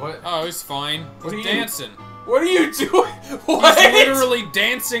 Wait, what? Oh, he's fine. What He's are you- dancing. What are you doing? What? He's literally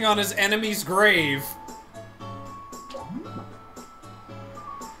dancing on his enemy's grave.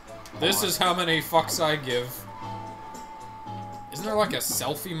 This is how many fucks I give. Isn't there like a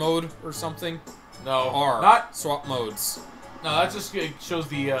selfie mode or something? No. Or Not. swap modes. No, that just shows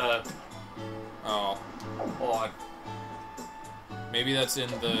the. Oh, Hold on. maybe that's in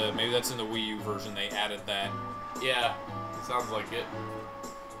the Wii U version. They added that. Yeah, sounds like it.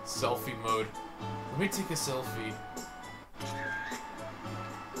 Selfie mode. Let me take a selfie.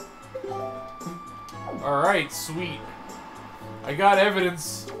 Alright, sweet. I got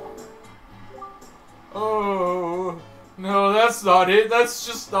evidence. Oh, no, that's not it. That's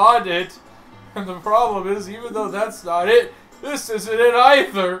just not it. And the problem is, even though that's not it, this isn't it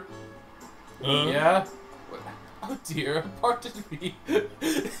either. Yeah? Oh dear, pardon me.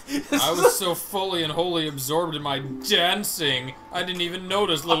 I was so fully and wholly absorbed in my dancing, I didn't even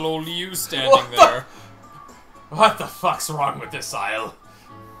notice little old you standing there. What the fuck's wrong with this aisle?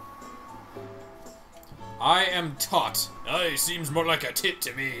 I am taught. Aye, seems more like a tit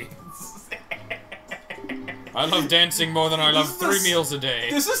to me. I love dancing more than I love 3 meals a day.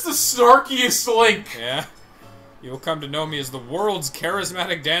 This is the snarkiest Link. Yeah? You'll come to know me as the world's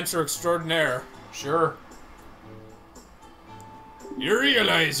charismatic dancer extraordinaire. Sure. You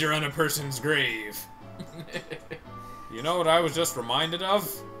realize you're on a person's grave. You know what I was just reminded of?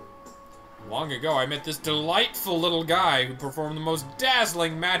 Long ago, I met this delightful little guy who performed the most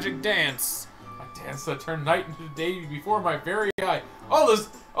dazzling magic dance. A dance that turned night into day before my very eye. Oh,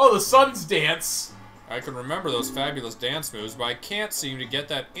 the sun's dance. I can remember those fabulous dance moves, but I can't seem to get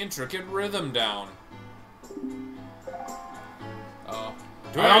that intricate rhythm down. Oh.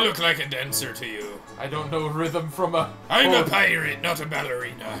 Do I look like a dancer to you? I don't know rhythm from a... I'm a pirate, not a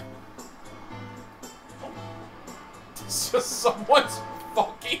ballerina. It's just someone's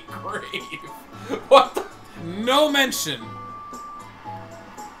fucking grave. What the... No mention.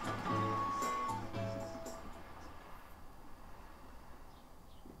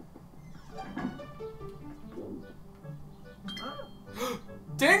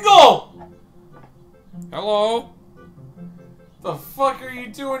 Tingle! Hello? The fuck are you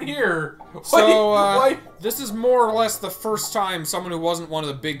doing here? So, this is more or less the first time someone who wasn't one of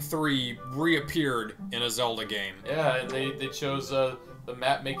the big three reappeared in a Zelda game. Yeah, and they chose the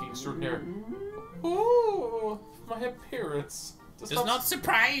map making extraordinaire. Ooh, my appearance. Does not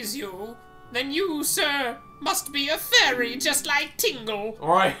surprise you. Then you, sir, must be a fairy just like Tingle.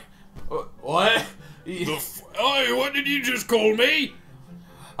 Alright. What? Hey, what did you just call me?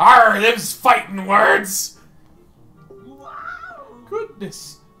 Arr, them's fighting words!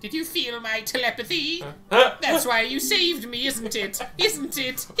 Goodness. Did you feel my telepathy? That's why you saved me, isn't it? Isn't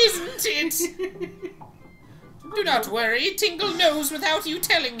it? Isn't it? Do not worry, Tingle knows without you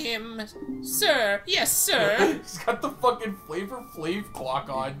telling him. Sir, yes, sir. He's got the fucking Flavor Flav clock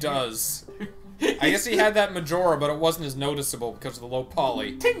on. Does. I guess he had that Majora, but it wasn't as noticeable because of the low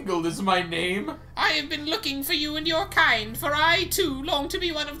poly. Tingle is my name. I have been looking for you and your kind, for I, too, long to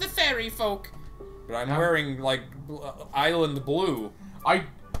be one of the fairy folk. But I'm wearing, like, island blue.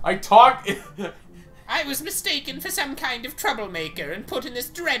 I talk... I was mistaken for some kind of troublemaker and put in this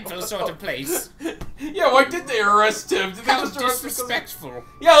dreadful sort of place. Yeah, why did they arrest him? Did they How just arrest him disrespectful.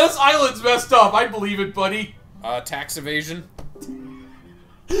 Yeah, this island's messed up. I believe it, buddy. Tax evasion.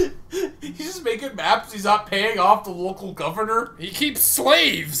 He's just making maps. He's not paying off the local governor. He keeps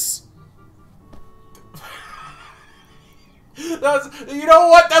slaves! You know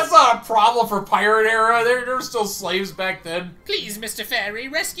what? That's not a problem for pirate era. There's still slaves back then. Please, Mr. Fairy,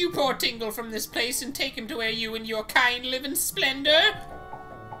 rescue poor Tingle from this place and take him to where you and your kind live in splendor.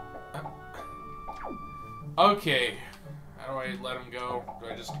 Okay. How do I let him go? Do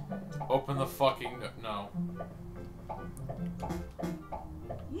I just open the fucking... No.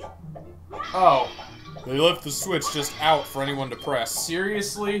 Oh. They left the switch just out for anyone to press.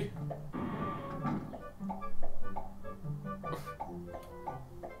 Seriously?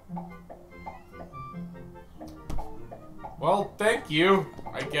 Well, thank you,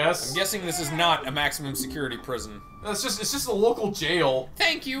 I guess. I'm guessing this is not a maximum security prison. It's just a local jail.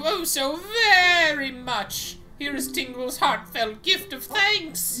 Thank you oh so very much. Here is Tingle's heartfelt gift of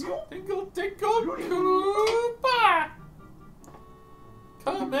thanks. Tingle, tingle, Koopa!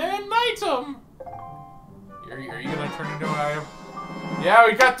 Come and item! Are you gonna turn into an item? Yeah,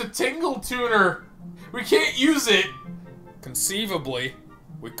 we got the Tingle tuner! We can't use it! Conceivably,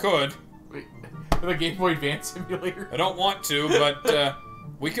 we could. Wait, the Game Boy Advance emulator? I don't want to, but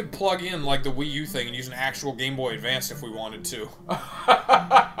we could plug in like the Wii U thing and use an actual Game Boy Advance if we wanted to.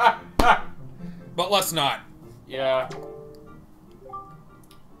 But let's not. Yeah.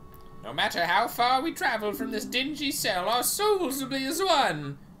 No matter how far we travel from this dingy cell, our souls will be as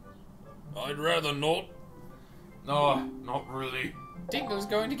one. I'd rather not. No, not really. Tingle's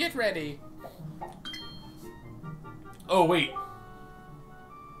going to get ready. Oh, wait.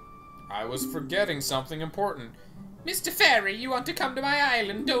 I was forgetting something important. Mr. Fairy, you want to come to my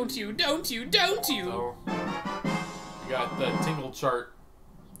island, don't you? Don't you? Don't you? So, we got the Tingle chart.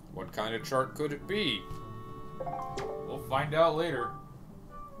 What kind of chart could it be? We'll find out later.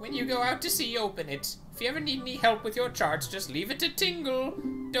 When you go out to sea, open it. If you ever need any help with your charts, just leave it to Tingle.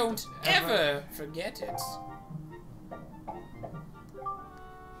 Don't ever forget it.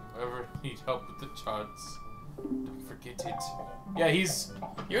 Ever need help with the charts? Don't forget it. Yeah, he's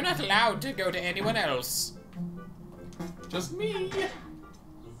You're not allowed to go to anyone else. just me.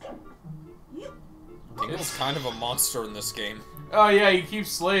 Tingle's kind of a monster in this game. Oh yeah, he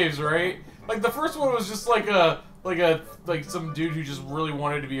keeps slaves, right? Like the first one was just like some dude who just really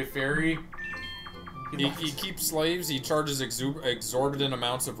wanted to be a fairy. He keeps slaves, he charges exorbitant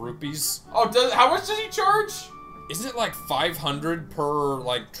amounts of rupees. Oh, how much does he charge? Isn't it like 500 per,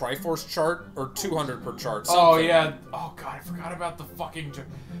 like, Triforce chart? Or 200 per chart? Oh Something. yeah. Oh god, I forgot about the fucking...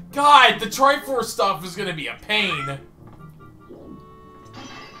 God, the Triforce stuff is gonna be a pain.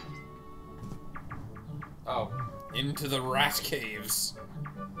 Oh. Into the rat caves.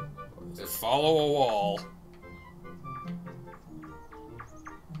 Follow a wall.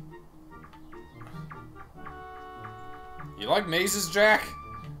 You like mazes, Jack?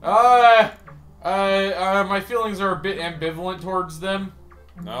 My feelings are a bit ambivalent towards them.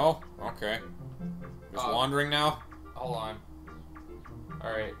 No? Okay. Just wandering now? Hold on.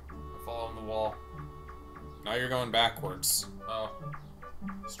 Alright. I'm following the wall. Now you're going backwards. Oh.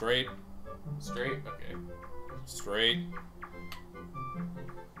 Straight. Straight? Okay. Straight.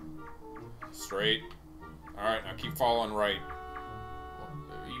 Straight. Alright, now keep following right.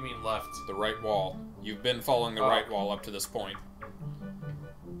 You mean left? The right wall. You've been following the right wall up to this point.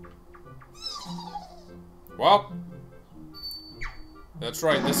 Well. That's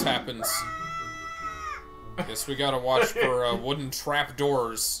right, this happens. Guess we gotta watch for wooden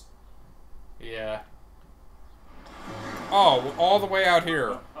trapdoors. Yeah. Oh, all the way out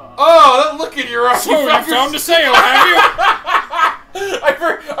here. Oh, look at your eyes. So you found a sail, have you?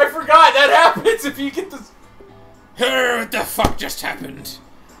 I forgot that happens if you get this. Hey, what the fuck just happened?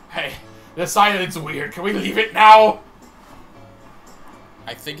 Hey, the silence weird. Can we leave it now?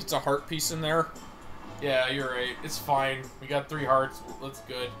 I think it's a heart piece in there. Yeah, you're right. It's fine. We got 3 hearts. That's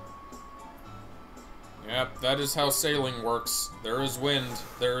good. Yep, that is how sailing works. There is wind.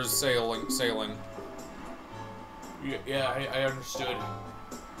 There is sailing. Yeah, I understood.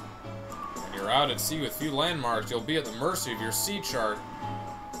 When you're out at sea with few landmarks, you'll be at the mercy of your sea chart.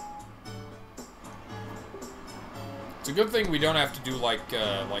 It's a good thing we don't have to do like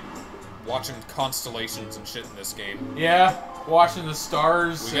watching constellations and shit in this game. Yeah, watching the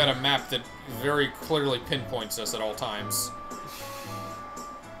stars. We got a map that very clearly pinpoints us at all times.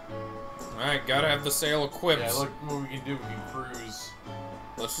 Alright, gotta have the sail equipped. Yeah, look what we can do. We can cruise.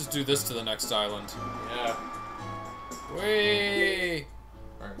 Let's just do this to the next island. Yeah. Whee!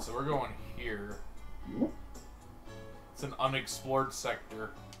 Alright, so we're going here. It's an unexplored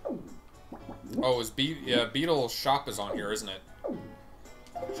sector. Oh, Beetle's shop is on here, isn't it?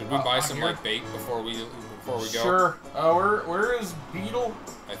 Should we buy some here? like bait before we go? Sure. Where is Beetle?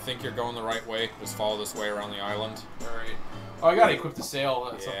 I think you're going the right way. Just follow this way around the island. Alright. Oh, I gotta equip the sail.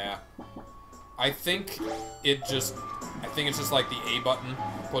 That's Yeah. I think it's just like the A button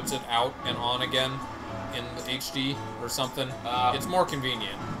puts it out and on again in the HD or something. It's more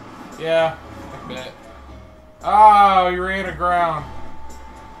convenient. Yeah, I bet. Oh, you ran aground.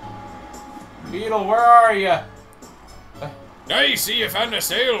 Beetle, where are you? I see you found a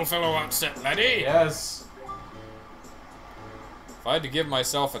sail, fellow outset laddie. Yes. If I had to give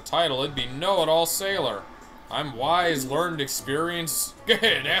myself a title, it'd be Know-It-All Sailor. I'm wise, learned, experienced. Go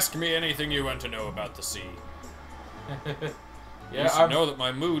ahead, ask me anything you want to know about the sea. Yeah, you should know that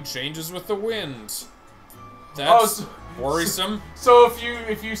my mood changes with the wind. That's worrisome. So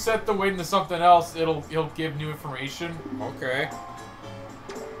if you set the wind to something else, it'll give new information. Okay.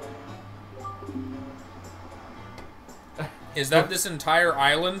 Is that this entire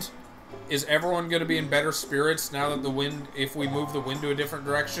island? Is everyone going to be in better spirits now that the wind, if we move the wind to a different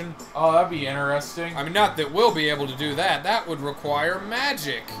direction? Oh, that'd be interesting. I mean, not that we'll be able to do that. That would require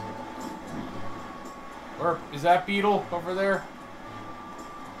magic. Where is that Beetle over there?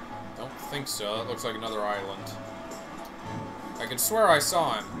 Don't think so. That looks like another island. I can swear I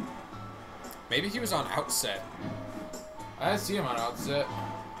saw him. Maybe he was on Outset. I didn't see him on Outset.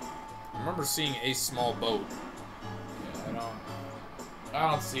 I remember seeing a small boat. Yeah,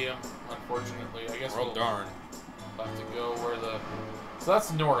 I don't see him, unfortunately. I guess Well, darn. We'll have to go where the... So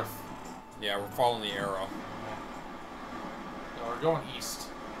that's north. Yeah, we're following the arrow. No, we're going east.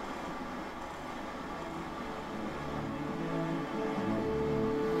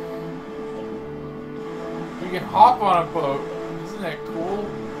 We can hop on a boat. Isn't that cool?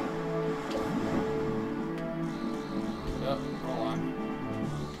 Yep, hold on.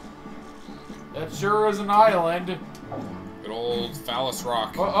 That sure is an island. Good old Phallus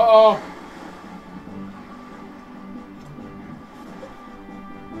Rock. Uh-oh.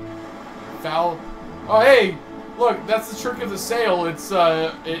 Oh, hey! Look, that's the trick of the sail. It's,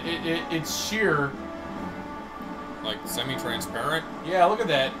 it's sheer. Like, semi-transparent? Yeah, look at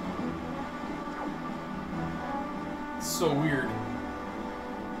that. It's so weird.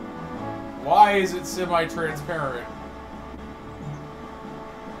 Why is it semi-transparent?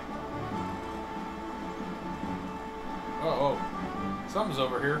 Uh-oh. Something's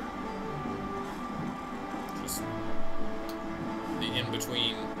over here. Just the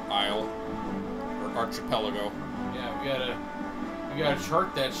in-between isle. Or archipelago. Yeah, we gotta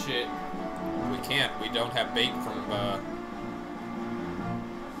chart that shit. We can't. We don't have bait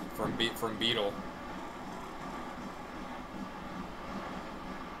from Beetle.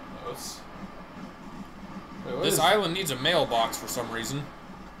 Wait, This island needs a mailbox for some reason.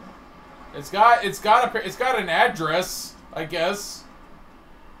 It's got an address, I guess.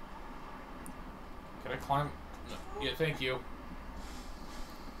 Can I climb? No. Yeah, thank you.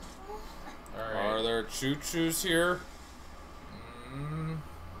 All right. Are there choo-choos here? All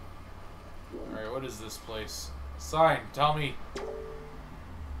right, what is this place? Sign. Tell me.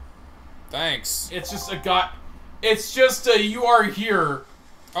 Thanks. It's just a you are here.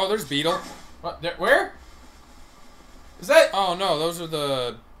 Oh, there's Beetle. What? Where? Is that? Oh no, those are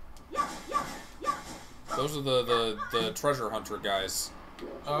the treasure hunter guys.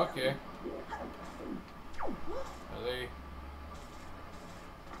 Oh, okay. Are they?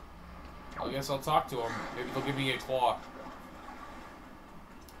 Well, I guess I'll talk to them. Maybe they'll give me a claw.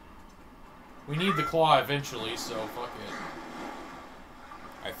 We need the claw eventually, so fuck it.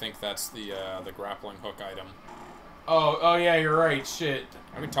 I think that's the grappling hook item. Oh yeah, you're right. Shit.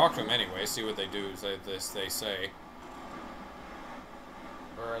 I mean, talk to them anyway. See what they do. They say.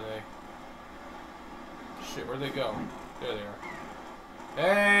 Where are they? Shit, where'd they go? There they are.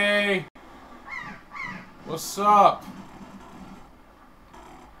 Hey! What's up?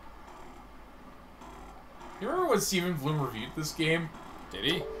 You remember when Stephen Bloom reviewed this game? Did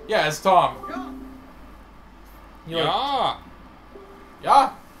he? Yeah, as Tom. Yeah.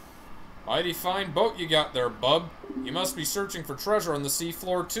 Yeah? Mighty fine boat you got there, bub. You must be searching for treasure on the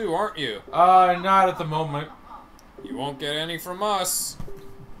seafloor too, aren't you? Not at the moment. You won't get any from us.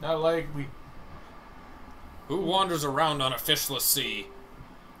 Not likely. Who wanders around on a fishless sea?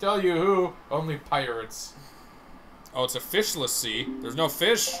 Tell you who. Only pirates. Oh, it's a fishless sea. There's no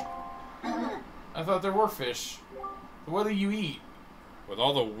fish. I thought there were fish. What do you eat? With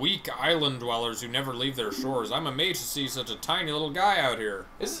all the weak island dwellers who never leave their shores, I'm amazed to see such a tiny little guy out here.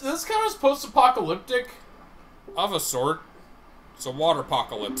 Is this kind of post-apocalyptic? Of a sort. It's a water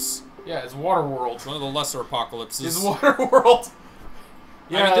apocalypse. Yeah, it's Waterworld. It's one of the lesser apocalypses. It's Waterworld.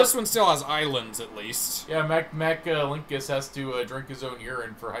 Yeah. I mean, this one still has islands, at least. Yeah, McLinkus has to drink his own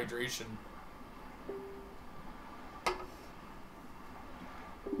urine for hydration.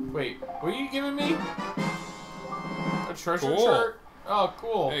 Wait, what are you giving me? A treasure Cool. chart? Oh,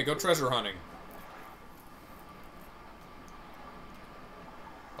 cool. Hey, go treasure hunting.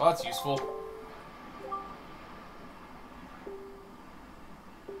 Oh, that's useful.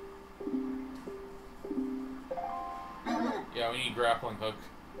 Yeah, we need grappling hook.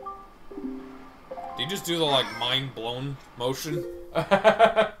 Do you just do the, like, mind-blown motion?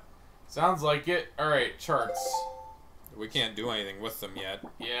 Sounds like it. Alright, charts. We can't do anything with them yet.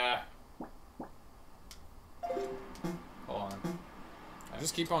 Yeah. Hold on.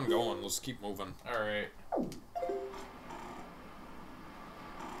 Just keep on going. Let's keep moving. Alright.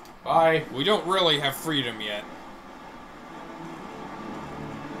 Bye. We don't really have freedom yet.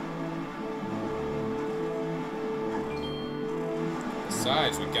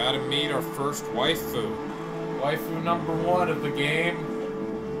 Besides, we gotta meet our first waifu. Waifu number 1 of the game.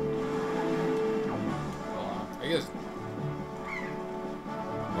 Hold on. I guess.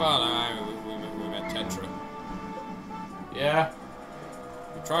 Well, no, we met Tetra. Yeah.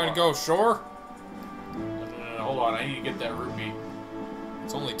 You trying to go ashore? No, hold on. I need to get that ruby.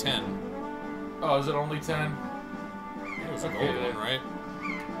 It's only 10. Oh, is it only 10? It was a Okay, gold then. one, right?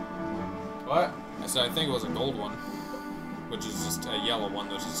 What? I said I think it was a gold one, which is just a yellow one,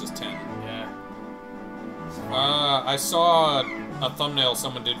 which is just 10. Yeah. I saw a thumbnail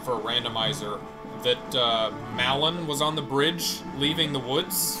someone did for a randomizer that Malin was on the bridge leaving the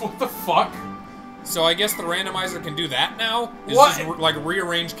woods. What the fuck? So I guess the randomizer can do that now? Is What? Just like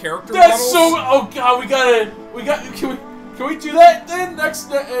rearrange character That's models? so. Oh god, can we do that then next?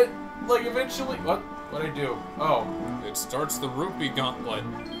 Like eventually. What'd I do? Oh. It starts the rupee gauntlet.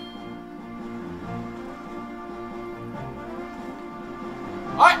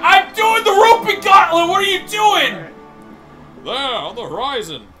 I'm doing the rupee gauntlet. What are you doing? There, on the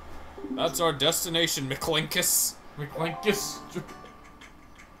horizon. That's our destination, McLinkus. McLinkus.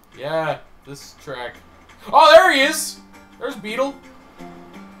 Yeah, this track. Oh, there he is. There's Beetle.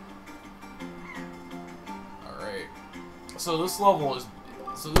 All right. So this level is.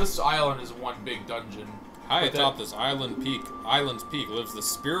 So this island is one big dungeon. High But atop this island's peak lives the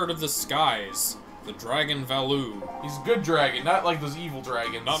spirit of the skies, the dragon Valu. He's a good dragon, not like those evil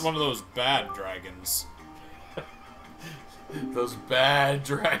dragons. Not one of those bad dragons. Those bad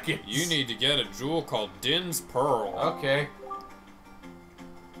dragons. You need to get a jewel called Din's Pearl. Okay.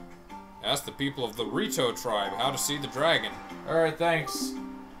 Ask the people of the Rito tribe how to see the dragon. Alright, thanks.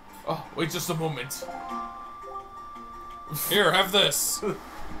 Oh, wait just a moment. Here, have this.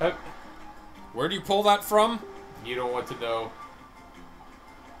 Where do you pull that from? You don't want to know.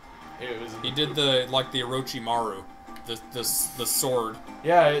 It was. He did the like the Orochimaru, the sword.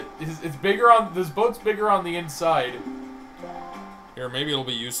 Yeah, it's bigger on. This boat's bigger on the inside. Here, maybe it'll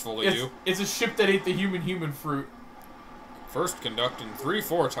be useful to you. It's a ship that ate the human fruit. First conduct in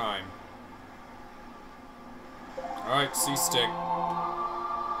 3/4 time. Alright, C-stick.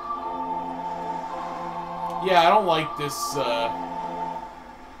 Yeah, I don't like this,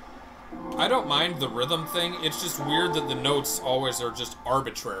 I don't mind the rhythm thing, it's just weird that the notes always are just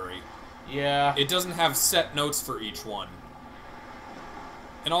arbitrary. Yeah. It doesn't have set notes for each one.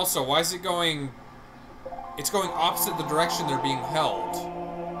 And also, why is it going... It's going opposite the direction they're being held.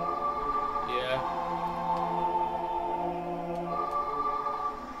 Yeah.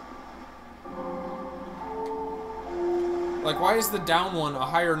 Like, why is the down one a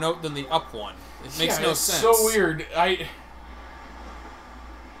higher note than the up one? It makes no sense. So weird. So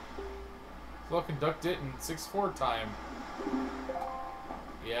I'll conduct it in 6/4 time.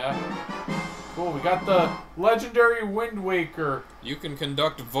 Yeah. Cool, we got the legendary Wind Waker. You can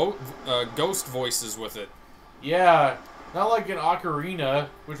conduct ghost voices with it. Yeah. Not like an ocarina,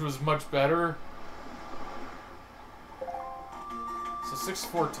 which was much better. So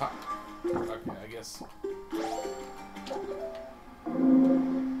 6/4 time. Okay, I guess.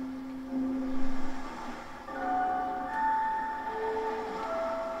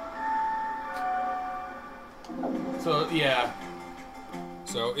 So, yeah.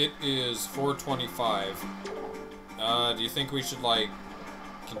 So it is 4:25. Do you think we should, like,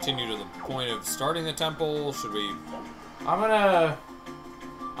 continue to the point of starting the temple? Should we... I'm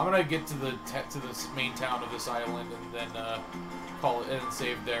gonna get to this main town of this island and then call it and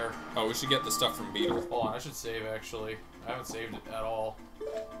save there. Oh, we should get the stuff from Beetle. Hold on, I should save actually. I haven't saved it at all.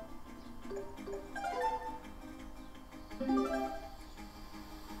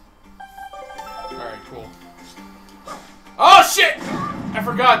 Alright, cool. Oh shit! I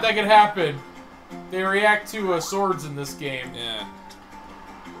forgot that could happen. They react to swords in this game. Yeah.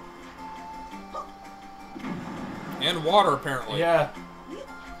 And water, apparently. Yeah.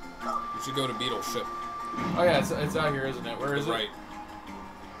 We should go to Beetle's ship. Oh yeah, it's out here, isn't it? Where is it? Right.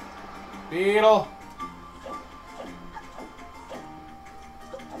 Beetle!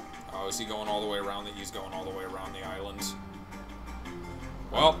 Oh, is he going all the way around? He's going all the way around the island.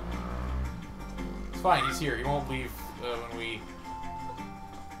 Well. It's fine, he's here. He won't leave when we...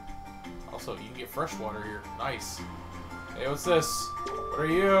 Also, you can get fresh water here. Nice. Hey, what's this? What are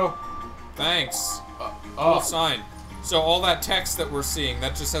you? Thanks. Oh, Sign. So all that text that we're seeing,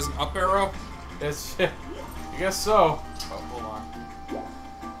 that just has an up arrow? it's... I guess so. Oh, hold on.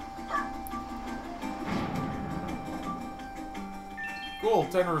 Cool,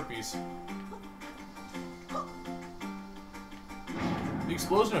 10 rupees. The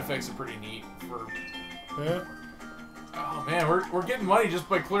explosion effects are pretty neat for... Oh man, we're getting money just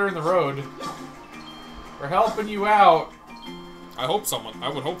by clearing the road. We're helping you out. I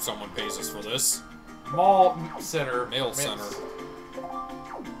would hope someone pays us for this. Mall center. Mail center.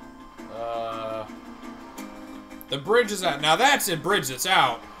 The bridge is out. Now that's a bridge that's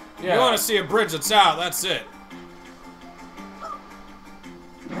out. Yeah. You want to see a bridge that's out, that's it.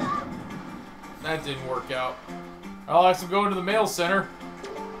 That didn't work out. Alex, I'm going to the mail center.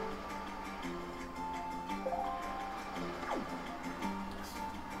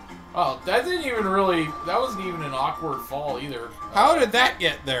 Oh, that didn't even really... That wasn't even an awkward fall, either. How did that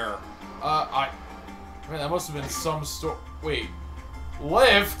get there? Man, that must have been some Wait.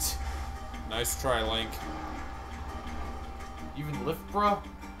 Lift? Nice try, Link. Even lift, bro?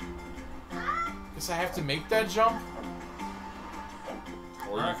 Guess I have to make that jump?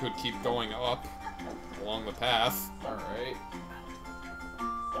 Or you could keep going up along the path. Alright.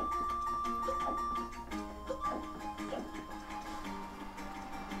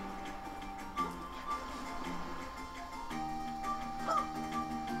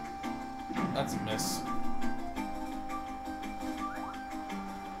 That's a miss.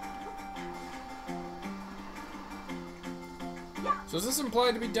 So is this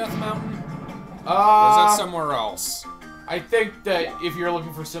implied to be Death Mountain? Or is Uh, that somewhere else? I think that if you're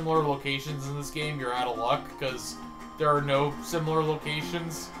looking for similar locations in this game, you're out of luck, because there are no similar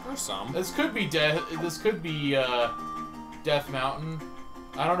locations. There's some. This could be Death Mountain.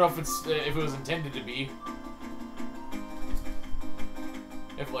 I don't know if it was intended to be.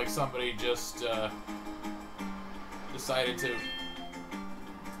 If like somebody just decided to.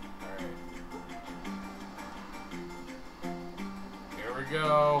 Alright. Here we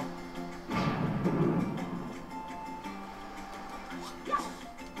go.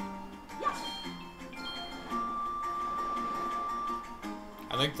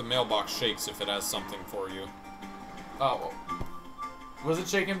 I think the mailbox shakes if it has something for you. Oh, well. Was it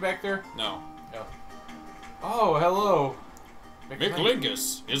shaking back there? No. No. Oh, hello.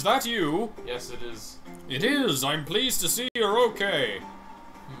 McLinkus, is that you? Yes, it is. It is. I'm pleased to see you're okay.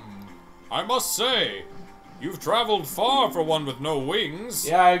 I must say, you've traveled far for one with no wings.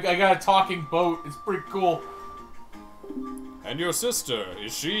 Yeah, I got a talking boat. It's pretty cool. And your sister,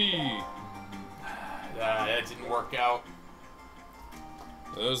 is she... That didn't work out.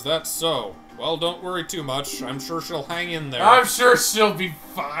 Is that so? Well, don't worry too much. I'm sure she'll hang in there. I'm sure she'll be I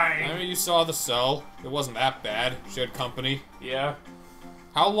fine. mean, you saw the cell. It wasn't that bad. She had company. Yeah.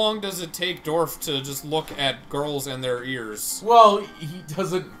 How long does it take Dorf to just look at girls and their ears? Well, he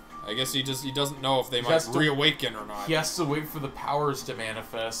doesn't... I guess he doesn't know if they might has to- reawaken or not. He has to wait for the powers to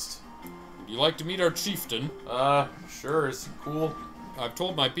manifest. Would you like to meet our chieftain? Sure. It's cool. I've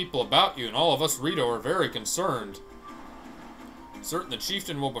told my people about you, and all of us Rito are very concerned. Certain the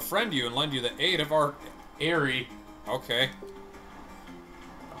chieftain will befriend you and lend you the aid of our... Airy. Okay.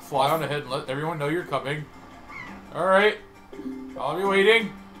 Fly on ahead and let everyone know you're coming. Alright. I'll be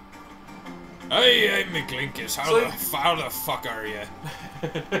waiting. Hey, McLinkus, how the fuck are you?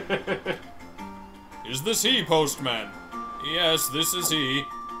 Is this he, postman? Yes, this is he.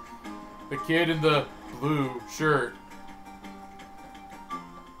 The kid in the blue shirt.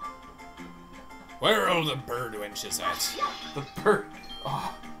 Where are all the bird wenches at? The bird.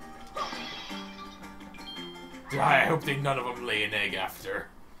 Oh. I hope none of them lay an egg after.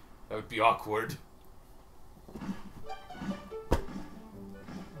 That would be awkward.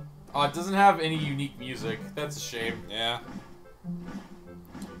 Oh, it doesn't have any unique music. That's a shame. Yeah.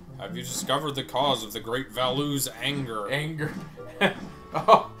 Have you discovered the cause of the great Valu's anger? Anger.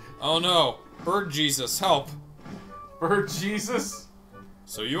 Oh, Oh no! Bird Jesus, help! Bird Jesus?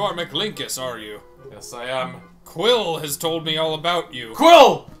 So you are McLinkus, are you? Yes, I am. Quill has told me all about you.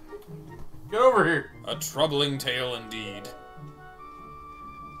 Quill! Get over here. A troubling tale indeed.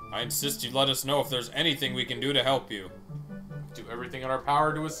 I insist you let us know if there's anything we can do to help you. Do everything in our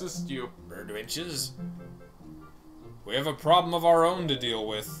power to assist you. Bird wenches? We have a problem of our own to deal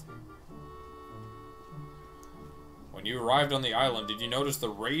with. When you arrived on the island, did you notice the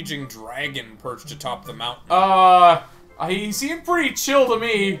raging dragon perched atop the mountain? He seemed pretty chill to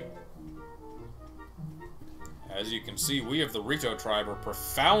me. As you can see, we of the Rito tribe are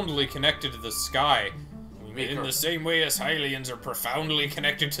profoundly connected to the sky. In the same way as Hylians are profoundly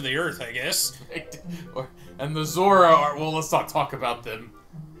connected to the earth, I guess. And the Zora are... Well, let's not talk about them.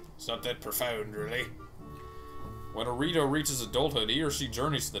 It's not that profound, really. When a Rito reaches adulthood, he or she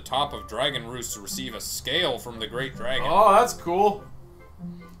journeys to the top of Dragon Roost to receive a scale from the Great Dragon. Oh, that's cool.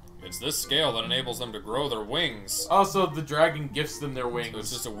 It's this scale that enables them to grow their wings. Also, the dragon gifts them their wings. So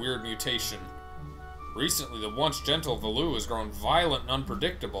it's just a weird mutation. Recently, the once gentle Valu has grown violent and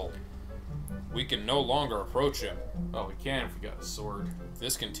unpredictable. We can no longer approach him. Oh, we can if we got a sword. If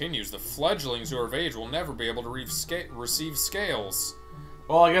this continues, the fledglings who are of age will never be able to receive scales.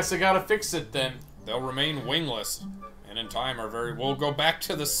 Well, I guess I gotta fix it then. They'll remain wingless, and in time we'll go back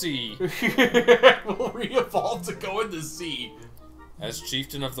to the sea. We'll re-evolve to go in the sea. As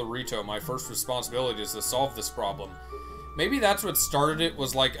chieftain of the Rito, my first responsibility is to solve this problem. Maybe that's what started it,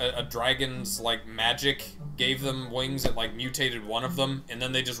 was like a dragon's like magic gave them wings, it like mutated one of them, and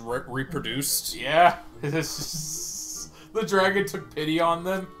then they just reproduced. Yeah. The dragon took pity on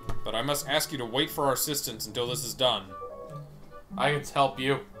them. But I must ask you to wait for our assistance until this is done. I can help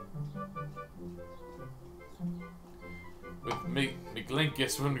you. With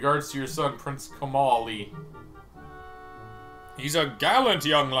McLinkus, in regards to your son, Prince Kamali. He's a gallant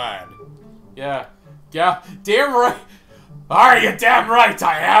young lad. Yeah. Yeah, damn right. Are you damn right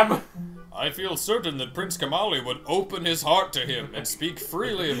I am? I feel certain that Prince Kamali would open his heart to him and speak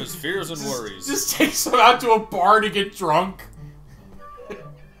freely of his fears and worries. Just takes him out to a bar to get drunk.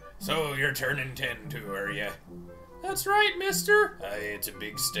 So you're turning 10 too, are you? That's right, mister. It's a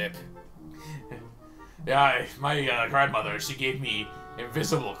big step. Yeah, my grandmother, she gave me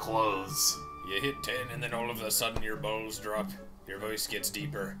invisible clothes. You hit 10 and then all of a sudden your balls drop, your voice gets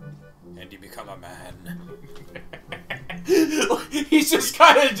deeper, and you become a man. He's just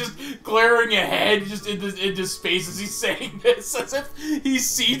kind of just glaring ahead just into space as he's saying this, as if he's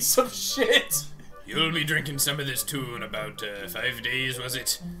seen some shit. You'll be drinking some of this too in about 5 days, was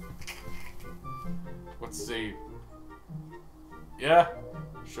it? Let's see. Yeah,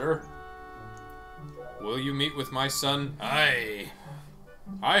 sure. Will you meet with my son? I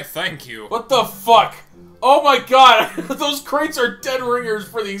thank you. What the fuck? Oh my god, those crates are dead ringers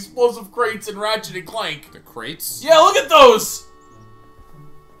for the explosive crates in Ratchet and Clank. The crates? Yeah, look at those!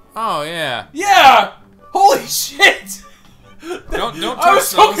 Oh, yeah. Yeah! Holy shit! Don't I was touch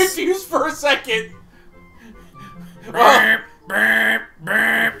so those. confused for a second. Burp, burp,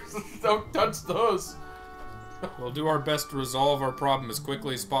 Don't touch those. We'll do our best to resolve our problem as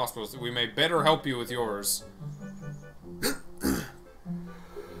quickly as possible so that we may better help you with yours.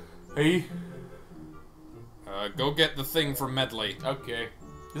 Hey. Go get the thing for Medley. Okay.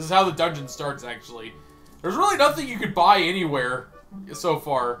 This is how the dungeon starts, actually. There's really nothing you could buy anywhere so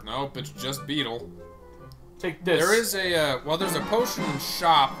far. Nope, it's just Beetle. Take this. There is a, well, there's a potion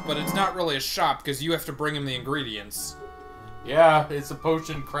shop, but it's not really a shop because you have to bring him the ingredients. Yeah, it's a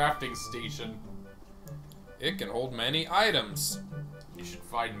potion crafting station. It can hold many items. You should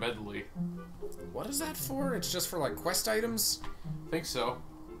find Medley. What is that for? It's just for, like, quest items? I think so.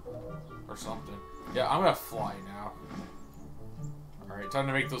 Or something. Yeah, I'm gonna fly now. Alright, time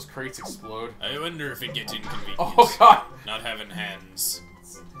to make those crates explode. I wonder if it gets inconvenient. Oh god! Not having hands.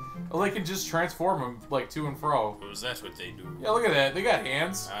 Well, they can just transform them, like, to and fro. Oh, is that what they do? Yeah, look at that. They got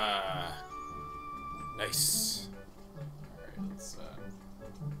hands. Ah. Nice. Alright, let's,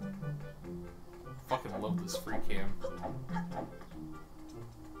 fucking love this free cam.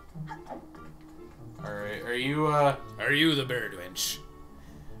 Alright, are you, Are you the bird wench?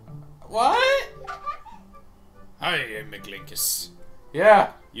 What? Hi, I'm McLinkus.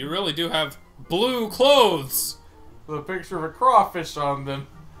 Yeah, You really do have blue clothes! with a picture of a crawfish on them.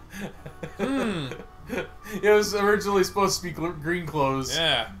 It was originally supposed to be green clothes.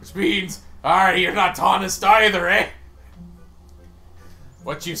 Yeah. Which means, alright, you're not honest either, eh?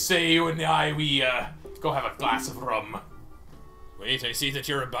 What you say, you and I, we, go have a glass of rum. Wait, I see that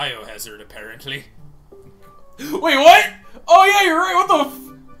you're a biohazard, apparently. Wait, what? Oh yeah, you're right, what the f-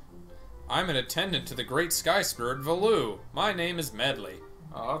 I'm an attendant to the Great Sky Spirit Valoo. My name is Medley.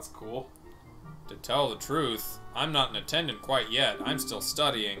 Oh, that's cool. To tell the truth, I'm not an attendant quite yet. I'm still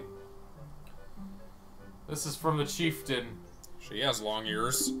studying. This is from the chieftain. She has long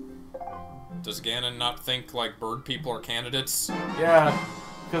ears. Does Ganon not think, like, bird people are candidates? Yeah,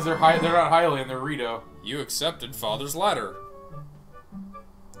 because they're not Highland, they're Rito. You accepted Father's letter.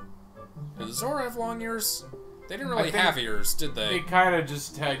 Did the Zora have long ears? They didn't really have ears, did They they? kind of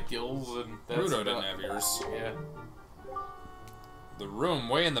just had gills and that's Ruto didn't about- have ears. Yeah. The room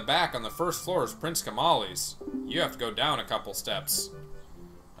way in the back on the first floor is Prince Kamali's. You have to go down a couple steps.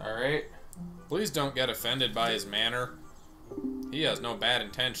 Alright. Please don't get offended by his manner. He has no bad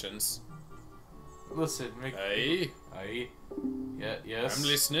intentions. Listen, make... Hey, Aye. Yeah, yes. I'm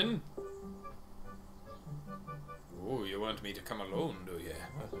listening. Oh, you want me to come alone, do you?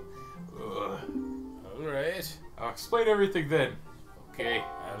 Alright. I'll explain everything then. Okay.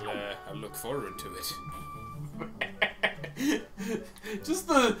 I'll look forward to it. just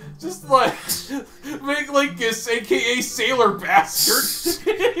like McLinkus, aka Sailor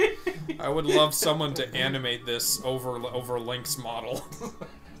Bastard. I would love someone to animate this over Link's model.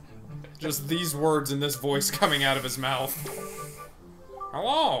 Just these words and this voice coming out of his mouth.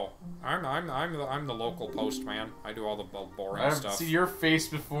 Hello, I'm the local postman. I do all the boring I haven't stuff. seen your face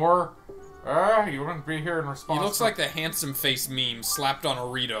before. You wouldn't be here in response. He looks like the handsome face meme slapped on a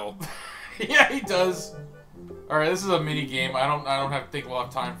Rito. Yeah, he does. All right, this is a mini game. I don't think we'll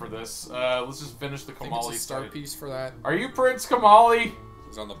have time for this. Let's just finish the I think Kamali it's a star fight. piece for that. Are you Prince Kamali?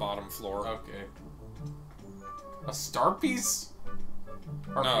 He's on the bottom floor. Okay. A star piece?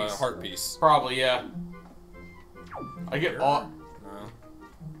 Heart No, a piece. heart piece. Probably, yeah. I get all. No.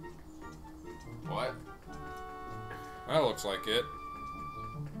 What? That looks like it.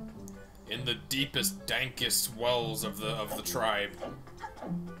 In the deepest, dankest wells of the tribe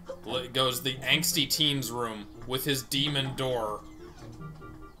Goes the angsty teen's room with his demon door.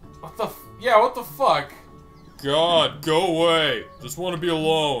 What the? Yeah, what the fuck? God, go away. Just want to be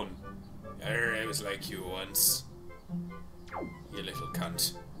alone. I was like you once. You little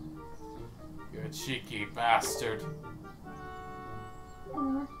cunt. You cheeky bastard.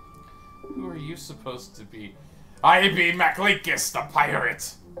 Who are you supposed to be? I be McLinkus, the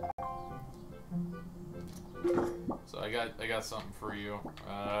pirate. So I got something for you.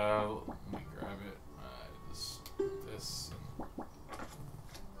 Let me grab it. This.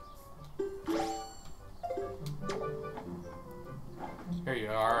 Here you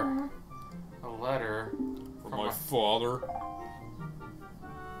are. A letter From my father.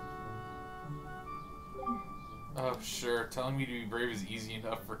 Oh, sure. Telling me to be brave is easy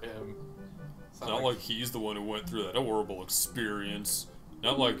enough for him. It's not like he's the one who went through that horrible experience.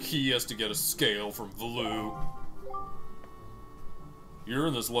 Not like he has to get a scale from Valoo. You're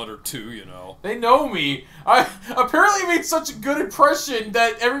in this letter too, you know. They know me. I apparently made such a good impression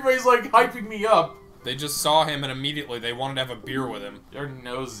that everybody's like hyping me up. They just saw him and immediately they wanted to have a beer with him. You're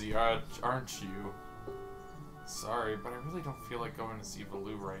nosy, aren't you? Sorry, but I really don't feel like going to see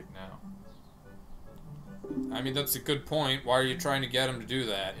Valoo right now. I mean, that's a good point. Why are you trying to get him to do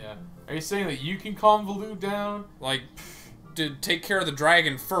that? Yeah. Are you saying that you can calm Valoo down? Like, to take care of the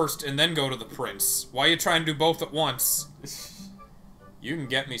dragon first and then go to the prince. Why are you trying to do both at once? You can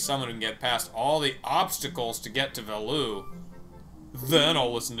get me someone who can get past all the obstacles to get to Valoo. Then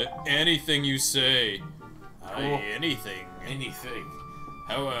I'll listen to anything you say. Aye, anything. Anything.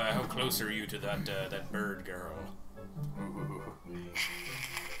 How close are you to that bird girl?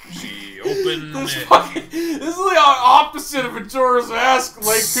 She opened This it. is the opposite of Majora's Mask,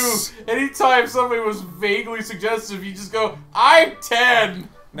 like, who, anytime somebody was vaguely suggestive, you just go, I'm 10!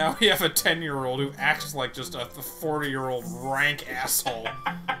 Now we have a 10-year-old who acts like just a 40-year-old rank asshole.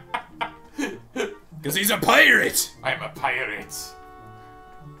 Because he's a pirate! I'm a pirate.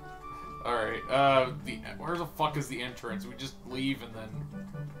 Alright, where the fuck is the entrance? We just leave and then...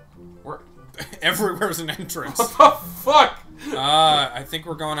 Everywhere's an entrance. What the fuck? I think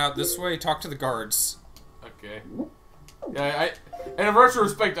we're going out this way. Talk to the guards. Okay. Yeah, and in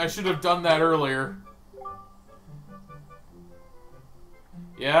retrospect, I should have done that earlier.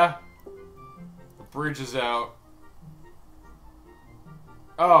 Yeah? The bridge is out.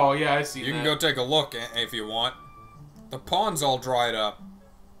 Oh, yeah, I see that. You can go take a look if you want. The pond's all dried up.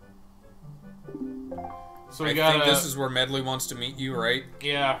 So we I think this is where Medley wants to meet you, right?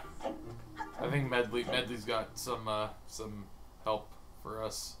 Yeah. I think Medley's got some help for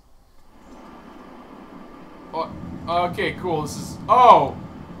us. Oh, okay, cool. This is... Oh!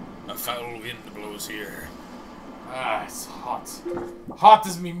 A foul wind blows here. Ah, it's hot. Hot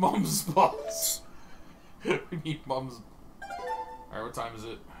as me mum's balls. We need mum's... Alright, what time is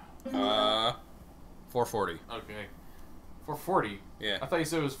it? 4:40. Okay. 4:40? Yeah. I thought you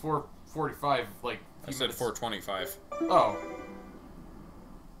said it was 4:45, like... I said 4:25. Oh.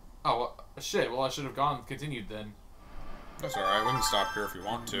 Oh, well, shit. Well, I should have continued then. That's alright, we can stop here if you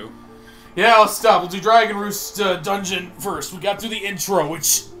want to. Yeah, let's stop. We'll do Dragon Roost dungeon first. We got through the intro,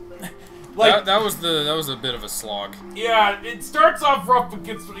 which... Like, that was a bit of a slog. yeah, it starts off rough, but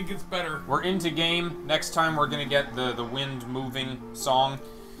it gets better. We're into game. Next time we're gonna get the wind moving song,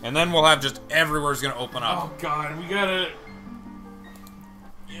 and then we'll have just everywhere's gonna open up. Oh god, we gotta...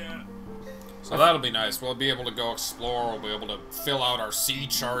 Yeah. So that'll be nice. We'll be able to go explore. We'll be able to fill out our sea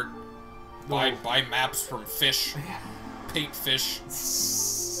chart. Buy maps from fish. Paint fish.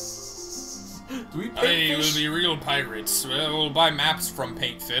 Do we paint Hey, fish? we'll be real pirates. We'll buy maps from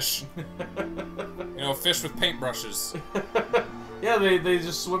paint fish. You know, fish with paintbrushes. Yeah, they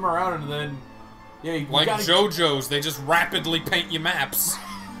just swim around and then... Yeah, you Like gotta... JoJo's, they just rapidly paint you maps.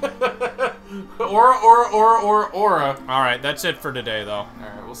 Aura. Alright, that's it for today, though.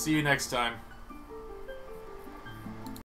 Alright, we'll see you next time.